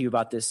talk to you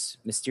about this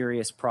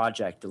mysterious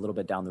project a little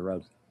bit down the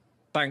road.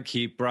 Thank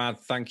you, Brad.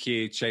 Thank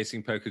you,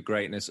 Chasing Poker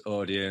Greatness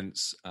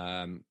audience.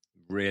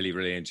 Really,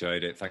 really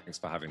enjoyed it. Thanks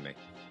for having me.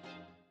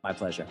 My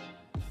pleasure.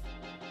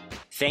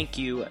 Thank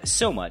you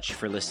so much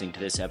for listening to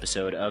this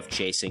episode of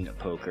Chasing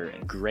Poker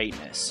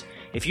Greatness.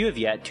 If you have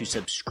yet to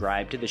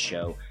subscribe to the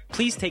show,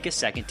 please take a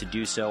second to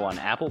do so on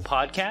Apple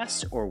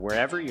Podcasts or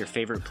wherever your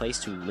favorite place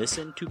to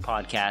listen to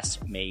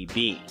podcasts may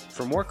be.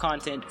 For more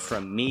content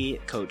from me,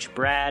 Coach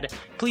Brad,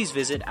 please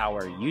visit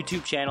our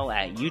YouTube channel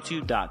at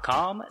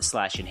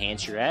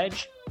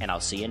youtube.com/enhanceyouredge, and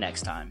I'll see you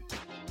next time.